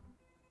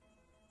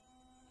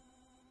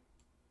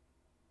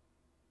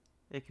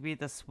 It could be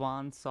the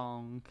swan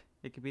song.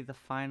 It could be the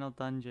final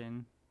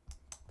dungeon.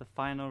 The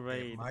final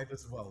raid. It might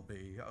as well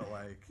be.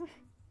 Like,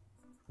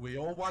 we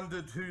all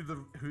wondered who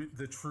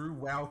the true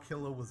WoW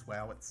killer was.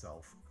 WoW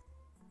itself.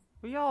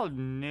 We all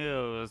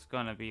knew it was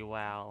gonna be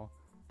WoW,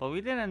 but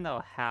we didn't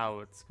know how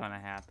it's gonna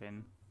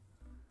happen.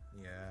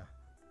 Yeah.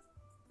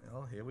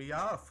 Well, here we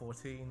are.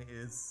 14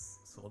 is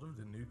sort of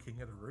the new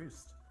king of the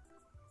roost.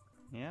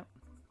 Yep.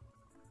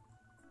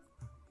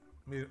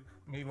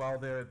 Meanwhile,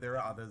 there are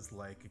others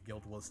like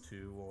Guild Wars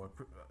 2, or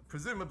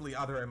presumably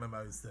other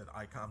MMOs that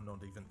I'm not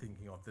even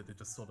thinking of, that are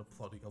just sort of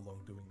plodding along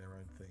doing their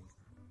own thing.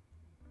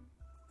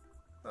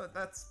 But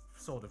that's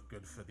sort of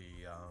good for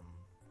the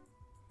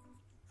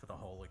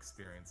whole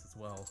experience as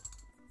well.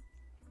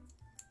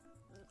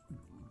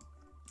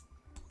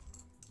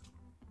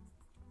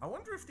 I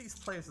wonder if these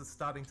players are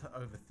starting to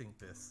overthink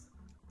this.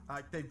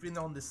 Like, they've been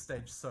on this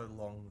stage so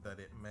long that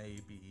it may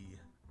be...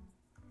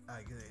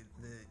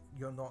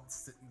 you're not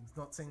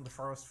seeing the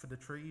forest for the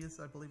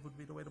trees, I believe would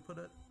be the way to put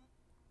it.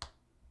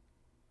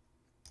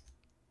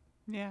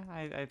 Yeah,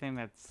 I think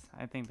that's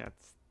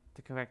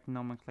the correct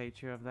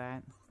nomenclature of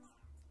that.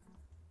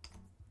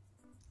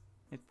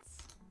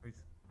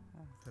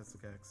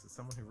 Zecks, as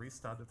someone who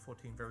restarted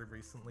 14 very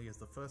recently, is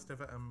the first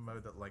ever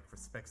MMO that like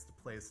respects the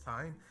player's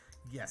time.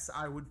 Yes,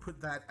 I would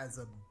put that as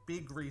a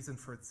big reason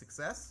for its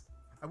success.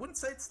 I wouldn't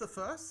say it's the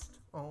first,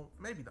 or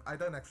maybe I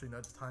don't actually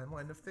know the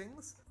timeline of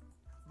things.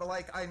 But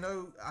like, I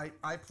know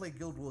I play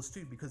Guild Wars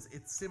 2 because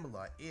it's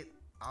similar. It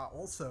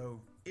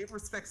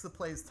respects the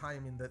player's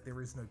time in that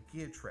there is no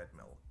gear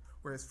treadmill,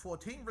 whereas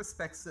 14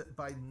 respects it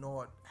by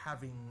not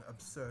having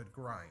absurd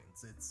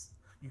grinds.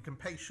 You can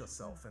pace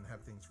yourself and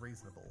have things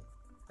reasonable.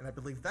 And I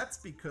believe that's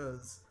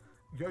because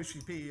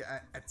Yoshi P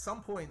at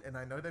some point, and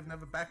I know they've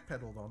never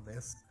backpedaled on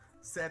this,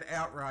 said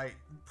outright,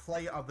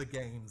 play other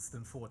games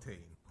than 14.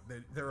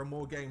 There are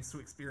more games to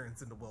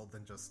experience in the world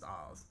than just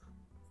ours.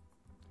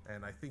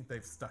 And I think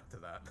they've stuck to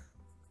that.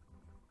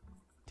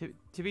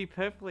 To be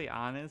perfectly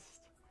honest,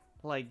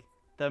 like,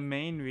 the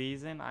main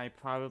reason I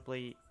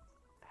probably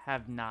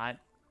have not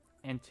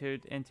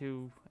entered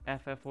into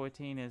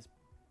FF14 is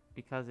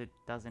because it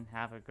doesn't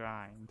have a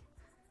grind.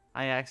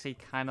 I actually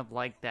kind of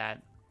like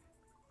that.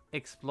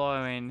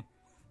 Exploring,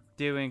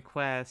 doing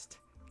quest,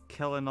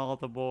 killing all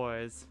the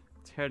boars,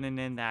 turning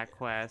in that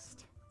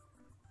quest.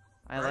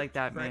 I like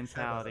that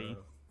mentality.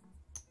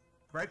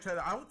 Right, Chad,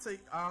 I would say,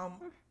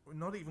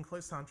 not even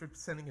close to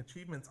 100%ing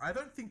achievements. I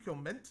don't think you're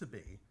meant to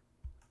be.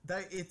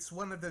 It's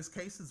one of those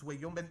cases where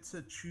you're meant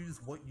to choose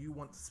what you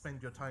want to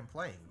spend your time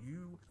playing.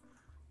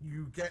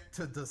 You get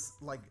to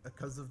just, like,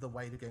 because of the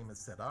way the game is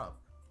set up.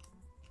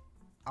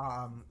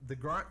 The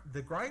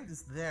grind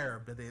is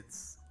there, but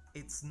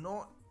it's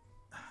not.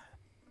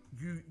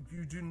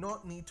 You do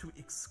not need to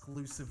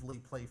exclusively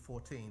play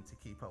 14 to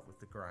keep up with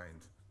the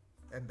grind,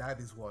 and that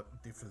is what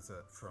differs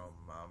it from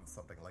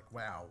something like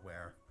WoW,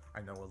 where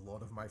I know a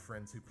lot of my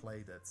friends who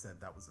played it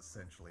said that was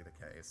essentially the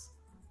case.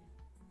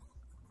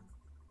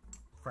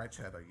 Fright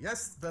Shadow,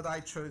 yes, but I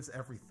chose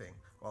everything.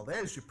 Well,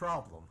 there's your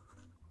problem.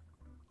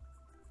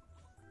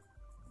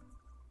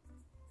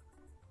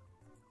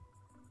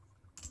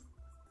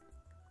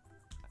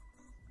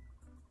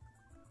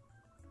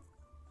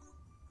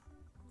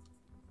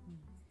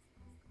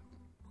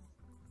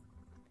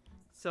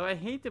 So I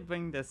hate to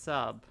bring this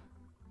up,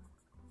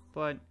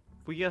 but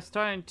we are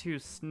starting to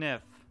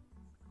sniff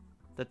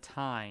the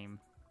time.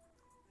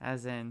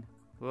 As in,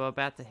 we're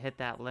about to hit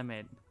that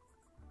limit.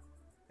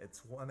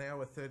 It's 1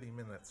 hour 30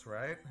 minutes,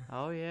 right?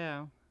 Oh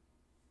yeah.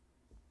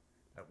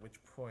 At which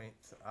point,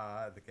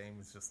 the game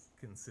is just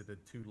considered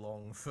too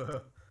long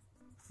for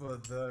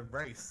the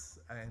race,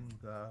 and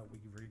we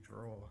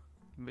redraw.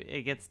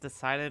 It gets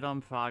decided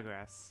on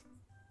progress.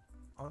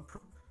 But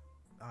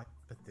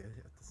they're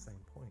at the same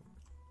point.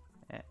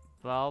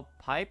 Well,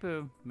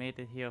 Pieper made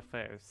it here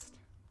first.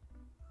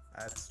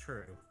 That's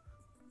true.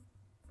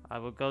 I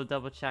will go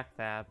double check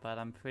that, but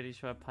I'm pretty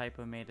sure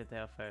Pieper made it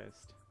there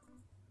first.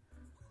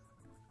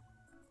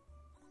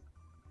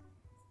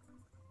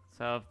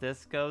 So if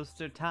this goes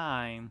to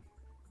time,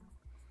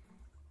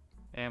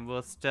 and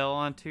we're still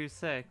on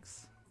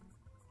 2-6,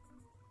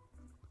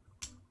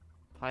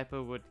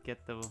 Pieper would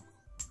get the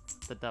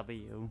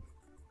W.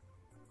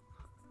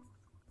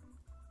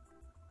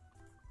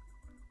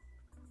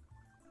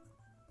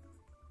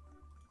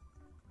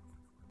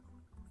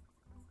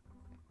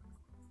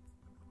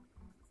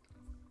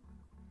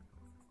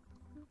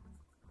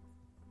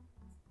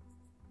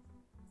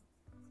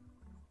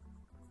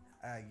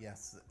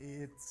 Yes,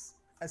 it's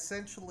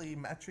essentially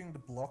matching the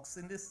blocks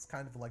in this is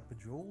kind of like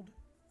Bejeweled,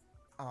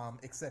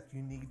 except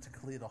you need to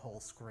clear the whole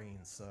screen,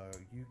 so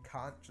you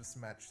can't just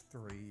match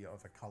 3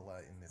 of a color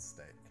in this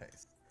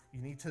case.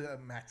 You need to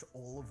match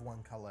all of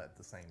one color at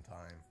the same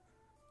time.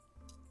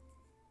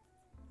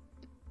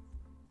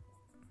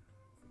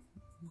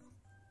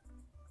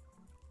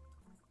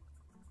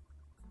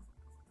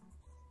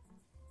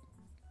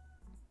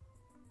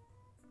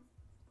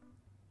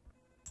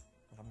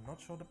 I'm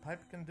not sure the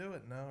Pieper can do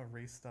it now,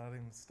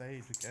 restarting the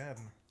stage again.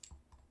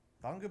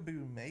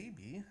 Bungabooo,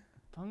 maybe?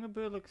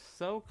 Bungabooo looks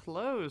so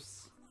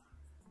close.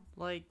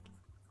 Like...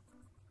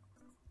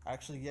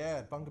 Actually,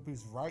 yeah,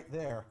 Bungaboo's right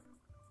there.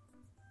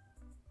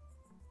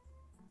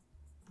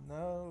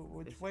 No,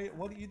 wait,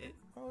 what do you do?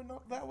 Oh,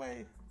 not that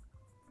way.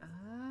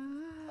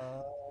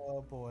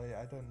 Oh boy,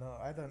 I don't know.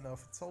 I don't know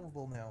if it's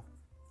solvable now.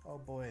 Oh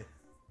boy.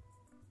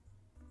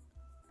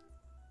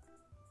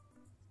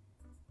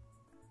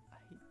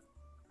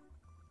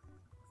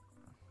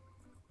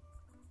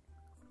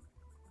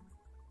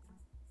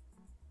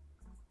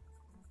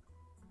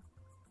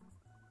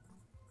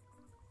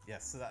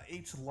 Yes, so that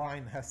each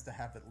line has to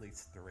have at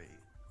least 3.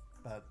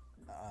 But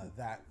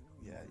that,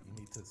 yeah,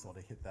 you need to sort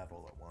of hit that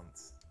all at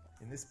once.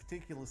 In this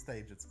particular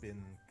stage, it's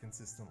been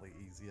consistently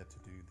easier to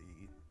do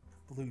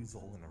the blues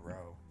all in a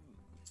row.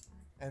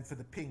 And for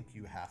the pink,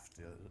 you have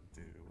to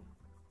do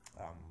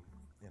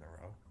in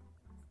a row.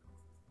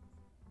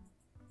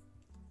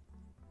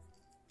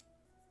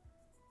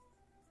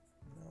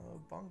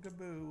 No,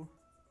 Bungabooo.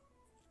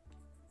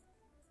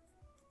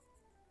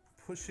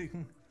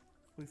 Pushing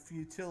with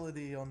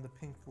futility on the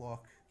pink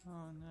block.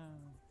 Oh no.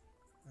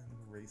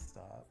 And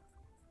restart.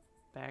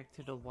 Back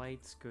to the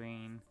white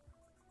screen.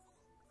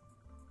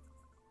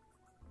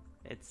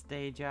 It's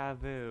deja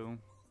vu.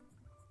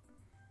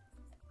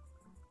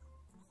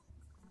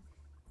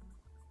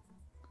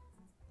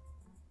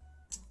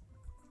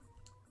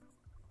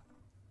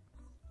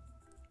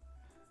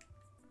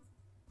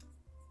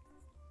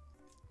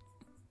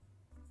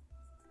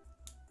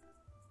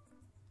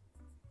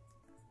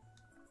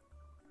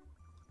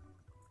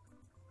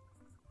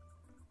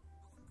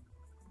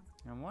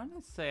 I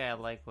want to say I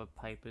like what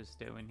Pieper's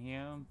doing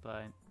here,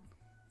 but...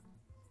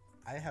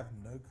 I have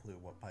no clue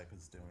what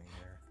Pieper's doing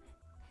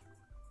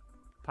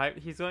here.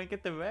 He's going to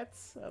get the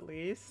reds, at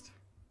least.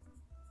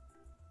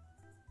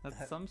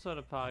 That's some sort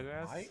of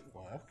progress. Might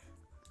work.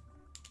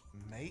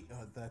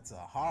 That's a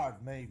hard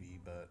maybe,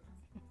 but...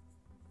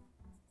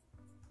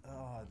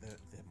 Oh,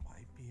 there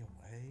might be a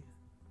way.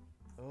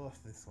 Oh,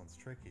 this one's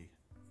tricky.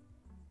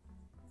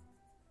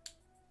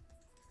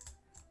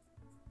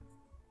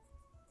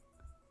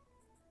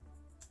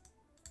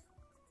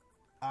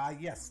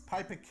 Yes,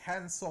 Pieper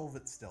can solve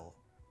it still.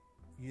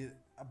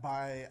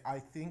 By, I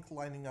think,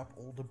 lining up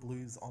all the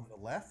blues on the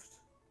left.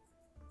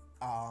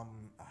 I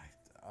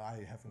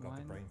haven't got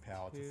the brain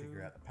power to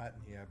figure out the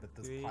pattern here, but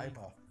there's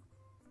Pieper.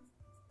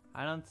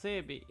 I don't see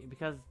it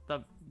because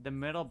the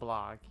middle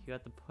block, you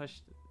have to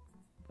push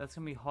That's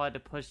gonna be hard to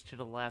push to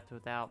the left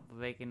without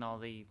breaking all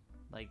the,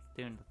 like,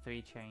 doing the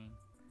 3 chain.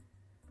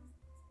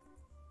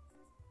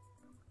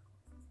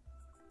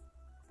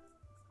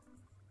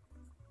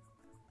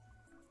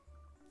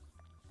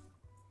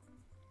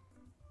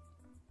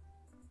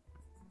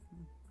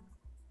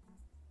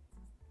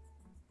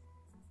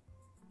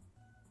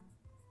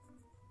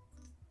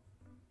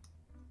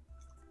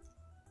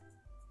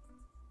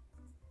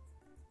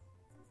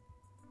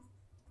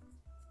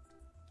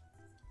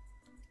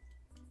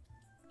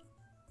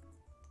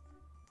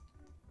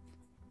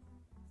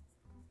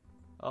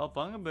 Oh,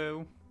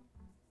 Bungabooo.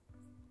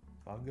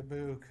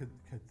 Bungaboo, could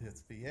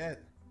this be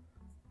it?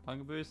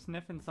 Bungaboo's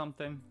sniffing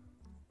something.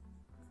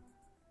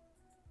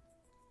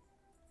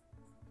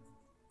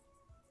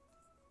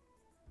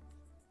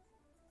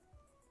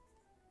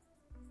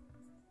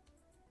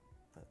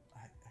 But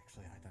I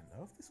don't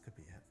know if this could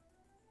be it.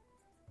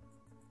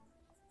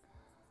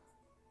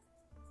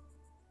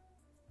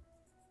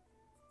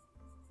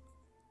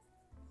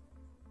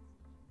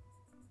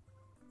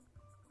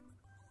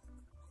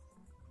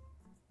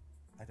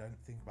 I don't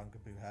think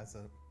Bungaboo has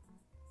it.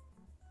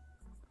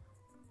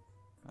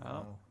 Oh,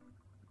 No.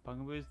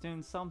 Bungaboo's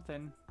doing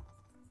something.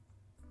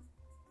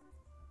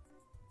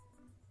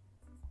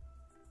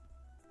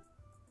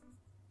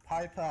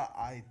 Pieper,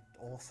 I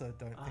also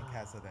don't think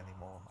has it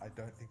anymore. I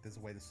don't think there's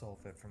a way to solve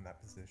it from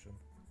that position.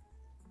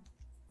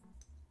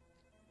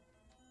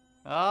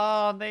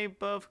 Oh, they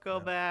both go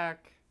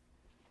back.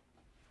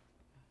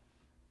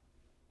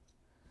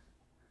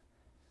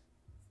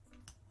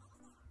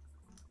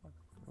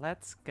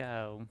 Let's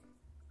go.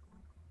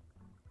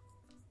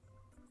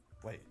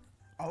 Wait.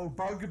 Oh,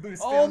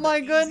 Bungaboo's Oh found my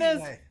the easy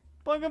goodness! way.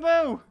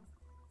 Bungaboo!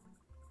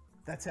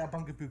 That's how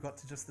Bungaboo got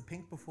to just the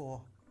pink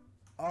before.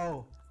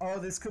 Oh,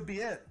 this could be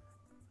it.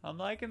 I'm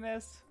liking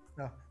this.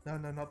 No,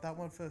 not that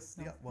one first.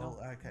 No, Yeah, well,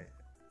 no. okay.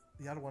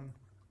 The other one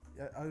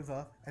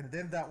over, and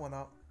then that one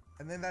up,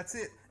 and then that's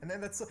it, and then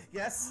that's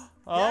yes,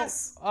 Oh,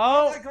 yes.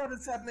 oh. My God,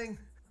 it's happening.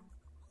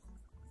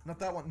 Not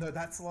that one. No,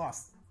 that's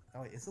last.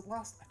 Oh wait, is it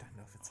last? I don't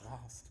know if it's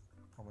last.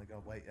 Oh my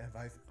God, wait,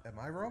 am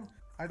I wrong?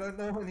 I don't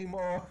know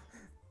anymore.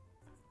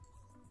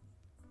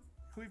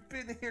 We've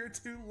been here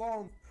too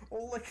long.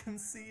 All I can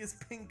see is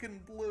pink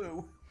and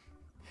blue.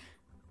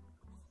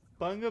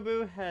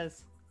 Bungaboo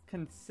has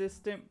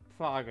consistent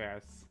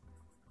progress.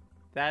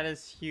 That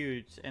is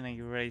huge in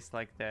a race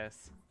like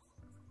this.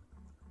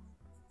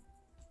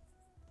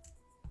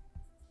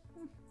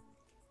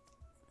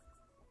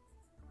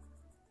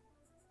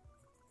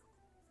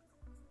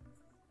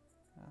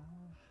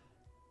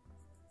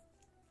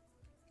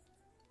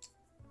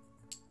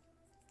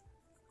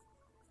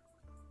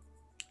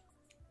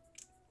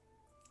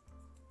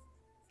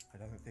 I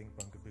don't think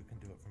Bungaboo can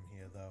do it from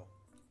here, though.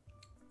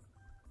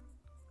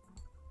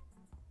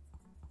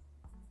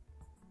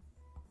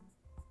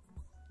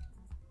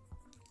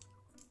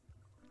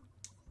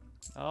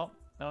 Oh,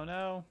 oh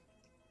no.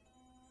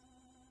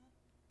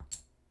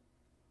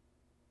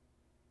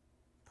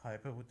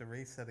 Pieper with the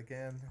reset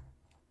again.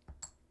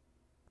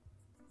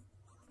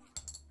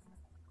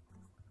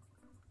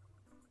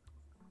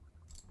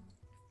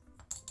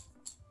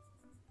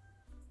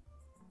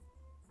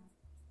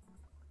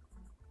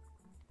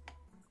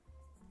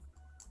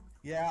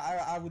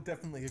 Yeah, I would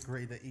definitely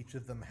agree that each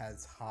of them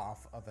has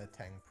half of a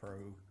Tang Pro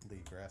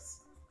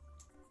Leagress.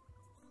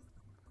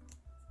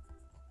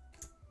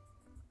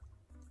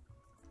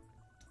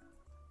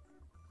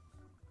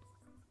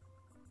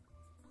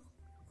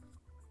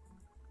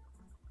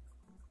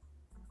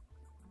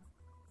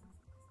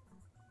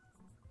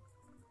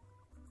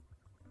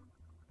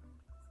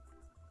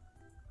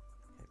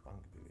 Okay,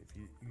 Bungabooo, if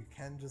you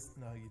can just...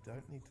 No, you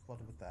don't need to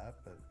bother with that,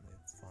 but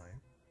it's fine.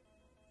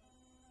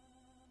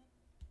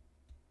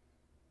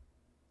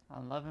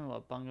 I'm loving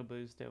what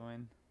Bungaboo's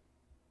doing.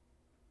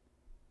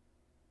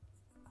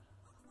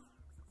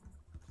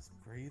 Just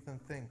breathe and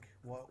think.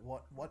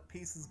 What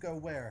pieces go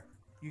where?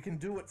 You can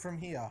do it from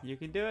here. You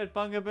can do it,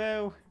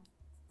 Bungaboo!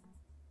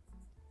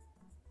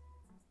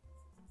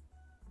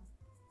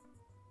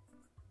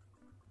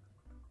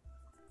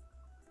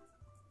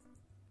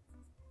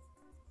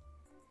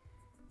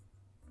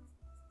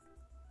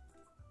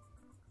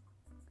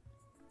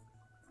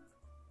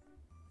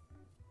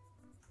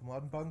 Come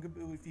on,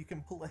 Bungaboo, if you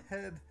can pull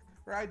ahead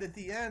right at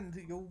the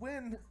end, you'll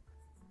win.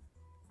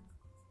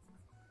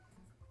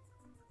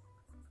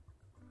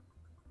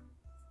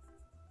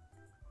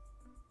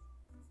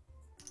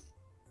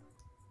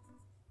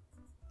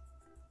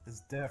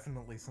 There's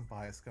definitely some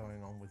bias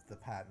going on with the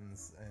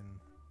patterns, and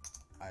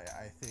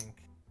I think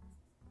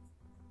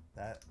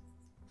that...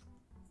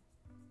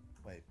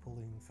 Wait,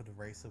 pulling for the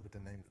racer with a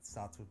name that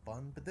starts with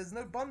Bun? But there's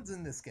no buns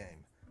in this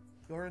game.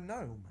 You're a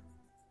gnome.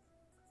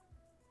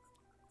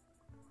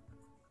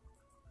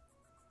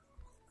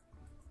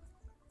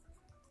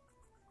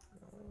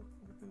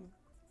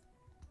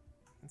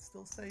 Can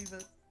still save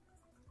it.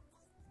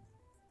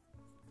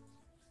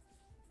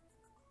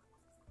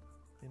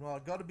 You know, I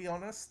gotta be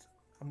honest,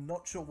 I'm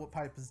not sure what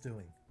Pieper's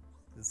doing.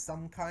 There's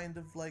some kind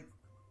of, like,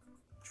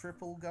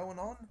 triple going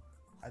on.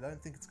 I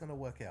don't think it's gonna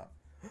work out.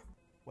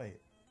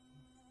 Wait.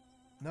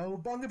 No,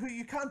 Bungabooo,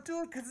 you can't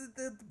do it because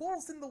the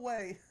wall's in the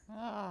way.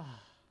 I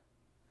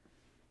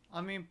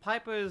mean,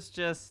 Piper's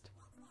just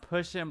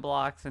pushing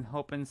blocks and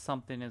hoping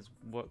something is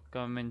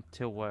going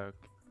to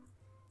work.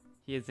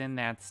 He is in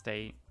that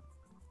state.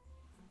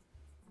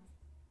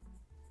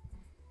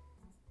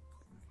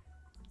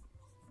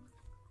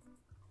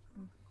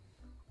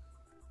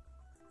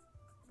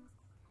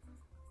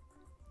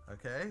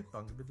 Okay,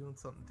 Bungabooo doing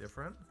something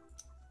different.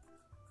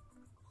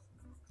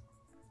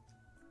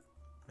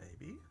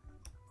 Maybe.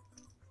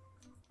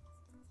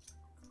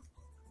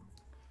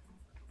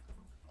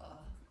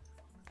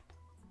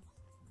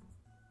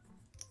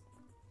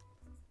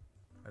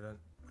 I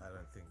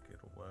don't think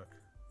it'll work.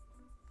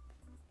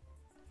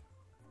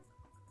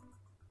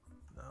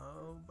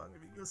 No,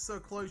 Bungabooo, you're so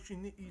close.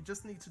 You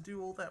just need to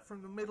do all that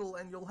from the middle,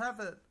 and you'll have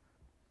it.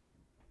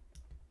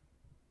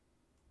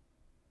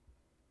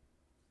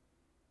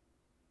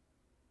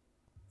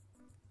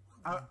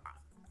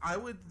 I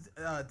would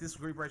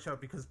disagree, Rachel,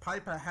 because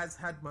Pieper has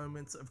had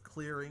moments of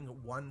clearing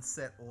one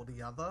set or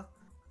the other.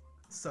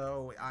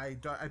 So I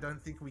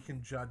don't think we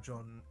can judge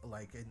on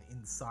like an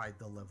inside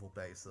the level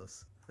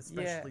basis,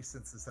 especially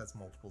since this has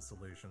multiple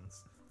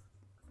solutions.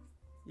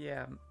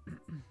 Yeah.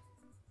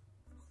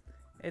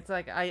 It's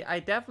like I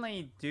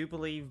definitely do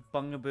believe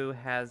Bungabooo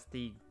has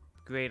the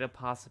greater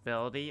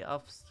possibility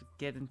of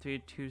getting through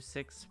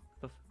 2-6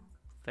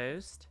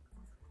 first.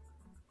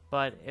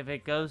 But if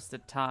it goes to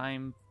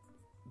time,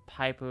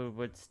 Pieper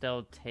would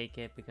still take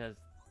it because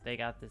they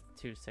got the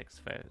 2-6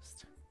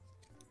 first.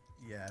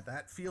 Yeah,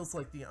 that feels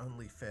like the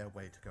only fair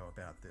way to go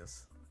about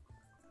this.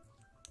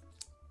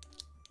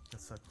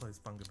 Just so close,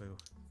 Bungabooo.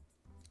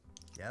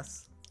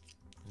 Yes?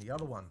 And the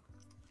other one.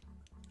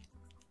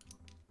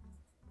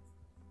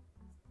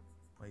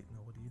 Wait,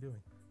 no, what are you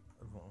doing?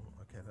 Oh,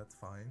 okay, that's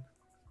fine.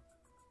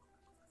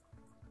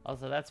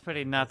 Also, that's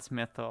pretty nuts,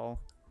 Mythal.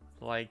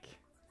 Like,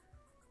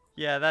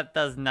 yeah, that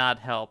does not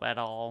help at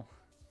all.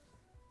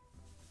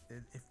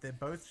 If they're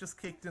both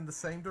just kicked in the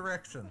same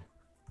direction,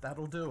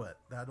 that'll do it.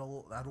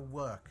 That'll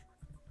work.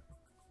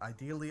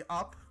 Ideally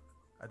up.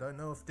 I don't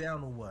know if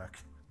down will work.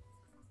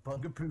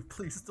 Bungabooo,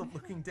 please stop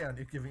looking down.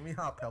 You're giving me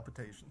heart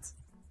palpitations.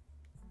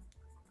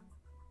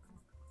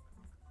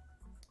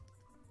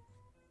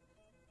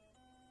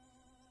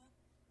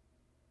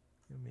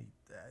 Give me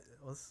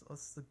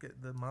what's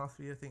the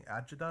mafia thing?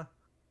 Ajita?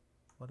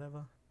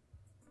 Whatever.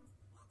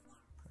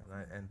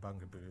 And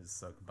Bungabooo is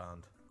so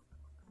banned.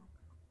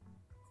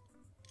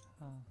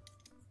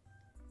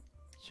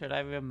 Should I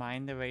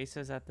remind the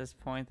racers at this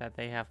point that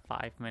they have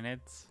 5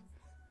 minutes?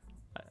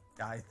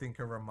 I think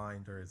a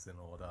reminder is in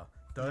order.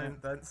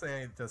 Don't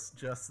say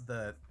just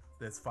that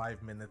there's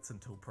 5 minutes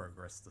until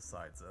progress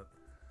decides it.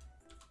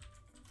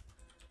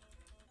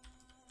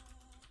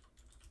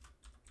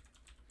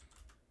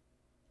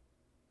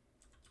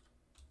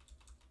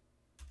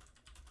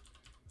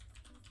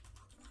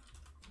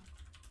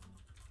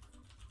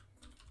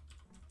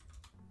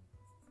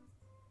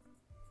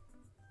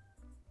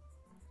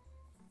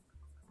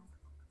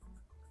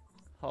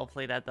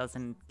 Hopefully that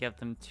doesn't give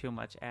them too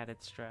much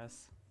added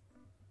stress.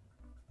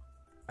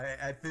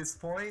 At this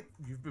point,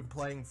 you've been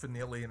playing for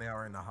nearly an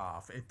hour and a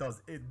half.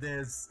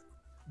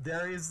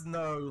 There is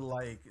no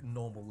like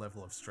normal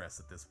level of stress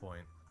at this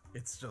point.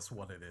 It's just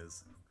what it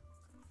is.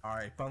 All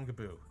right,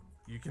 Bungabooo,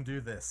 you can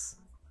do this.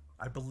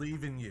 I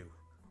believe in you.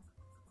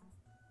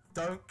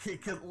 Don't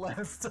kick it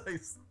left,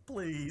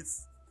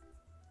 please.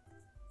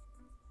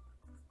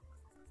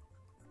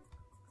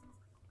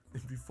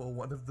 Before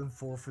one of them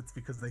forfeits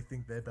because they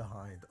think they're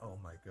behind. Oh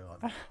my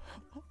god.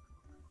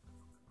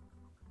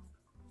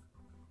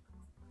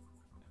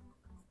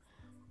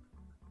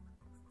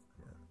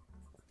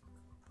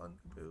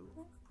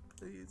 Bungabooo,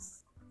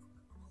 please.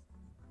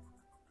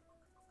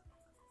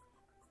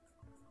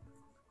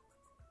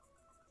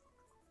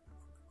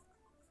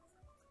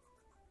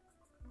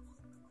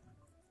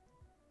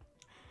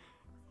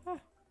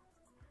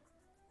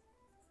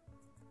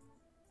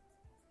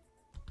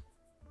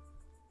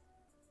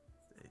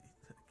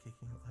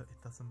 Kicking it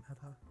doesn't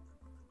matter.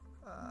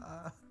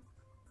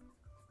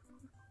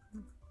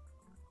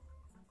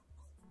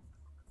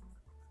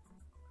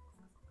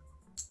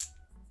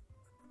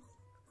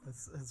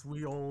 As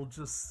we all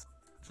just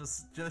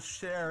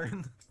share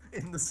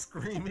in the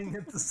screaming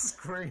at the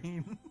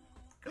screen.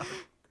 God,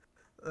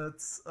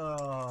 that's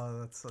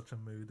such a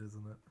mood,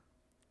 isn't it?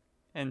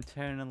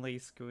 Internally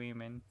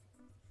screaming.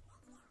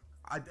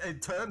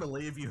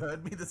 Internally, have you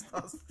heard me this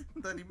past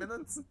 30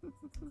 minutes?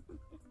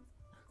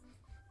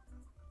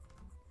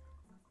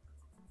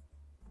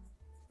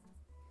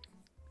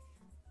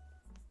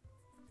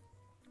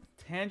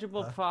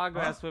 Tangible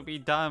progress will be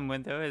done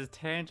when there is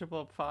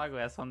tangible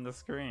progress on the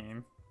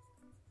screen.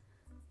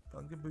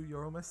 Bungabooo,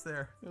 you're almost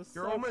there. You're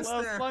so almost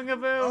close, there.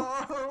 Bungabooo!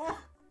 Oh,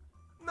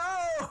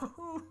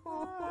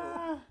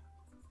 no!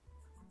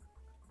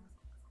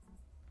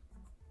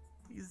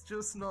 He's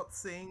just not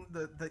seeing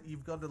that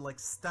you've got to like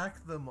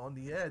stack them on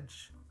the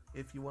edge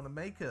if you want to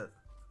make it.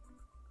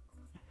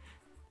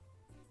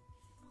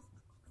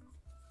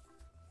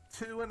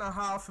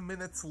 2.5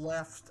 minutes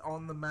left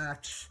on the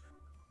match.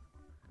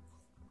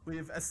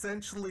 We've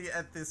essentially,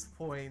 at this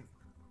point,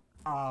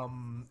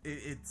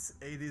 it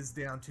is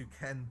down to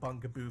can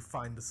Bungabooo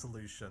find a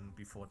solution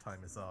before time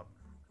is up.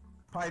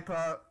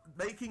 Pieper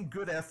making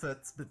good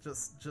efforts, but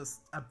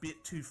just a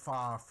bit too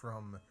far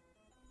from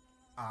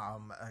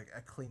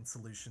a clean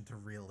solution to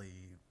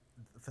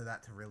for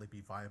that to really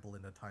be viable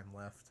in the time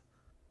left.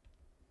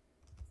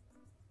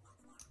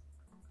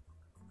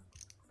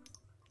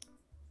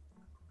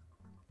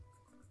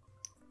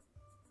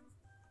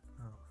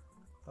 Oh,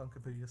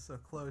 Bungabooo, you're so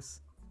close.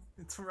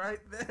 It's right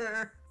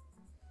there.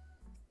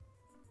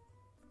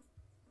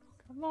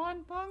 Come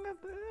on,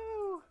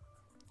 Bungabooo!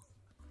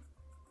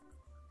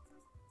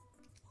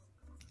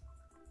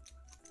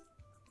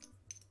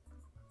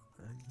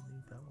 You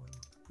need that one.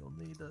 You'll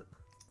need it.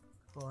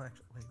 Well,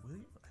 actually, wait, will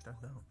you? I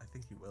don't know. I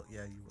think you will.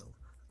 Yeah, you will.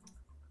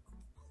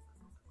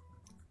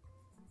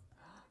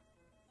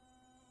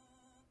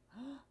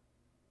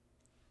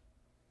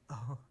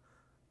 Oh,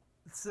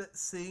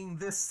 seeing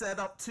this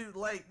setup too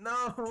late.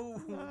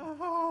 No.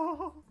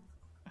 No.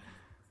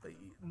 But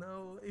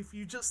no, if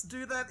you just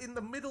do that in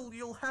the middle,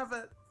 you'll have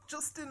it.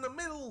 Just in the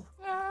middle.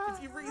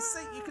 If you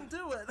reset, you can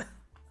do it.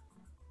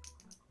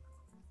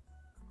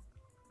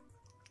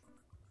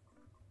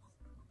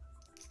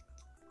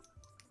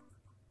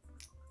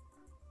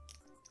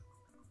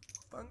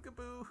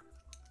 Bungabooo,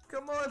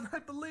 come on, I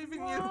believe in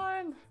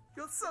you.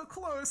 You're so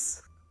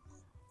close.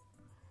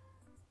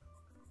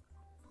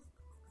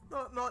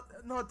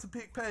 Not to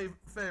pick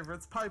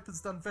favorites.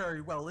 Piper's done very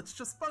well. It's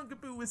just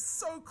Bungabooo is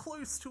so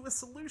close to a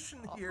solution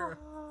here.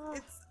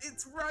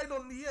 It's right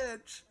on the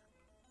edge.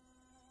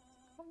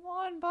 Come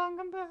on,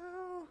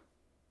 Bungabooo.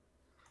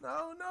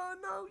 No, no,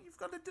 no. You've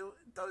got to do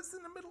those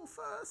in the middle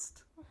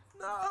first.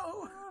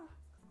 No.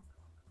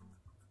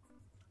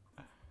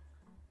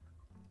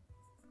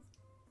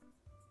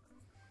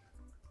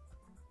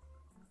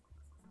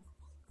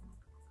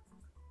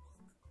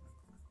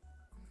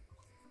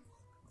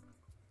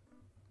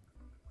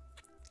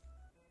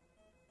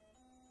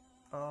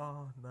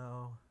 Oh,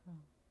 no.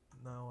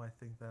 No, I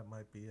think that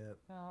might be it.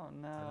 Oh,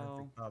 no. I don't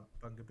think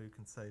Bungabooo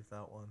can save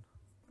that one.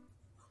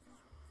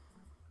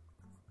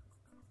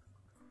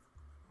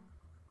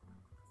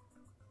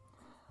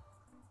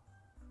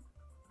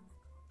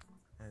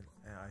 And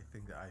I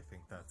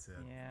think that's it.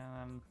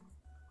 Yeah,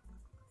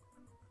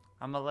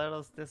 I'm a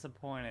little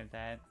disappointed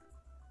that.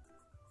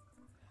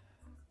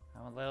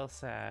 I'm a little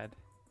sad.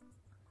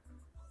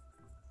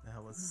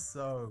 That was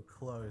so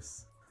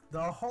close. The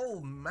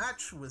whole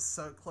match was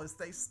so close.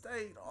 They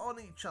stayed on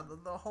each other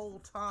the whole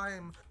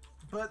time.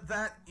 But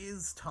that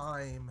is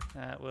time.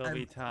 That will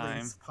be time.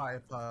 Please,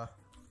 Pieper,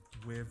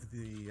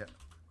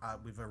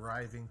 with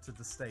arriving to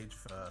the stage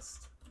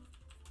first.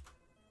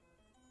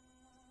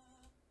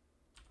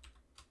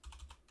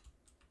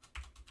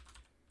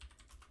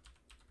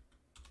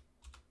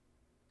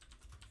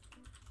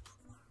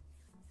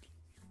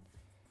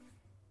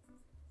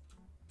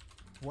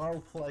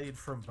 Well played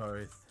from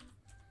both.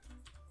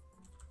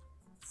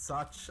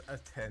 Such a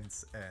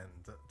tense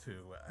end to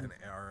an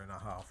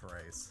hour-and-a-half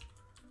race.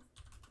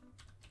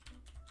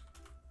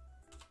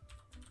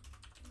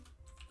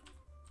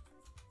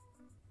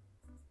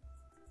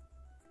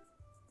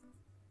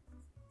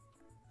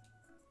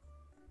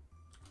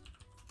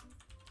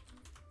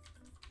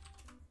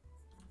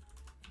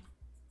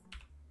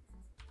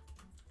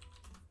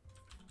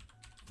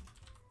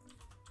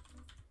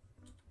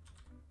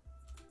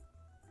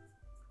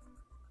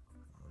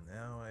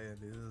 Now it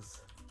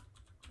is.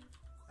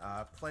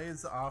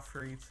 Players are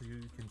free to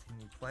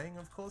continue playing,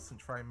 of course, and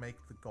try and make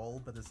the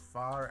goal, but as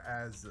far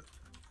as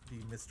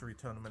the mystery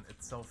tournament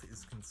itself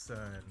is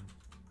concerned,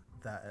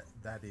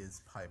 that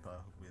is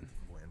Pieper with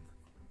the win.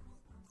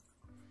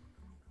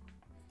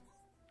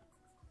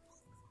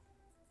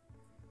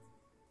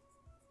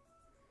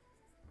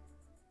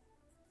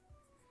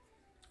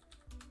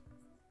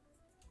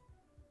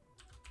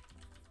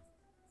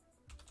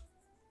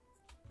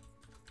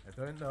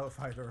 I don't know if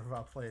either of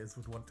our players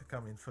would want to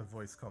come in for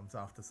voice comms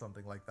after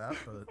something like that,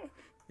 but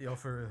the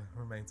offer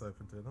remains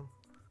open to them.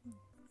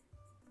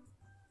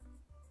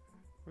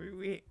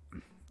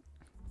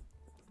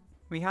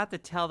 We had to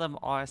tell them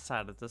our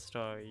side of the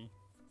story.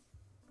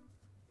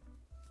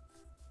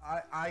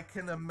 I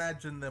can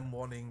imagine them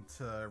wanting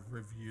to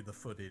review the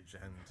footage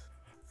and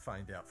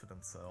find out for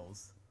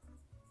themselves.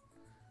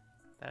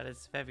 That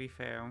is very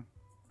fair.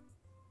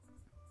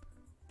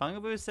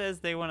 Bungabooo says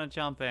they want to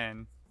jump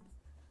in.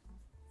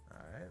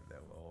 Alright, they're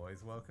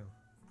always welcome.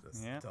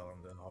 Just tell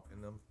them to hop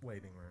in the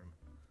waiting room.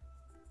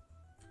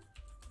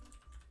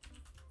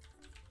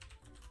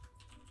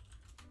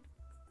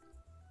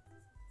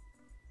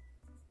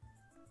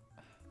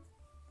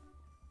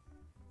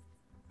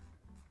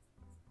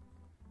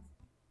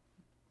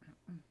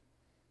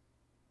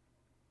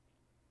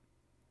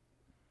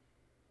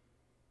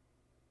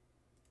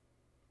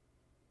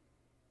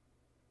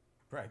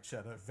 Bright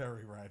Shadow,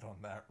 very right on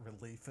that.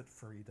 Relief at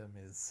freedom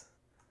is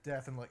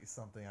definitely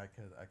something I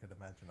could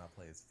imagine our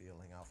players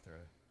feeling after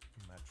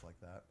a match like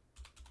that.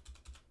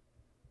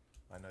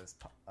 I noticed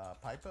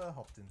Pieper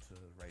hopped into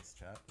race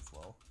chat as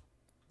well.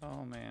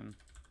 Oh man.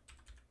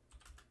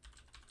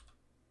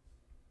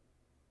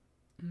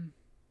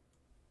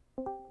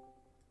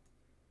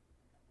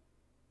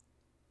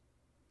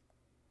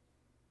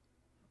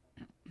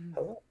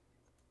 Hello.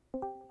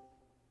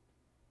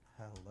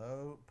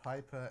 Hello,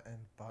 Pieper and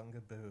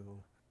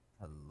Bungabooo.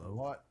 Hello.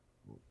 What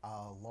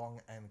a long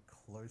and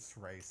close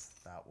race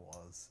that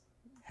was.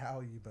 How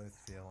are you both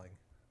feeling?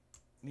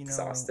 You know,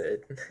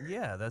 Exhausted.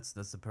 yeah, that's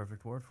the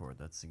perfect word for it.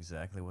 That's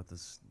exactly what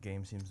this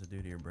game seems to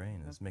do to your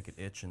brain, is make it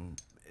itch,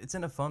 and it's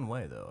in a fun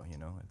way, though, you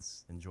know?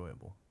 It's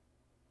enjoyable.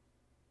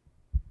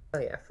 Oh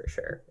yeah, for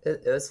sure.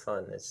 It was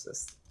fun. It's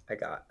just I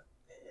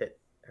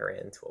ran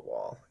into a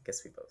wall. I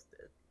guess we both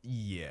did.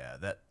 Yeah,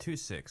 that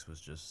 2-6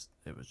 was just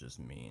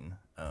mean.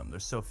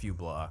 There's so few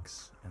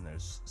blocks, and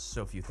there's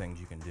so few things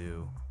you can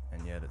do,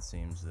 and yet it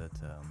seems that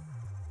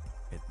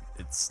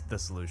it's the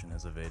solution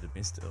has evaded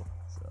me still,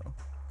 so...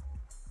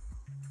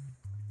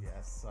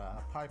 Yes,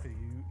 Pieper,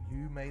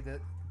 you made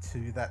it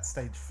to that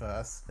stage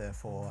first,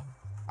 therefore,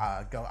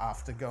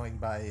 after going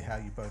by how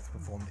you both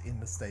performed in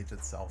the stage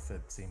itself,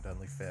 it seemed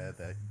only fair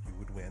that you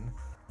would win.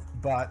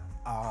 But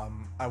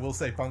I will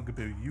say,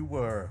 Bungabooo, you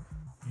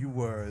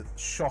were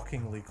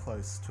shockingly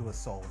close to a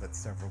solve at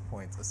several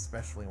points,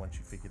 especially once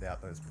you figured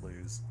out those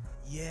blues.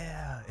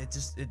 Yeah,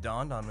 it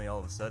dawned on me all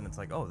of a sudden. It's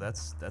like, oh,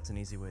 that's an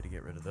easy way to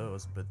get rid of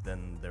those, but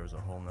then there was a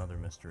whole nother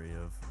mystery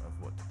of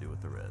what to do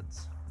with the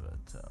reds.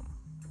 But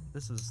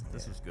this was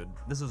good.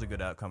 This was a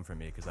good outcome for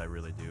me, because I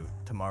really do.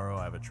 Tomorrow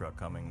I have a truck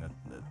coming that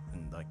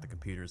and like the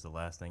computer is the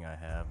last thing I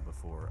have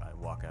before I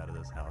walk out of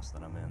this house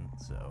that I'm in.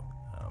 So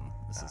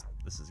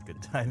this is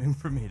good timing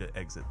for me to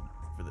exit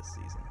for this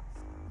season.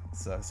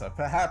 So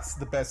perhaps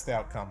the best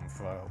outcome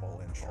for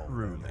all involved.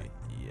 Truly,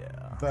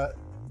 yeah.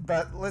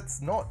 But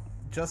let's not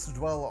just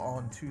dwell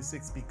on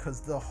 2-6,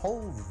 because the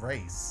whole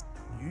race,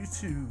 you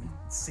two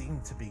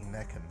seem to be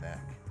neck and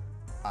neck.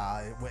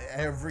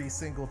 Every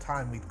single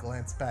time we'd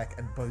glance back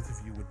and both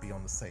of you would be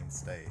on the same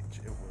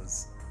stage.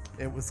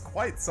 It was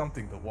quite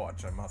something to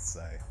watch, I must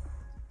say.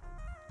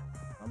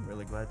 I'm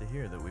really glad to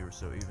hear that we were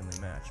so evenly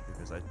matched,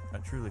 because I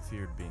truly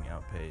feared being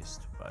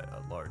outpaced by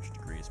a large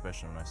degree,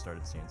 especially when I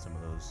started seeing some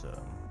of those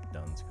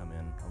duns come in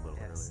a little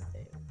earlier.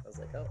 Same. I was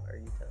like, oh, are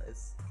you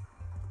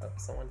done?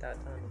 Someone done?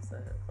 Is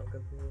that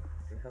Bungabooo?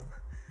 No.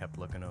 Kept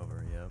looking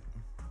over, yep.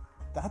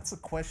 That's a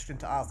question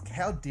to ask.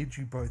 How did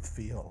you both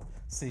feel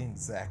seeing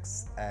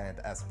Zecks and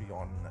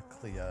Aspeon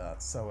clear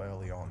so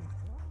early on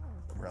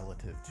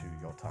relative to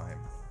your time?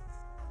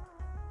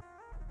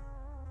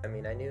 I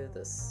mean, I knew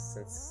this,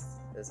 since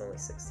there's only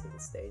 16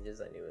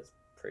 stages, I knew it was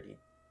pretty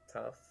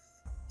tough,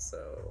 so,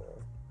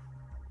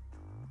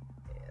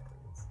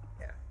 and,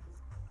 yeah.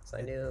 So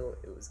I knew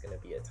it was going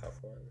to be a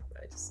tough one.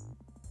 I just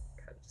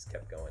kind of just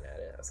kept going at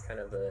it. I was kind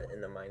of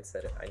in the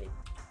mindset of, I'm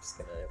just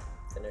going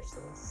to finish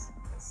this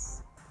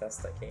as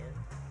best I can.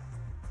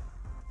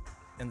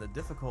 And the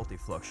difficulty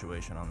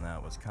fluctuation on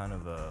that was kind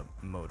of a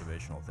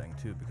motivational thing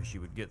too, because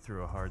you would get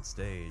through a hard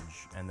stage,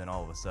 and then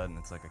all of a sudden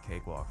it's like a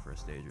cakewalk for a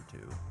stage or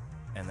two.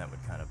 And that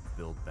would kind of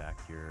build back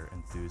your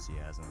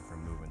enthusiasm for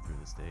moving through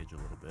the stage a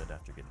little bit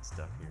after getting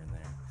stuck here and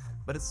there.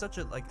 But it's such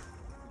a, like,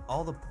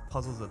 all the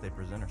puzzles that they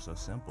present are so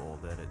simple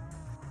that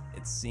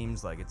it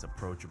seems like it's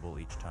approachable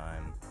each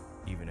time,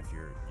 even if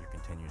you're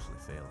continuously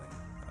failing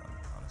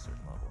on a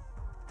certain level.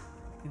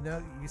 You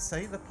know, you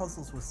say the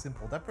puzzles were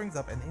simple. That brings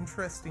up an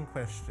interesting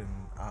question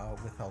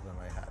Withheld and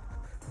I had.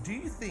 Do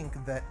you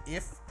think that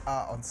if,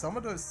 on some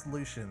of those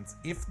solutions,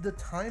 if the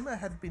timer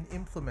had been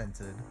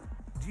implemented,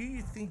 do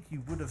you think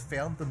you would have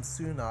found them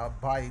sooner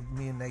by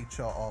mere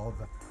nature of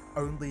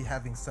only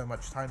having so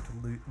much time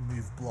to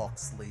move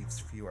blocks leaves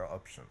fewer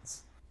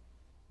options?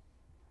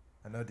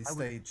 I know the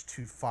stage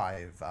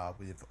 2-5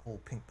 with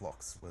all pink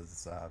blocks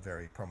was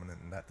very prominent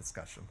in that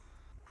discussion.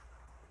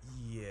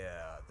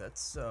 Yeah,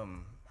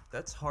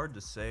 that's hard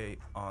to say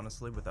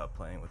honestly without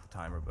playing with the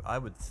timer, but I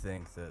would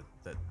think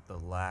that the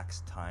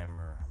lax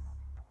timer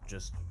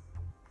just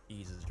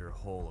eases your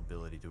whole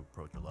ability to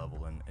approach a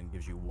level and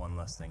gives you one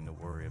less thing to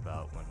worry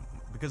about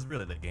because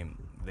really the game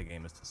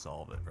is to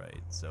solve it,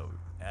 right? So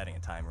adding a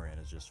timer in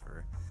is just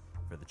for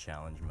the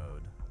challenge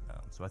mode.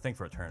 So I think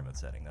for a tournament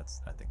setting,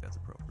 I think that's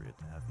appropriate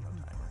to have no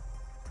timer.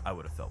 I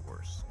would have felt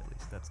worse, at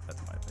least. That's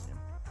my opinion.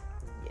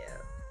 Yeah,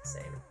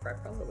 same. I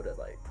probably would have,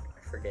 I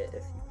forget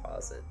if you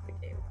pause it, the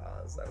game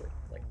pause, I would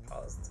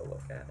pause to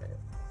look at it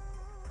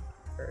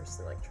first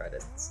and try to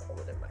solve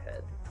it in my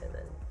head and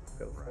then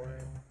go for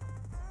it.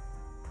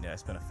 Yeah, I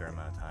spent a fair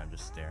amount of time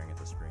just staring at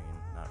the screen,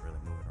 not really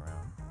moving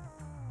around.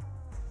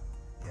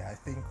 Yeah, I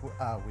think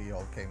we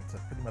all came to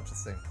pretty much the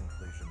same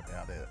conclusion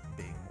about it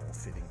being more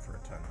fitting for a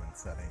tournament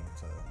setting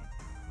to,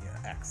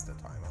 axe the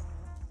timer.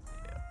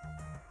 Yeah,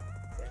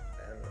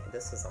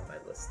 this is on my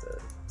list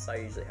of, so I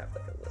usually have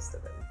a list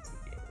of MT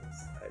games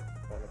I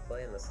want to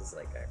play, and this is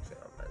actually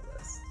on my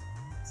list.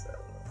 So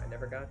I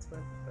never got to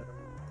it, but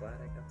I'm glad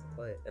I got to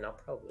play it, and I'll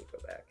probably go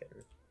back to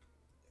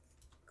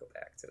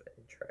it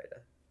and try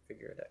to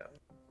figure it out.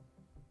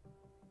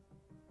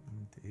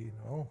 see.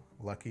 Oh,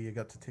 lucky you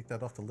got to tick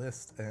that off the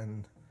list.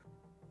 And,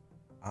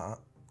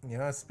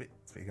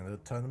 speaking of the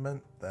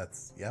tournament,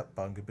 yep,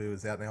 Bungabooo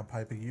is out now.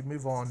 Pieper, you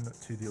move on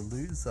to the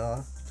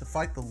loser, to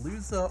fight the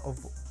loser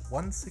of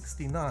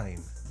 169.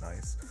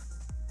 Nice.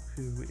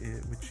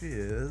 Which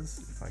is,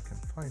 if I can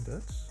find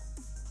it,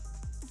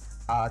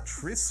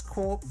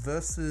 Triscorp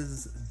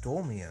versus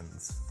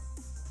Dormians.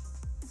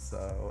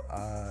 So,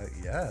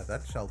 yeah,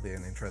 that shall be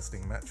an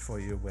interesting match for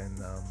you when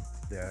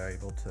they're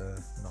able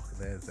to knock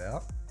theirs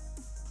out.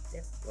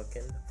 Yeah,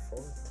 looking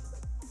forward to it.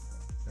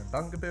 And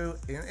Bungabooo,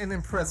 an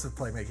impressive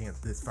play making it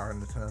this far in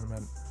the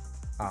tournament.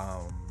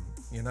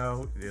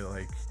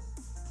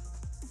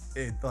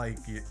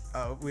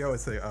 We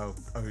always say, oh,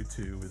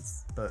 0-2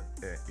 is the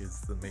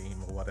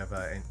meme or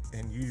whatever,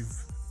 and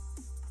you've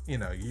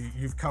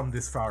come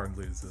this far in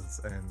losers,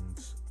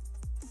 and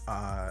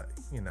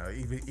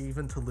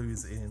even to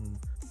lose in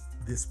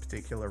this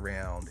particular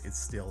round is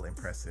still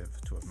impressive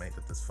to have made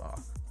it this far.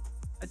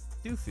 I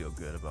do feel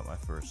good about my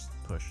first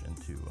push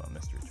into a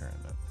mystery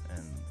tournament,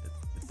 and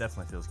it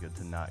definitely feels good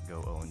to not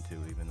go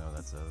 0-2, even though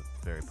that's a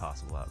very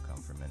possible outcome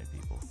for many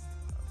people.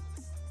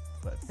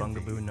 But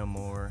Bungabooo no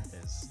more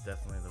is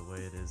definitely the way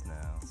it is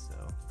now. So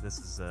this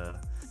has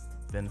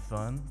been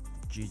fun.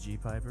 GG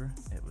Pieper.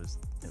 It was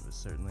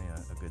certainly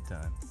a good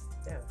time.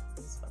 Yeah, it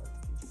was fun.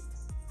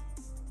 GG's.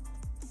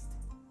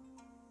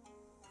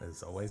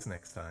 There's always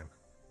next time.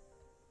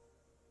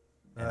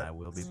 And I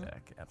will be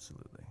back,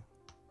 absolutely.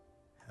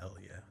 Hell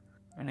yeah.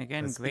 And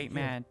again, great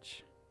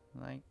match.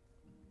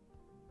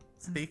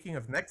 Speaking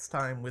of next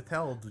time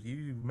withheld,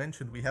 you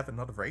mentioned we have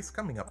another race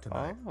coming up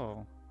tonight.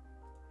 Oh.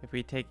 If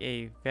we take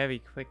a very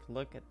quick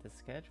look at the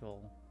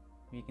schedule,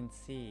 we can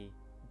see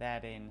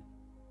that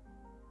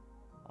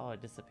oh,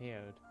 it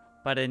disappeared.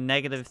 But in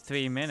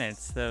 -3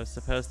 minutes, there's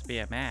supposed to be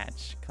a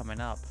match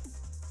coming up.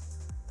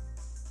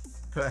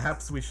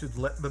 Perhaps we should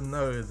let them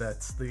know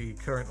that the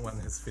current one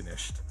has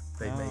finished.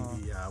 They may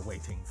be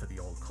waiting for the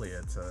all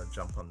clear to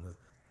jump on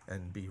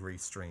and be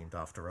restreamed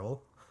after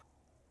all.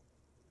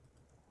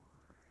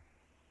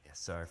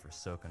 Sorry for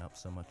soaking up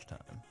so much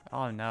time.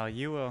 Oh no,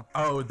 you will.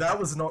 Oh, that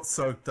was not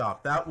soaked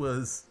up. That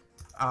was,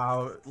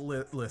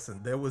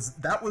 listen,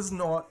 that was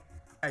not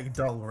a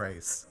dull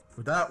race.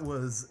 That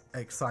was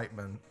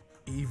excitement,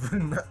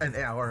 even an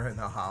hour and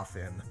a half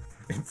in.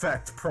 In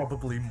fact,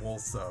 probably more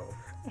so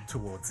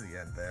towards the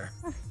end there.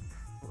 Well,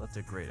 that's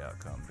a great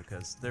outcome,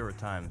 because there were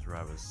times where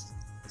I was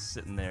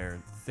sitting there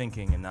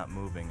thinking and not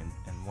moving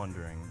and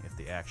wondering if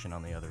the action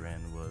on the other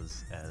end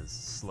was as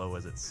slow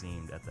as it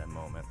seemed at that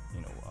moment,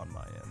 on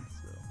my end.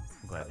 So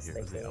I'm glad to hear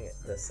it was the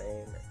opposite. The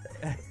same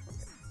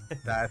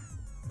thing.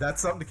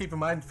 That's something to keep in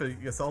mind for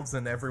yourselves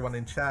and everyone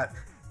in chat.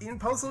 In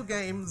puzzle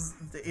games,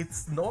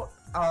 it's not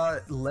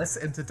less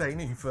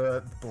entertaining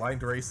for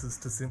blind racers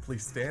to simply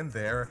stand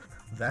there.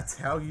 That's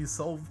how you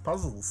solve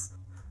puzzles.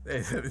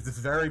 It's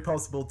very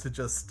possible to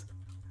just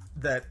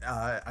that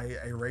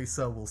a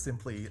racer will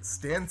simply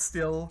stand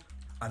still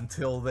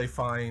until they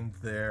find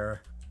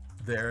their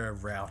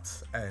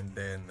route and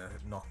then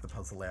knock the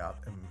puzzle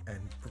out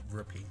and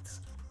repeat.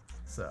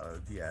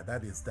 So yeah,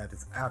 that is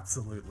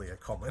absolutely a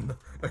common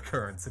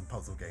occurrence in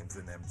puzzle games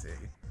in MT.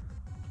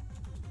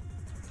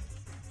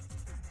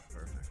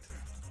 Perfect.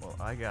 Well,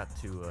 I got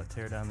to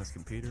tear down this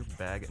computer,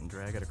 bag it and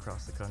drag it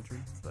across the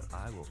country, but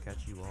I will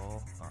catch you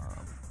all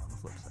on the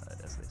flip side,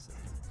 as they say.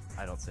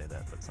 I don't say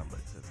that, but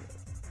somebody says that.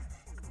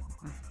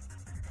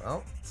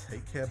 Well,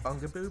 take care,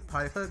 Bungabooo.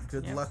 Pieper,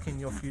 good luck in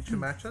your future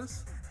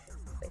matches.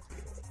 Thank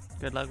you.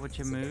 Good luck with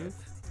your move,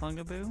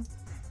 Bungabooo.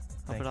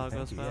 Hope it all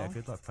goes well. Yeah,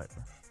 good luck,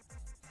 Pieper.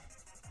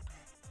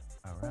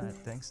 Alright,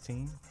 thanks,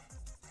 team.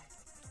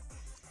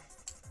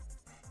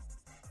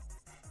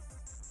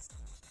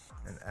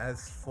 And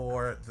as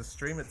for the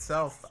stream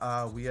itself,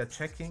 we are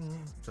checking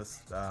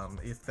just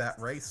if that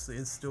race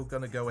is still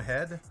going to go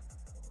ahead.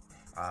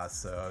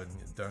 So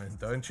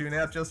don't tune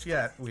out just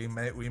yet. We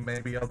may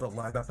be able to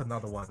light up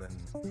another one and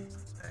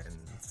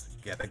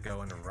get it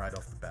going right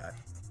off the bat.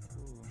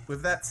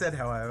 With that said,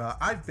 however,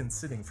 I've been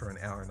sitting for an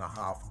hour and a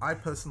half. I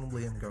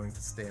personally am going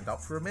to stand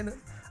up for a minute.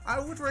 I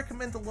would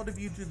recommend a lot of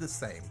you do the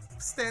same.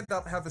 Stand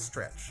up, have a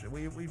stretch.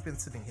 We've been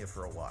sitting here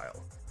for a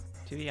while.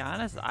 To be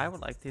honest, I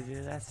would like to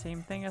do that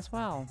same thing as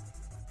well.